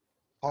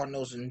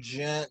 Cardinals and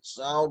Jets.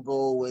 I'm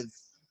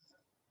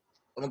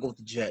gonna go with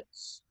the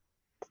Jets.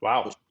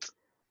 Wow.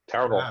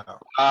 Terrible.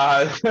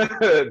 Wow.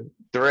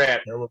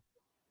 Durant.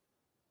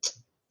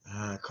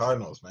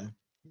 Cardinals, man.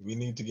 We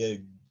need to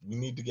get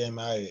him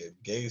out of here.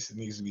 Gase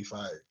needs to be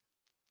fired.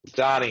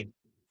 Johnny.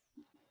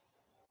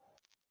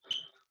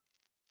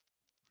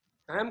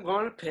 I'm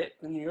going to pick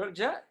the New York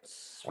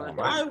Jets. Oh Why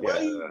my you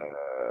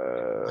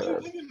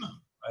God. picking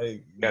them?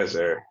 You guys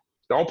are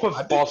 – don't put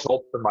false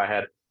hope in my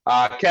head.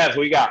 Kev,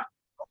 what you got?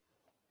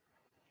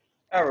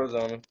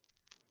 Arizona.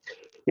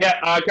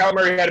 Yeah, Kyler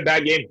Murray had a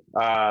bad game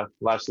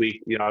last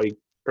week. He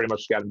pretty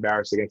much got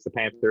embarrassed against the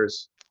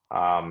Panthers.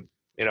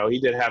 He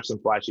did have some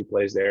flashy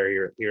plays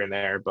there, here and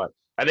there, but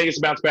I think it's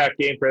a bounce back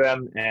game for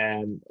them.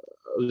 And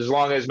as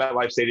long as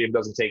MetLife Stadium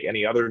doesn't take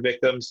any other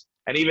victims,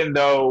 and even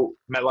though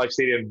MetLife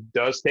Stadium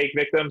does take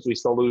victims, we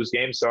still lose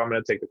games. So I'm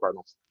going to take the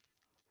Cardinals.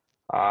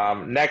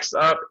 Next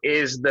up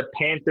is the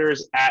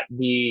Panthers at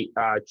the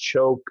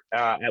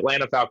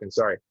Atlanta Falcons.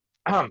 Sorry.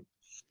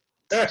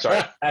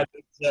 Sorry.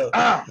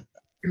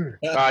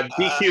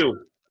 DQ,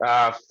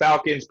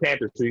 Falcons,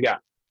 Panthers. Who you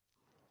got?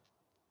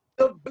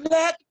 The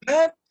Black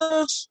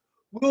Panthers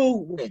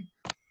will win.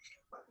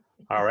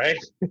 All right.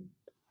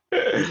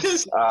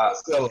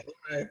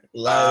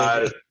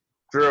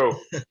 Drew.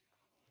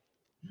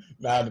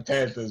 Nah, the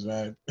Panthers,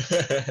 man.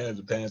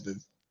 The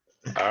Panthers.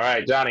 All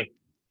right, Johnny.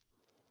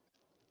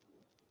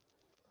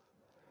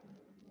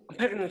 I'm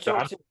picking the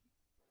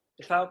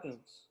Falcons.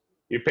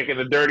 You're picking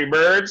the Dirty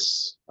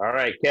Birds. All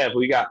right, Kev,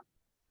 who you got?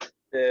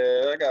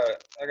 Yeah, I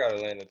got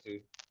Atlanta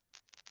too.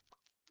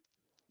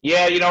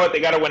 Yeah, you know what? They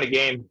got to win a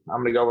game.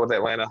 I'm going to go with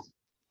Atlanta.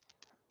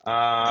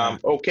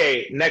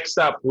 Okay, next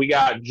up, we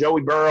got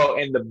Joey Burrow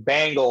and the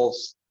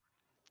Bengals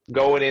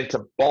going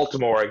into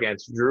Baltimore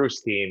against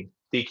Drew's team.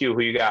 DQ,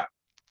 who you got?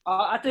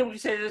 I think we can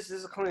say this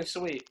is a clean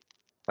sweep.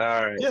 All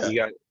right,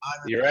 Yeah.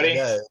 you ready?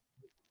 Yeah.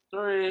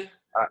 3,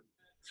 Uh,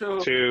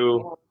 2,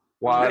 2,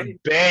 1.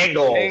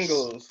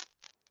 Bengals.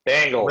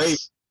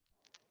 Ravens.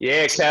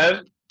 Yeah,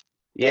 Kev.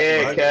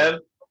 Yeah, Right. Kev.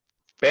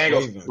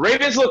 Bengals.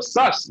 Ravens look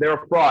sus. They're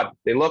a fraud.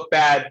 They look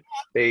bad.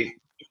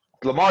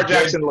 Lamar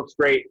Jackson looks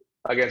great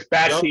against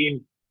bad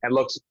teams and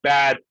looks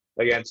bad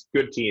against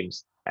good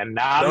teams. And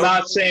now I'm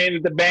not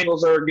saying that the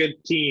Bengals are a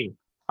good team.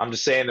 I'm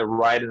just saying they're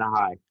riding a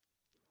high.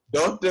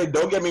 Don't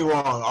get me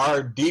wrong.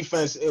 Our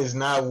defense is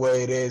not what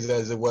it is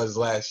as it was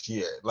last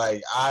year.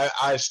 Like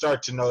I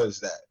start to notice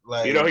that.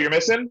 Like, You know who you're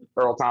missing?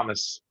 Earl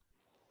Thomas.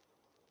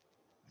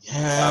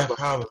 Yeah,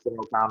 probably.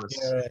 Earl Thomas.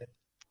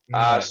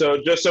 Yeah.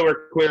 So just so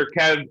we're clear,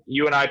 Kev,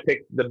 you and I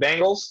picked the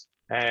Bengals,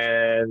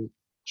 and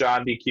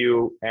John,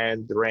 DQ,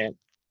 and Durant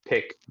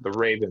pick the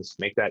Ravens.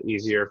 Make that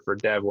easier for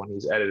Dev when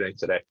he's editing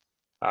today.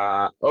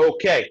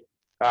 Okay.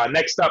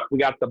 Next up, we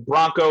got the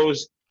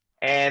Broncos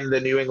and the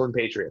New England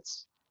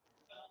Patriots.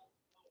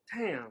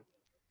 Damn.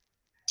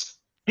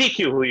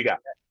 DQ, who you got?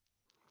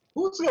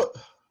 Who's good?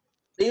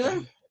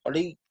 Even? Or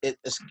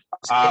it's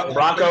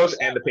Broncos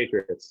and the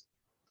Patriots.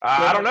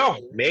 I don't know.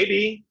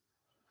 Maybe.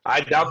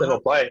 I doubt that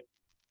he'll play.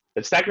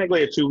 It's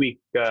technically a 2-week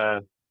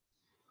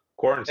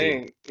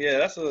quarantine. Yeah,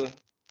 that's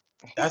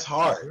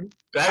hard.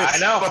 I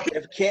know.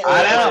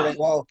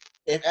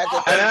 If at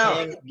the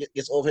time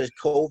gets over his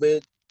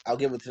COVID, I'll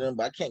give it to them.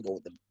 But I can't go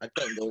with them. I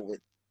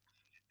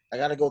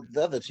gotta go with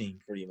the other team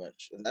pretty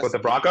much. With the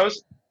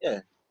Broncos? Yeah.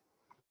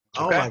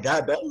 Oh Okay. my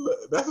God,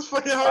 that's a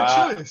fucking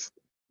hard choice.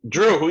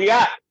 Drew, who you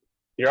got?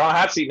 You're on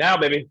hot seat now,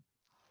 baby.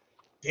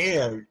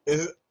 Damn,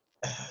 is it,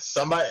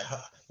 somebody?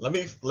 Let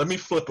me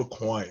flip a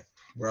coin,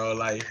 bro.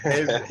 Like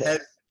head,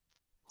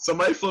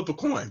 somebody flip a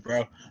coin,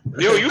 bro.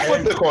 Yo, you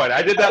flipped the coin.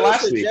 I did that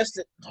last week. I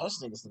was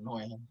thinking it's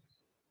annoying.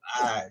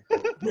 All right.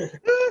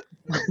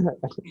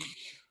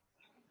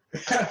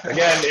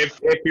 Again,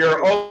 if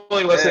you're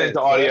only listening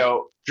to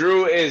audio,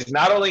 Drew is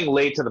not only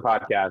late to the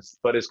podcast,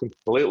 but is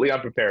completely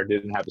unprepared.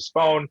 Didn't have his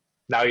phone.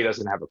 Now he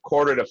doesn't have a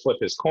quarter to flip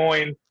his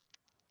coin.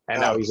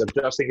 And now he's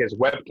adjusting his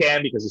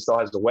webcam because he still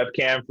has the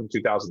webcam from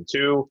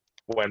 2002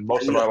 when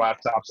most of our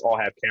laptops all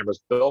have cameras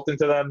built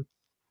into them.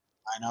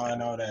 I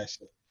know that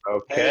shit.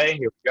 Okay,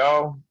 here we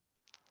go.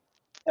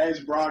 Heads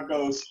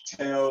Broncos,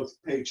 tails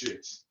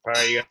Patriots. All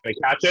right, you gonna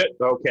catch it?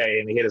 Okay,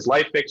 and he hit his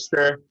light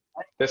fixture.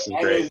 This is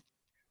great.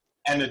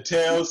 And the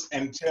tails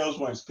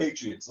wins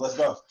Patriots. Let's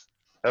go.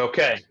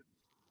 Okay,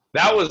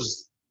 that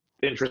was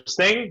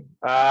interesting.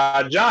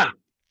 John,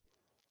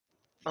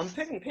 I'm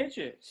picking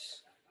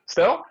Patriots.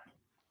 still?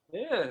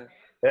 Yeah.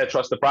 Yeah,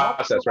 trust the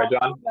process, right,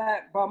 John?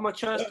 But I'm gonna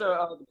trust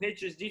the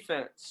Patriots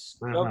defense.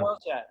 No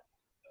bullshit.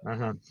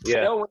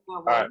 Yeah. They'll win that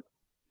All one. right.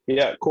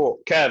 Yeah, cool.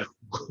 Kev,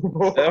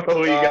 who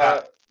you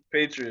got?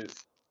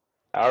 Patriots.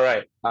 All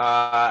right.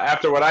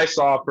 After what I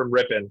saw from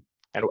Rippin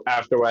and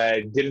after what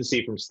I didn't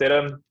see from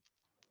Stidham,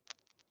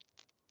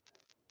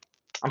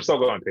 I'm still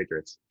going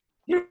Patriots.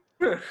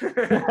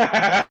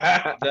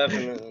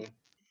 Definitely.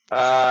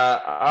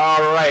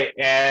 All right.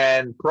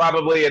 And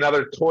probably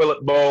another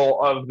toilet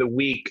bowl of the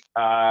week.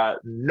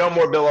 No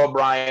more Bill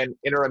O'Brien.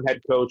 Interim head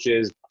coach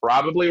is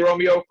probably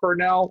Romeo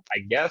Cornell, I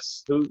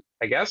guess.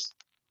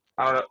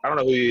 I don't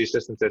know who the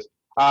assistant is.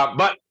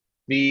 But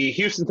the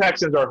Houston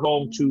Texans are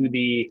home to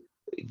the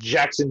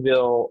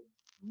Jacksonville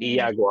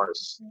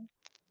Jaguars.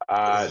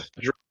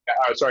 DQ,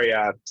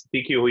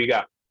 who you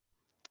got?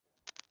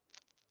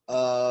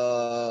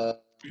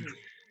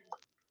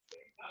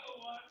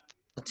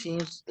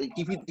 Teams.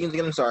 Keep the teams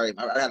again. I'm sorry.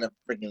 I had a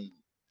freaking.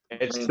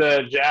 It's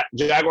the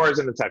Jaguars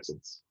and the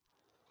Texans.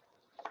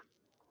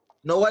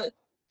 You know what?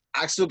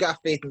 I still got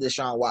faith in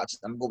Deshaun Watson.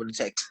 I'm going with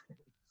the Texans.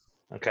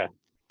 Okay.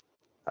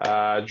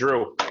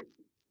 Drew.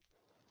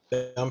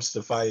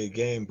 Dumpster fire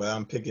game, but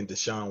I'm picking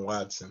Deshaun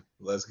Watson.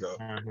 Let's go.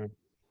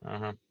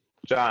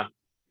 John.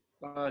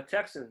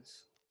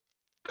 Texans.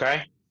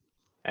 Okay.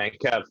 And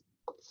Kev.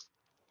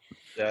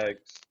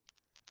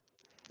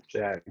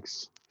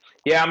 Jags.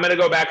 Yeah, I'm going to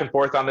go back and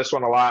forth on this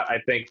one a lot. I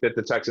think that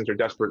the Texans are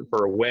desperate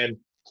for a win.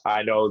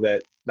 I know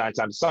that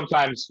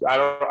sometimes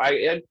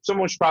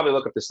someone should probably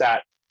look up the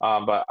stat,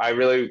 but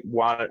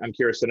I'm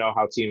curious to know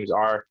how teams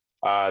are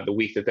the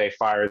week that they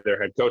fire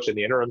their head coach and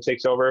the interim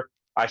takes over.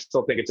 I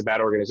still think it's a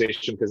bad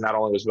organization because not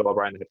only was Bill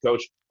O'Brien the head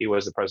coach, he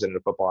was the president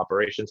of football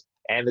operations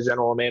and the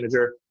general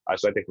manager.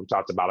 So I think from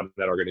top to bottom,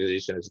 that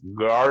organization is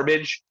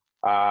garbage.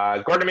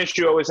 Gardner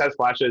Minshew always has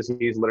flashes.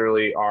 He's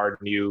literally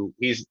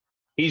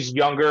he's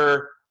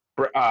younger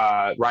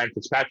Ryan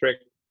Fitzpatrick,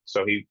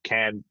 so he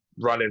can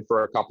run in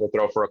for a couple,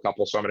 throw for a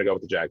couple. So I'm going to go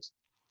with the Jags.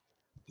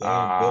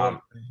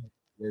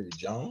 Jerry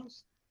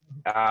Jones.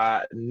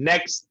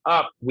 Next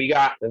up, we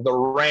got the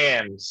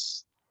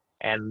Rams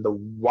and the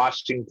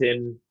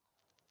Washington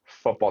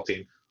football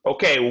team.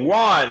 Okay,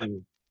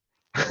 1,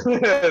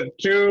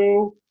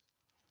 2,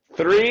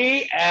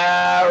 3,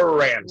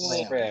 Rams.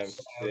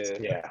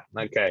 Yeah.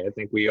 Okay, I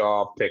think we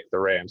all picked the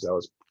Rams. That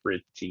was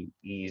pretty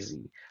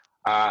easy.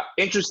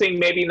 Interesting,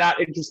 maybe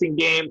not interesting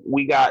game.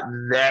 We got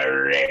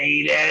the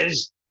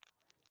Raiders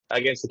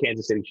against the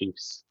Kansas City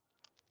Chiefs.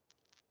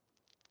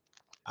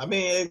 I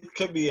mean, it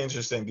could be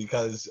interesting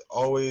because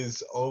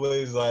always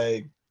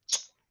like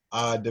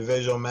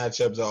divisional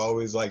matchups are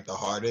always like the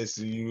hardest.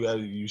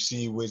 You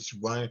see which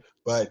one,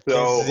 but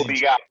So who do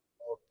you got?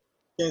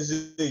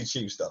 Kansas City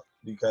Chiefs though,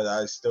 because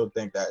I still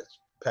think that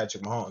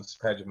Patrick Mahomes.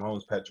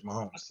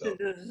 So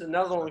This is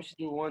another one we should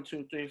do 1,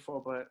 2, 3,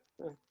 4, but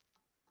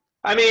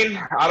I mean,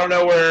 I don't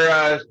know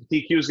where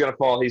DQ is going to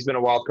fall. He's been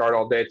a wild card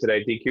all day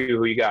today. DQ,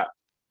 who you got?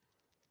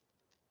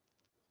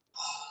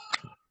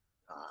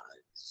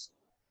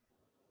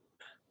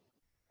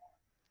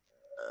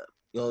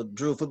 Yo,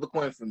 Drew, flip a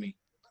coin for me.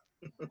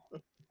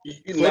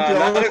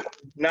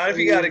 Not if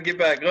you got to get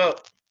back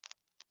up.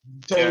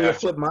 told me to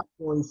flip my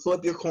coin.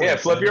 Flip your coin. Yeah,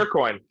 flip son. your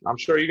coin. I'm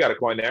sure you got a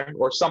coin there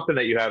or something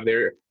that you have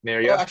there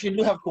near you. Oh, actually, I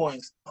do have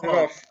coins.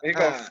 He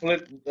gonna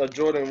flip a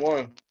Jordan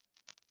 1.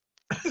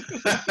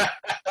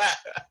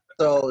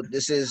 So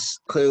this is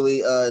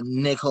clearly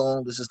Nick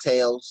home. This is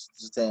tails.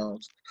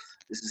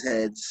 This is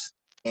heads.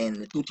 And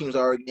the two teams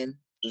are again.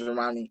 Just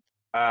remind me.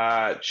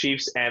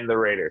 Chiefs and the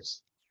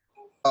Raiders.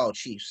 Oh,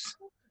 Chiefs.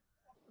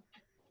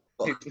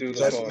 He threw the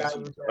That's coin. not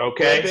even-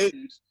 Okay.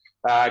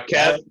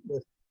 Kev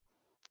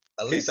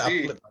At least I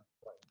KC. flipped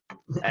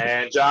my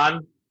and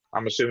John.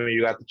 I'm assuming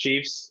you got the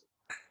Chiefs.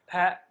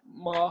 Pat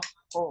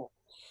Mahomes.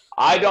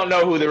 I don't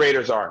know who the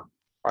Raiders are.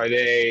 Are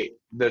they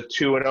the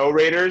 2-0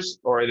 Raiders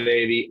or are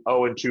they the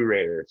 0-2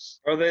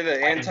 Raiders? Are they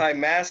the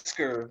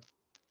anti-masker?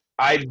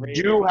 I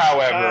do,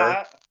 however.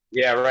 Ah,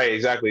 Yeah, right,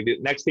 exactly. The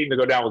next team to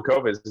go down with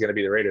COVID is going to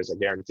be the Raiders. I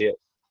guarantee it.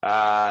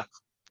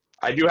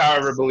 I do,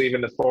 however, believe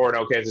in the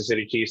 4-0 Kansas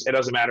City Chiefs. It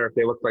doesn't matter if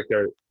they look like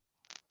they're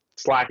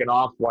slacking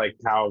off like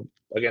how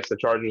against the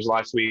Chargers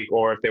last week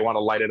or if they want to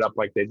light it up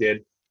like they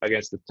did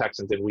against the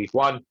Texans in week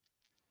 1.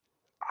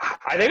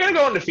 Are they going to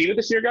go undefeated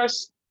this year,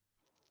 guys?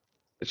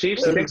 The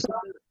Chiefs? You think so?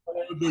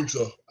 I don't think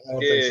so. I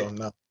don't Yeah. think so.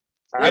 No.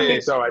 I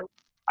think so.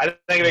 I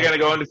think they're going to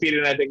go undefeated,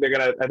 and I think they're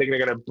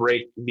going to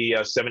break the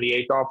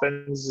 78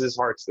 Dolphins'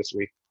 hearts this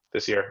year.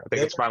 I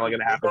think it's finally going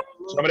to happen.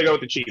 So I'm going to go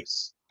with the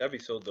Chiefs. that'd be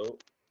so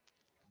dope.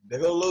 They're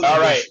gonna lose.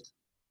 All right.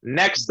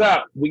 Next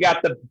up, we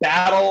got the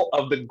battle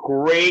of the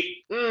great,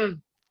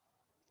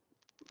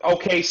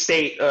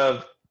 state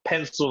of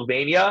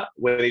Pennsylvania,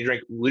 where they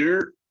drink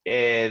Lur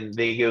and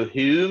they go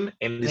home,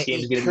 and this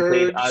game is going to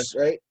be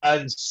played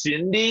on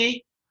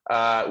Sunday.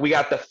 We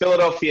got the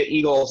Philadelphia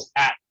Eagles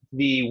at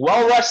the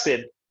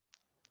well-rested,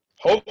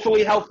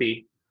 hopefully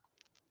healthy,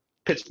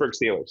 Pittsburgh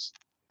Steelers.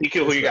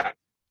 DQ, who you got?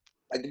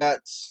 I got,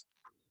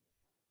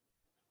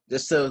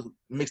 just to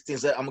mix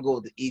things up, I'm going to go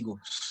with the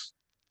Eagles.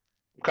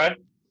 Okay.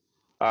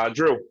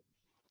 Drew.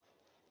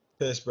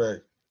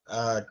 Pittsburgh.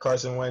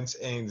 Carson Wentz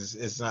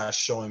is not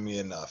showing me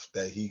enough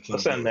that he can.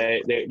 Listen,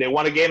 they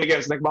won a game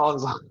against Nick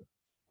Mullins.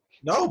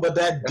 No, but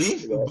that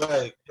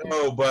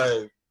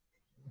but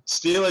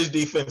Steelers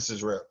defense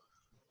is real.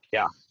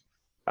 Yeah.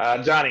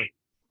 Johnny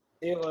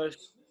Steelers.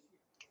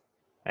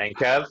 and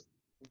Kev.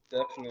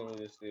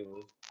 Definitely the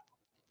Steelers.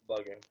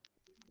 Bugging.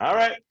 All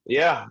right.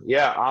 Yeah.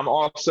 I'm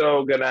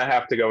also going to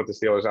have to go with the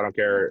Steelers. I don't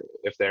care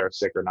if they're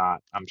sick or not.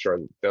 I'm sure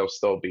they'll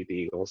still beat the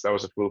Eagles. That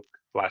was a fluke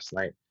last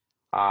night.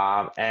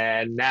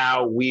 And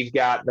now we've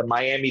got the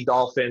Miami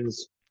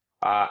Dolphins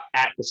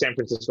at the San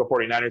Francisco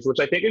 49ers, which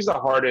I think is the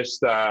hardest,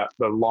 the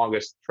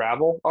longest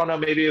travel. Oh, no,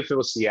 maybe if it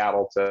was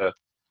Seattle to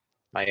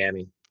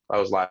Miami. That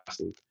was last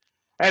week.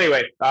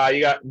 Anyway,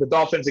 you got the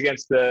Dolphins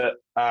against the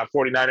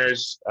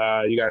 49ers.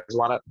 You guys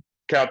want to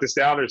count this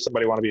down or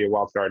somebody want to be a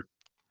wild card?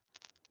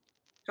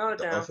 Count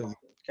it down. Dolphins.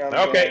 Count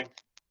Okay. down.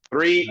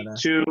 3,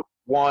 2,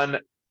 1.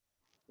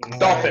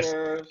 Dolphins.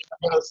 Niners.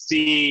 Let's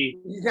see.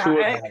 You got Two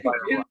of Ed-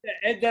 them.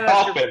 Ed Dennis-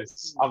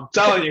 Dolphins. I'm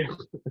telling you.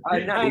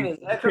 Niners.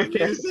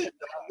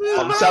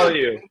 I'm telling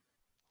you.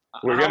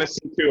 We're going to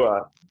see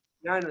Tua.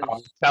 Niners.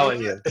 I'm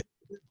telling you.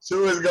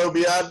 Tua's gonna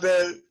be out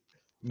there.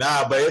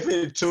 Nah, but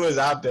if Tua's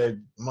out there,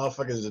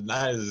 motherfuckers, the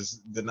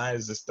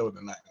Niners are still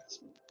the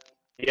Niners.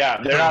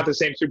 Yeah, they're not the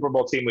same Super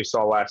Bowl team we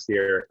saw last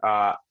year.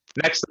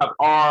 Next up,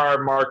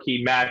 our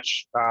marquee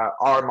match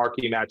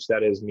that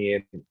is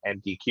me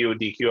and DQ.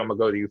 DQ, I'm going to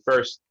go to you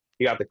first.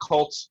 You got the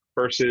Colts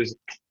versus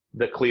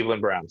the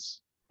Cleveland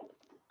Browns.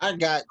 I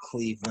got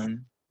Cleveland.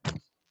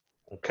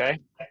 Okay.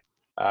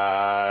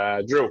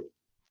 Drew.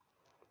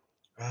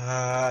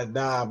 Nah,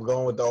 I'm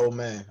going with the old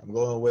man. I'm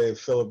going with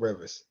Phillip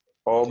Rivers.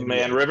 Old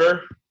Man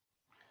River.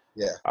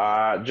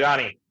 Yeah.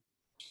 Johnny.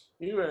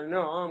 You better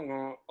know I'm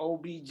going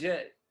OBJ.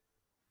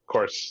 Of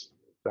course.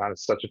 John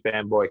is such a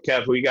fanboy.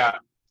 Kev, who you got?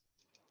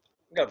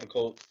 I got the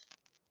Colts.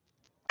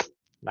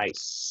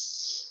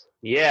 Nice.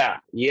 Yeah.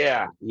 This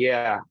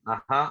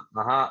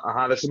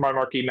is my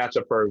marquee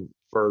matchup for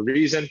a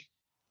reason.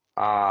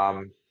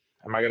 Am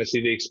I going to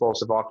see the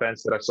explosive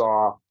offense that I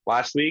saw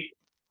last week?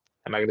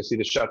 Am I going to see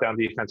the shutdown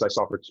defense I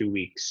saw for 2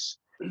 weeks?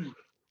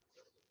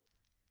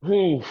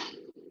 Whew.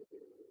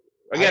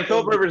 Again,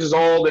 Phillip Rivers is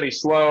old and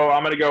he's slow.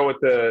 I'm going to go with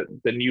the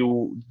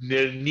new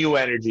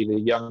energy, the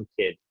young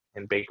kid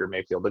in Baker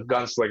Mayfield, the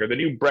gunslinger, the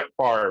new Brett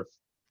Favre.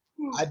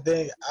 I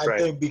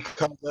think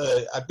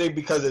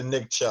because of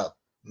Nick Chubb.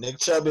 Nick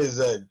Chubb is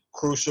a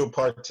crucial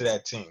part to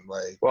that team.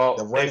 Like, Well,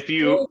 the running- if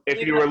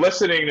you were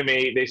listening to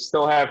me, they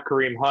still have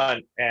Kareem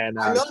Hunt and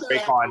I know they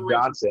have Saquon Kareem.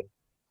 Johnson.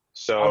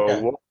 So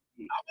Okay.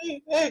 I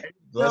mean, hey,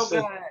 let's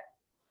see.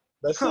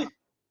 Let's see.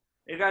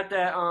 They got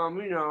that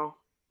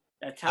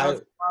that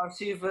talented wide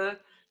receiver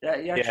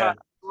that y'all Yeah. try to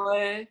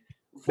play.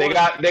 they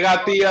got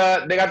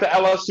the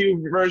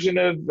LSU version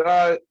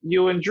of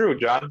you and Drew,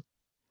 John.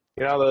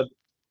 You know, the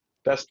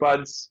best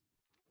buds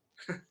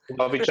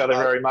love each other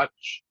very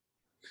much.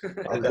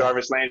 And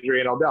Jarvis Landry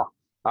and Odell.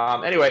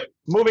 Anyway,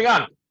 moving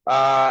on.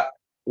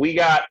 We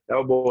got,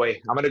 oh boy,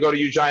 I'm going to go to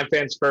you Giant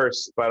fans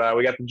first, but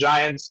we got the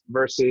Giants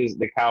versus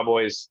the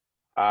Cowboys.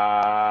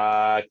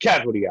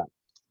 Kev, what do you got?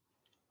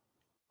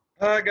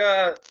 I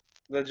got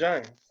the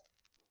Giants.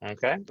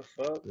 Okay. What the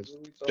fuck? What are we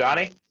talking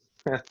Johnny?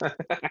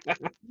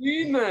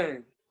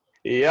 Man.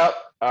 Yep.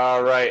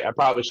 All right. I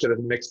probably should have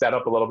mixed that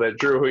up a little bit.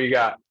 Drew, who you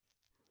got?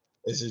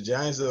 Is the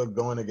Giants are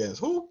going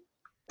against who?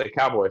 The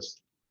Cowboys.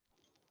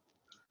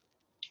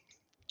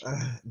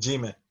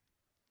 G-Man.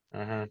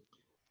 DQ,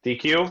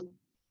 You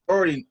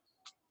already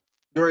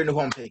know who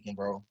I'm picking,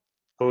 bro.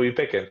 who are you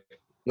picking?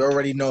 You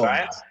already know.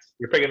 Giants?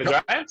 You're picking the No.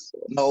 Giants?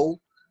 No,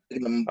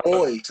 picking them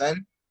boys,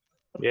 son.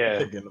 Yeah.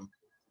 Picking them.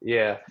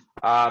 Yeah.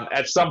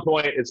 At some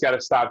point, it's got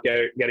to stop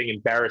getting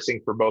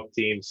embarrassing for both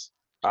teams.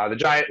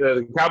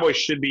 The Cowboys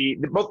should be –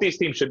 both these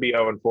teams should be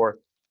 0-4.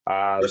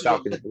 The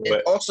Falcons blew And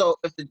it. also,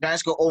 if the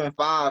Giants go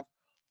 0-5,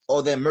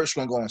 all their merch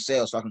gonna go on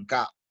sale, so I can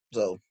cop.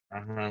 So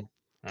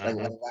like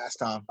last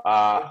time.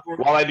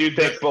 While I do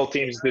think both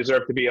teams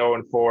deserve to be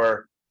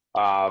 0-4,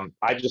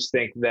 I just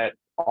think that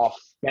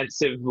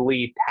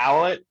offensively,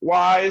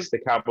 talent-wise, the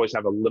Cowboys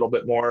have a little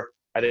bit more.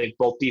 I think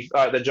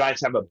the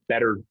Giants have a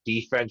better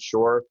defense,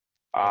 sure.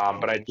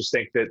 But I just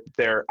think that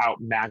they're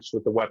outmatched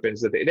with the weapons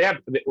that they have.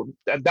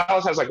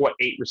 Dallas has 8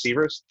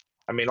 receivers.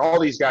 I mean, all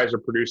these guys are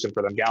producing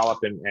for them. Gallup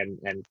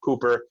and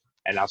Cooper,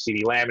 and now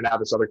CeeDee Lamb, and now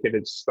this other kid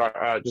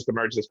that just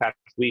emerged this past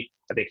week.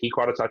 I think he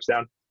caught a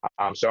touchdown.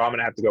 So I'm going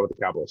to have to go with the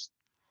Cowboys.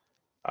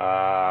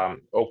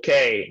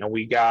 Okay, and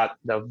we got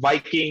the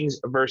Vikings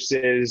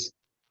versus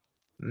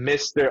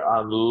Mr.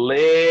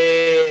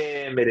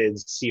 Unlimited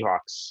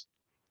Seahawks.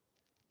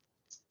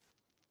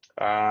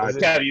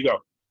 Kev, you go.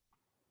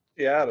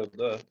 Seattle,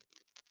 duh.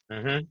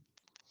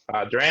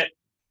 Durant,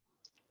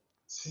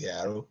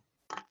 Seattle.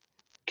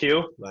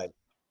 Q,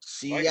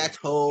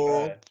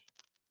 Seattle.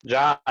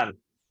 John.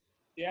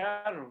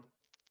 Seattle.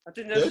 I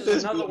think This this is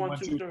is another good 1, 1,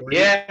 2, 2, 3. 3.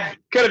 Yeah,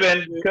 could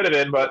have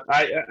been, but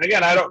I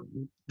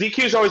don't.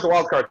 DQ's always the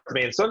wild card to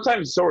me, and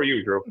sometimes so are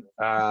you, Drew.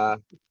 I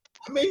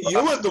mean,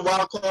 you was the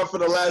wild card for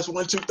the last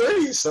 1, 2,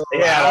 3. So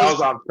Yeah, that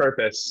was on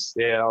purpose.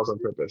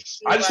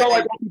 I just don't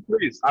like 1, 2,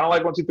 3s. I don't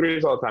like 1, 2,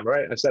 3s all the time.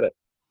 Right? I said it.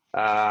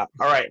 All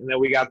right, and then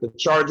we got the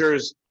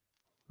Chargers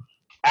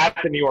at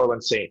the New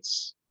Orleans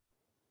Saints.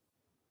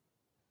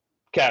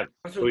 Kev,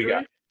 1, 2, who you 3.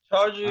 got?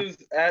 Chargers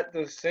at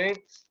the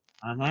Saints.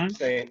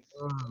 Saints.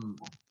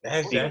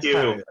 that's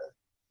DQ.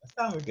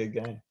 not a good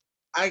game.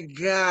 I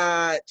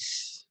got.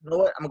 You know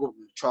what? I'm gonna go with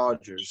the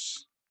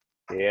Chargers.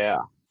 Yeah,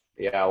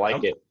 I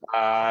like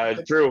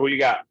it. Drew, who you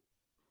got?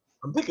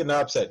 I'm picking the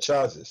upset.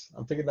 Chargers.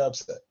 I'm picking the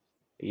upset.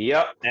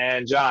 Yep,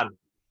 and John.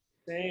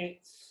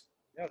 Saints.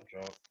 Yeah,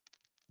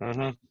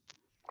 drunk.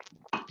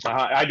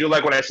 I do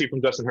like what I see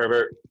from Justin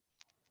Herbert.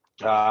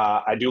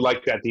 I do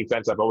like that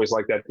defense. I've always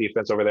liked that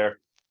defense over there.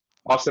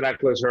 Austin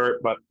Eckler's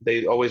hurt, but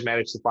they always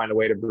manage to find a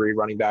way to breed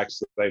running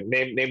backs. Like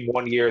name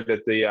 1 year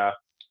that the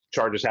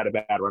Chargers had a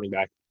bad running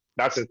back.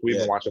 Not since we've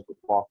been watching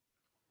football.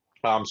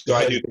 So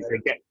I do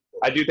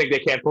think they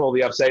can't pull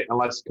the upset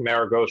unless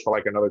Kamara goes for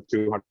another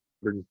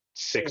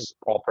 206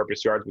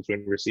 all-purpose yards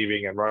between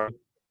receiving and running.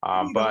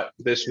 But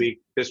this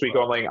week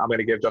only, I'm going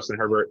to give Justin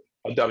Herbert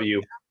a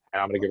W,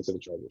 and I'm going to give it to the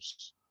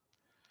Chargers.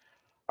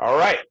 All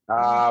right,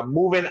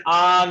 moving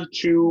on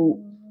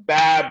to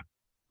Fab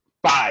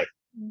 5.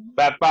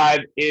 Fab 5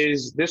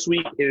 is this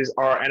week is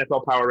our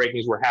NFL Power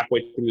Rankings. We're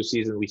halfway through the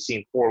season. We've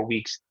seen 4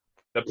 weeks,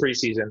 the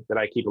preseason that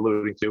I keep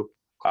alluding to.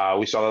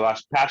 We saw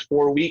the past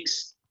 4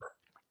 weeks.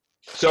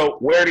 So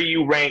where do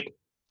you rank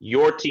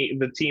your team,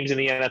 the teams in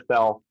the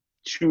NFL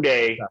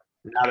today,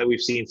 now that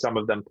we've seen some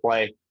of them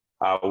play?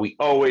 We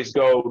always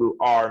go to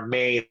our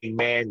main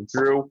man,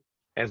 Drew,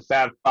 and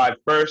Fab 5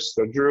 first.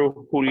 So,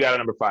 Drew, who do you got at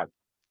number 5?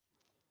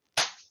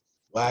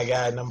 Well, I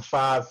got number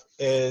 5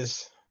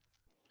 is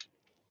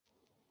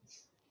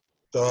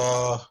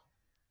the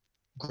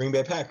Green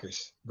Bay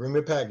Packers.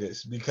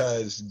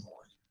 Because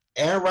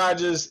Aaron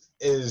Rodgers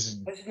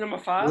is This is number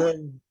 5?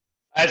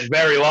 That's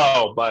very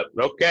low, but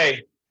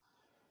okay.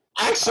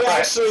 Actually,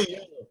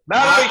 No,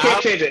 you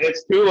can't change it.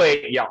 It's too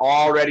late. You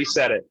already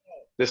said it.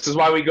 This is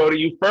why we go to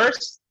you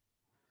first,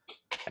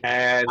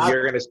 and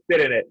you're going to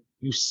sit in it.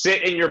 You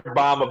sit in your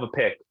bomb of a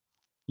pick.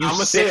 I'm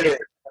gonna sit in it.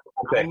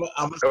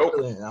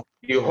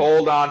 You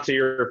hold on to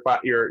your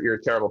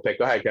terrible pick.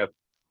 Go ahead, Kev.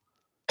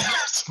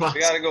 We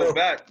gotta go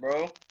back,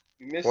 bro.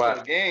 You missed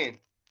the game.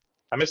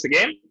 I missed the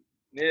game?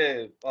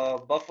 Yeah,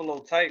 Buffalo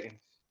Titans.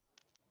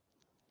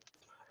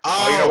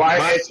 Oh, you know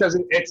why? It's because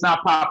it's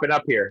not popping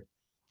up here.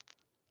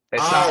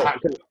 It's not.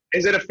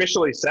 Is it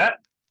officially set?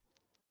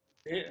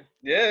 Yeah.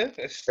 Yeah,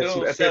 it's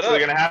still It's set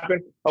officially up. going to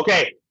happen.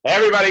 Okay,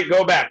 everybody,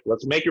 go back.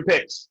 Let's make your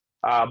picks.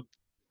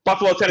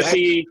 Buffalo,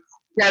 Tennessee.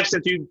 Kev,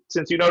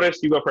 since you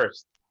noticed, you go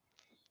first.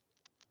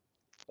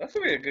 That's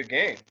gonna be a good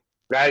game.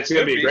 It's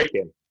going to be a great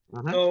game.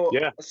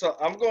 So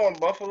I'm going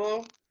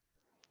Buffalo.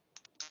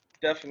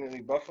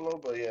 Definitely Buffalo,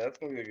 but yeah, that's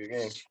gonna be a good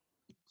game.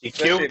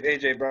 Especially if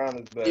AJ Brown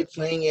is Are you back.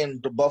 playing in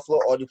the Buffalo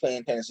or are you playing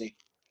in Tennessee?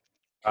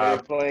 They're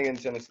playing in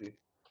Tennessee.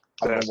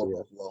 I'm going Tennessee.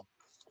 with Buffalo.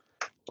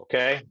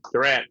 Okay,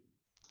 Durant.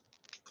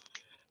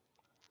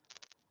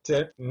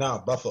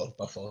 No, Buffalo.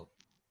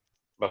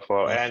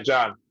 Buffalo. And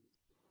John.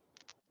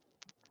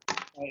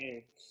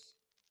 Titans.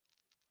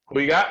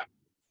 Who you got?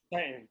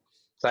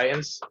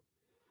 Titans.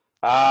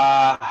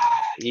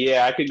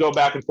 Yeah, I could go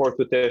back and forth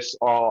with this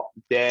all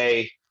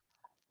day.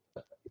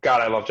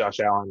 God, I love Josh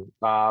Allen.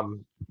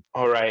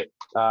 All right.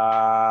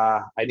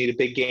 I need a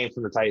big game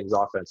from the Titans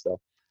offense,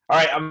 though. All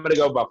right, I'm going to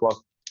go Buffalo.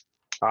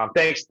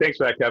 Thanks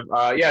for that,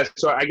 Kev. Yeah,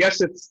 so I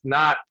guess it's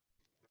not,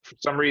 for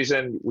some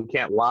reason, we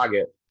can't log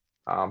it.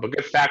 But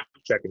good fact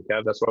checking,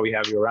 Kev. That's why we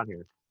have you around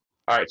here.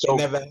 All right, so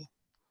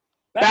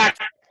back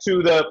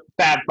to the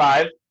Fab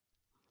Five.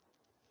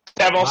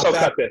 Kev also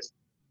cut this.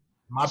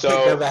 My So,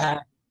 pick never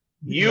happened.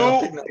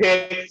 You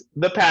picked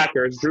the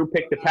Packers. Drew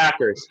picked the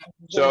Packers.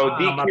 So,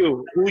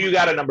 DQ, who you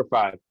got at number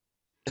 5?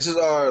 This is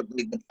our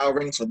power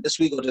rankings for this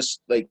week or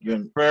just like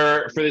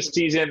for this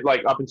season,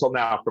 like up until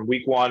now, from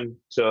week 1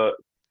 to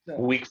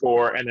week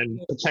 4, and then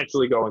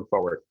potentially going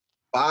forward.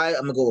 5,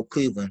 I'm gonna go with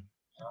Cleveland.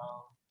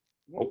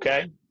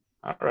 Okay.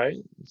 All right.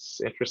 It's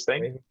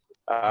interesting.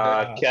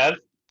 Kev?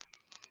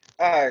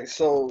 All right,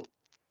 so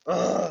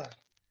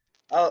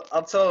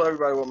I'll tell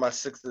everybody what my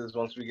 6 is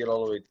once we get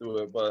all the way through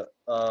it. But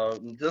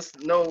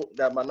just know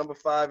that my number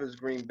 5 is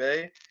Green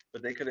Bay,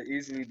 but they could have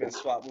easily been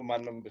swapped with my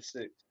number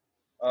 6.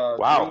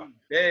 Wow. Green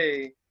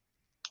Bay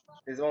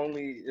is all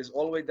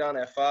the way down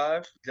at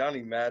 5.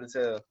 Johnny mad as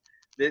hell.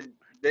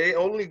 They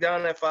only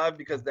down at 5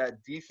 because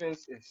that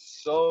defense is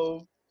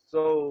so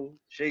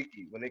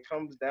shaky. When it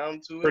comes down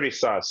to it, Pretty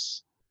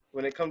sus.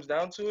 When it comes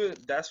down to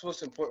it, that's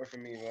what's important for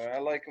me, man. I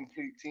like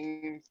complete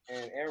teams,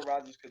 and Aaron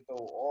Rodgers could throw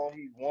all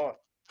he wants.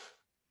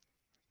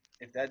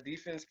 If that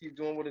defense keep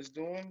doing what it's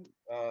doing,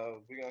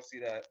 we're gonna see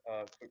that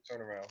quick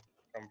turnaround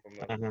come from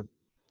them. Mm-hmm.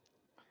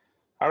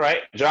 All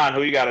right, John,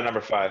 who you got at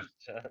number 5?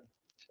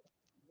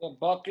 The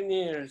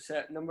Buccaneers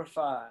at number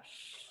 5.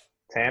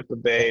 Tampa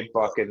Bay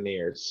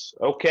Buccaneers.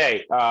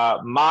 Okay,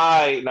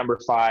 my number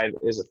 5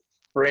 is a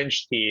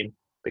fringe team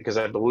because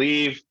I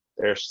believe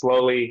they're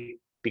slowly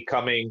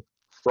becoming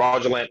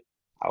fraudulent.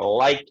 I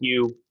like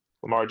you,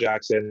 Lamar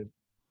Jackson.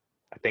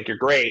 I think you're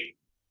great.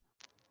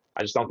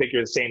 I just don't think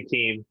you're the same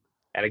team.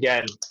 And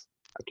again,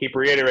 I keep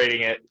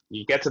reiterating it.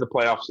 You get to the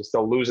playoffs, you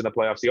still lose in the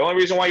playoffs. The only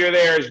reason why you're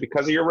there is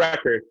because of your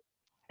record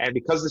and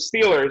because the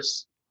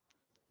Steelers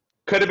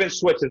could have been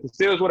switched. If the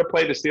Steelers would have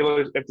played if the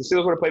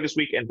Steelers would have played this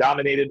week and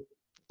dominated,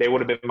 they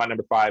would have been my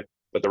number 5.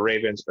 But the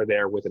Ravens are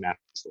there with an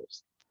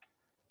asterisk.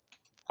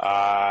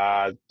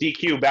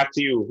 DQ, back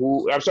to you.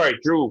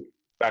 Drew,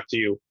 back to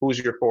you. Who's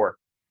your 4?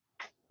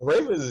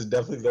 Ravens is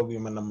definitely gonna be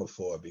my number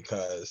 4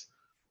 because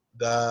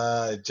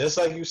just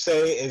like you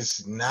say,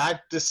 it's not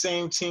the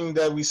same team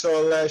that we saw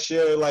last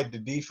year. Like the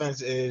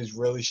defense is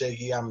really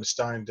shaky. I'm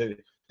starting to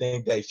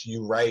think that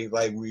you're right.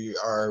 Like we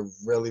are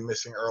really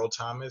missing Earl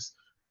Thomas,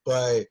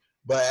 but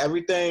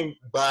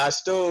I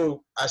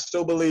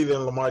still believe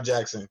in Lamar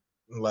Jackson.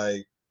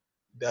 Like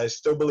I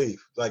still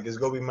believe. Like it's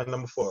gonna be my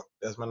number 4.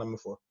 That's my number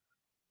 4.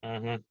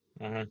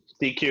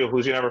 DQ,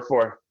 who's your number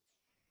 4?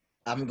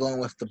 I'm going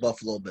with the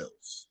Buffalo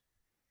Bills.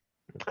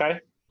 Okay,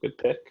 good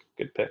pick.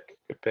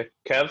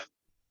 Kev?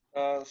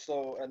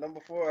 So at number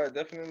 4, I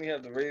definitely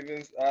have the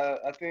Ravens.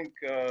 I think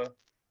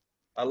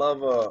I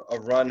love a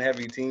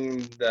run-heavy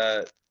team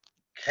that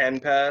can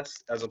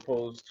pass as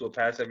opposed to a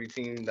pass-heavy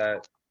team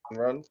that can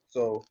run.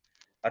 So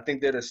I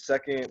think they're the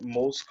second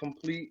most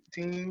complete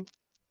team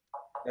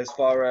as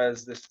far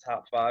as this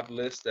top 5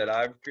 list that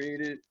I've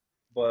created.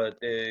 But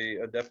they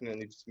are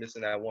definitely just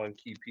missing that one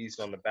key piece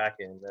on the back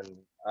end. And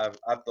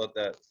I've thought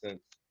that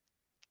since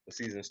the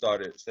season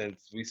started,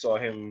 since we saw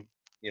him,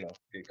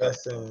 get cut.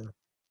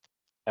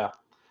 Yeah.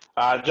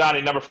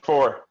 Johnny, number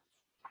 4.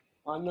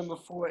 My number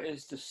 4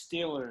 is the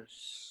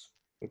Steelers.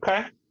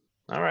 Okay.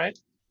 All right.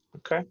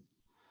 Okay.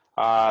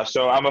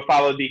 So I'm going to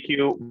follow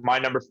DQ. My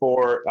number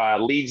 4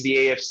 leads the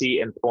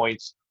AFC in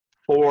points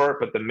 4,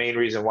 but the main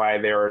reason why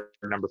they're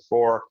number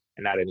 4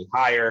 and not any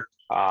higher,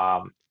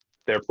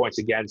 their points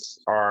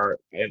against are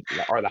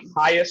the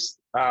highest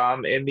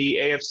in the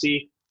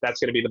AFC. That's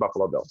going to be the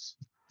Buffalo Bills.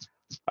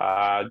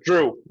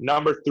 Drew,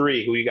 number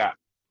 3, who you got?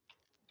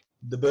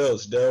 The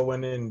Bills. They're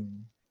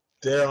winning.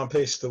 They're on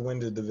pace to win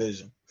the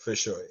division for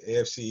sure.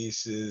 AFC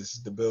East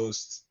is the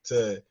Bills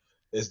to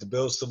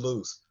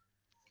lose.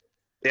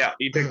 Yeah,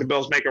 you think the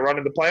Bills make a run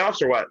in the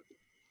playoffs or what?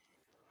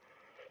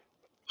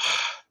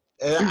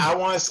 And I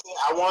want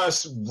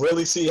to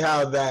really see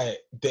how the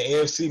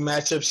AFC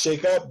matchups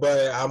shake up,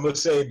 but I'm gonna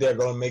say they're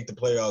gonna make the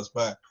playoffs.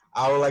 But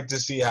I would like to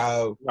see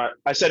how.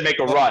 I said make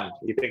a run.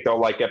 You think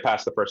they'll get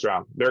past the first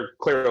round? They're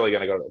clearly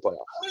going to go to the playoffs.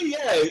 Oh,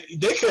 yeah,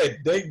 they could.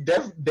 They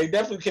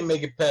definitely can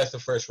make it past the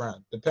first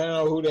round. Depending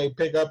on who they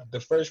pick up, the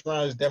first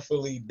round is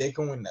definitely they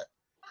can win that.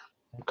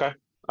 Okay.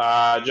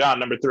 John,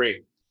 number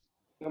 3.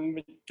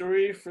 Number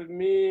 3 for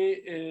me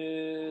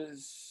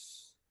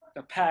is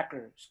the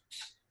Packers.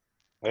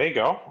 There you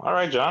go. All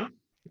right, John.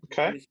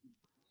 Okay.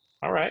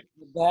 All right.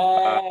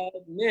 Bad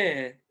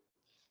man.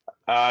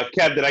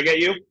 Kev, did I get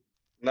you?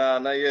 Nah,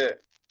 not yet.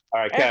 All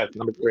right, Kev,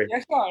 number 3.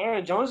 That's why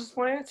Aaron Jones is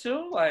playing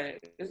too.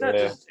 Like, it's not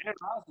just Aaron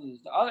Rodgers.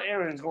 The other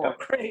Aaron's going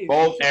crazy.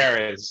 Both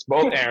Aarons.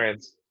 All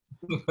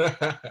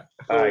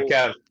right,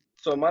 Kev.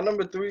 So my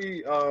number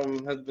 3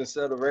 has been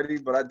said already,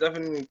 but I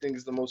definitely think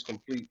it's the most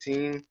complete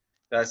team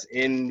that's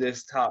in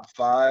this top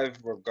 5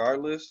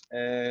 regardless.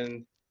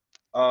 And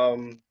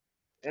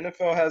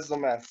NFL has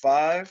them at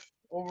 5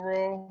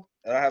 overall,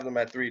 and I have them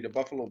at 3. The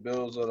Buffalo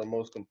Bills are the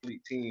most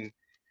complete team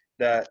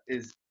that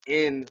is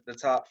in the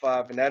top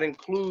 5, and that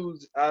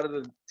includes out of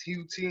the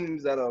 2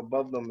 teams that are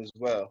above them as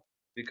well,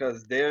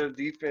 because their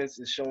defense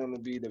is shown to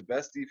be the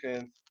best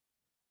defense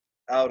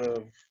out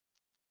of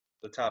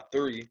the top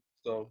 3.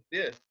 So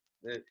yeah,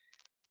 if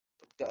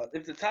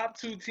the top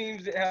 2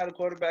 teams didn't have the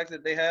quarterbacks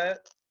that they had,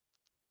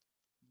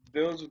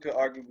 Bills could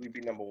arguably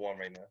be number 1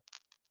 right now.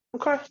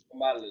 Okay. On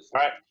my list. All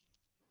right.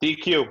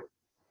 DQ.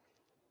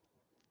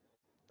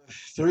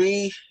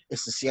 3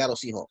 is the Seattle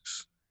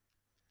Seahawks.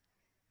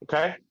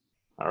 Okay.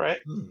 All right.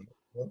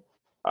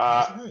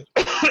 Right.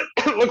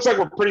 Looks like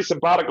we're pretty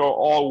simpatico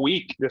all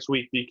week this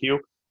week, DQ.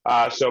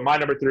 So my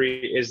number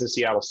 3 is the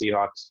Seattle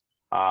Seahawks.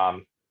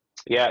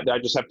 Yeah, I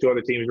just have 2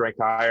 other teams ranked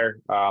higher.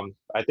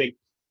 I think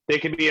they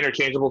can be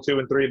interchangeable 2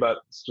 and 3, but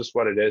it's just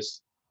what it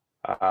is.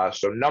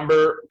 So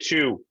number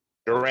 2,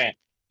 Durant.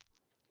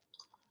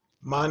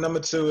 My number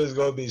 2 is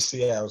going to be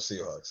Seattle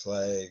Seahawks.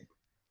 Like,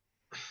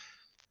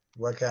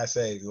 what can I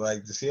say?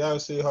 Like, the Seattle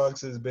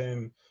Seahawks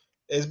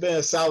it's been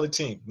a solid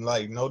team.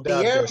 Like, no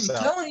doubt. Yeah, I'm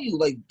telling you,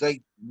 like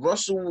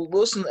Russell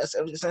Wilson,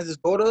 since his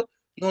daughter,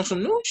 he on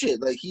some new shit.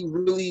 Like, he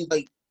really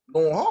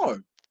going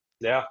hard.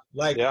 Yeah.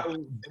 Like, yeah.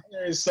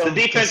 The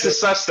defense is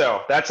sus,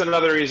 though. That's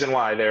another reason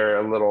why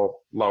they're a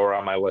little lower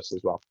on my list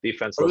as well.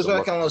 Defense. The reason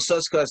I kind of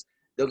sus because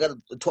they got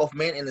the 12th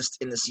man in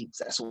the seats.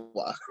 That's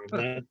why.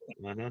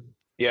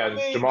 Yeah,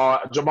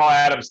 Jamal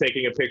Adams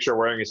taking a picture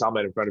wearing his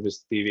helmet in front of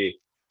his TV.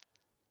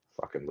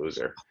 Fucking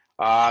loser.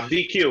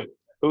 DQ.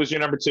 Who's your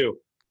number 2?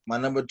 My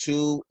number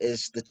 2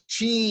 is the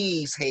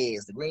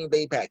Cheeseheads, the Green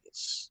Bay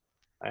Packers.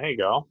 There you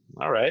go.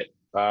 All right.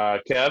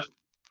 Kev?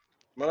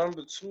 My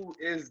number 2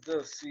 is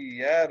the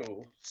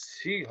Seattle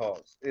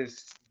Seahawks.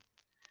 It's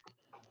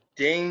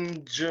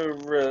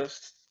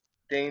dangerous.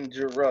 Oh,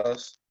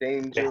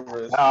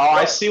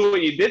 I see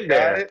what you did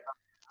there.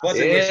 But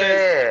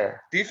the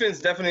defense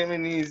definitely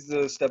needs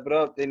to step it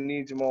up. They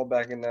need Jamal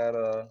back in that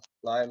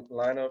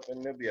lineup,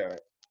 and they'll be all right.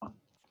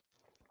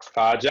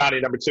 Johnny,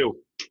 number 2.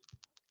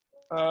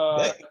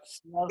 That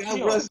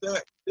was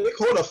that. They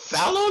called a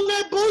foul on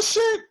that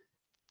bullshit?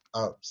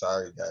 Oh,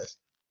 sorry, guys.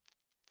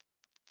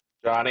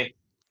 Johnny?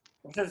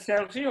 I said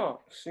Seattle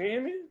Seahawks. You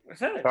hear me? I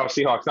said it. Oh,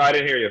 Seahawks. No, I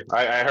didn't hear you.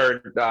 I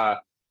heard,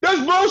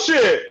 that's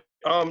bullshit!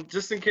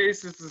 Just in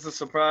case this is a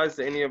surprise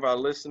to any of our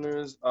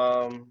listeners,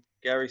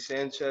 Gary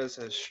Sanchez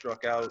has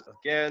struck out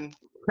again.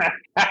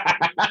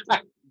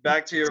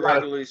 Back to your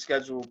regularly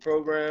scheduled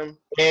program.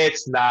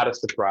 It's not a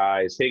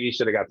surprise. Higgy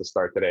should have got the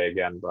start today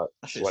again, but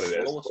what it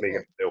is. What are you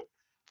going to do?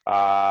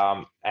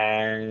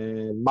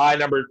 And my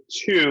number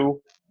 2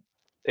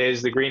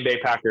 is the Green Bay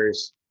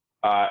Packers.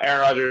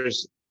 Aaron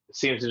Rodgers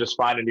seems to just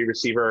find a new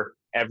receiver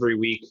every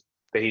week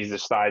that he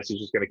decides he's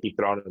just going to keep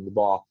throwing them the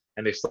ball,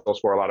 and they still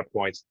score a lot of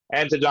points.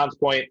 And to John's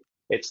point,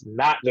 it's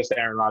not just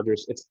Aaron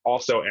Rodgers, it's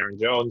also Aaron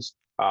Jones.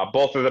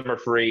 Both of them are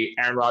free.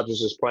 Aaron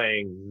Rodgers is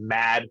playing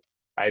mad.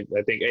 I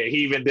think he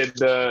even did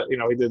the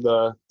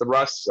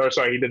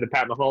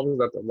Pat Mahomes.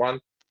 That's 1,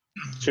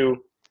 2,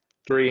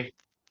 3,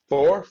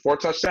 4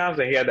 touchdowns.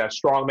 And he had that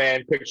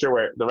strongman picture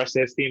where the rest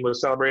of his team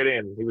was celebrating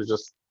and he was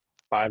just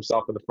by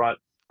himself in the front.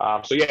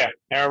 So yeah,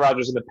 Aaron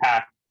Rodgers in the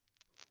pack.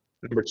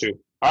 Number 2.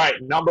 All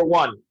right, number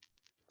 1.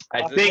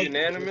 I think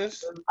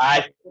unanimous.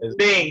 I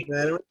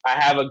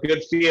have a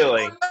good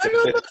feeling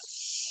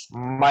this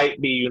might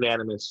be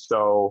unanimous.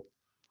 So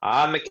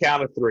on the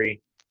count of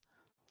 3,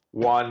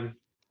 1,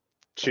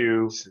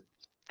 2,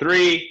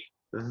 3.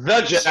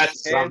 The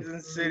Jets.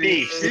 Kansas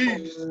City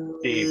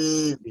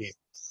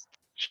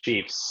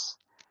Chiefs.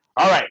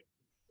 All right.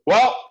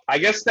 Well, I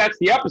guess that's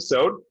the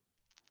episode.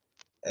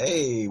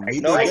 Hey, I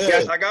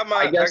got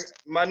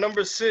my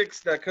number 6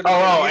 that could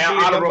have been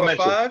easily number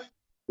 5.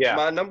 Yeah.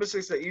 My number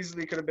 6 that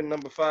easily could have been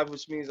number 5,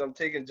 which means I'm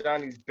taking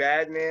Johnny's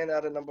bad man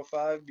out of number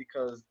 5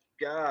 because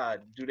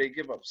God, do they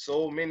give up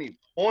so many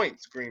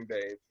points, Green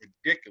Bay? It's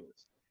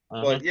ridiculous.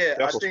 But yeah,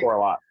 score a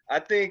lot. I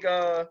think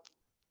the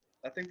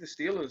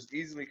Steelers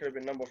easily could have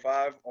been number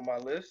 5 on my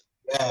list.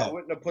 Yeah. I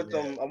wouldn't have put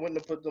them. I wouldn't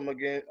have put them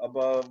again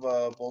above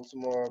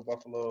Baltimore,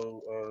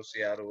 Buffalo,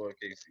 Seattle, or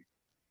KC.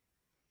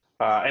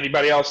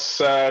 Anybody else?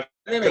 Didn't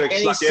make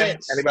any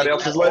sense. Anybody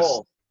else's at list?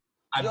 all.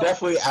 I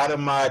definitely out of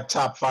my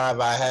top 5,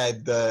 I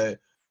had the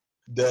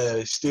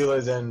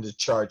Steelers and the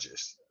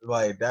Chargers.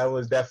 Like that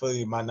was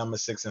definitely my number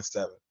 6 and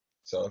 7.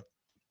 So,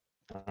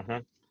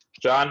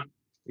 John,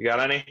 you got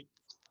any?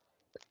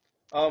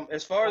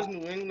 As far as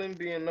New England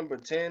being number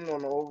 10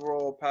 on the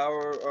overall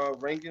power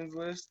rankings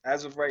list,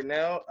 as of right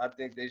now, I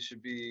think they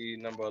should be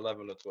number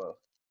 11 or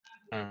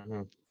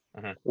 12.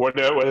 Where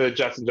do the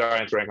Jets and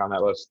Giants rank on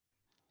that list?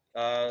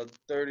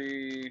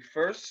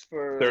 31st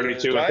for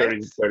 32 the and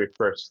Giants,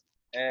 31st.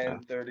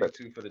 and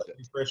 32 for the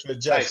Jets. first for the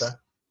Jets, Nice. huh?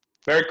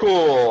 Very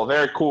cool.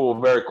 Very cool.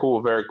 Very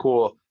cool. Very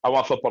cool. I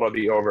want football to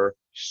be over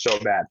so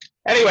bad.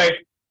 Anyway,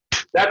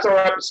 that's our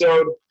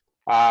episode.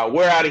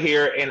 We're out of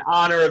here. In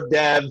honor of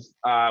Dev,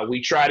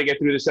 we tried to get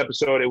through this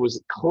episode. It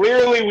was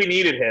clearly we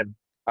needed him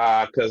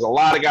because a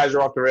lot of guys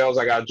are off the rails.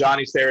 I got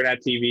Johnny staring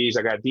at TVs.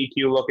 I got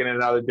DQ looking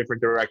in other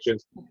different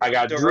directions. I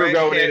got Drew Durant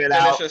going can't in and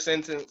finish out. a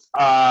sentence.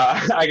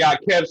 I got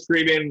Kev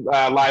screaming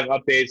live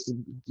updates,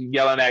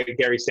 yelling at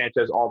Gary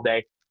Sanchez all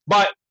day.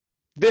 But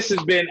this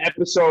has been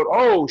episode.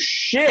 Oh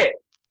shit!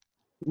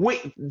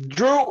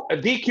 Drew,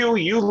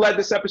 DQ, you led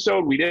this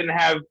episode. We didn't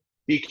have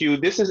DQ.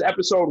 This is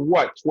episode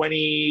what?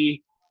 25?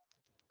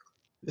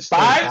 It's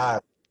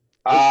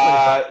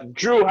 25.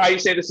 Drew, how you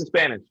say this in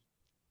Spanish?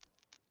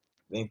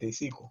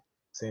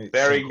 25.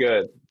 Very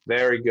good.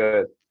 Very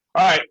good.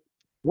 All right.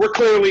 We're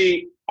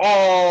clearly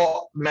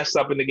all messed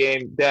up in the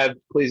game. Dev,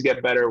 please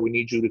get better. We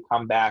need you to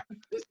come back.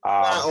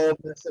 Not all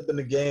messed up in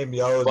the game,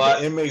 yo. but-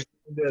 The inmates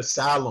in the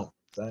asylum.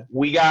 Son.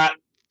 We got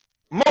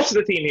most of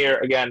the team here.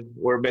 Again,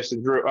 we're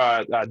missing Drew,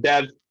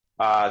 Dev.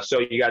 So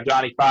you got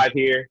Johnny 5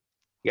 here.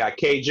 You got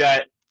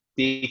K-Jet,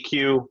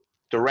 DQ,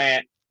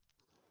 Durant.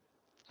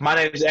 My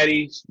name is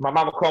Eddie. My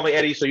mama called me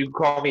Eddie, so you can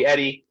call me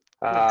Eddie.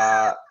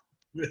 I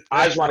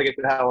just want to get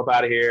the hell up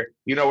out of here.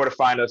 You know where to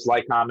find us.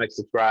 Like, comment,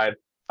 subscribe.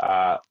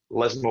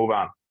 Let's move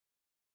on.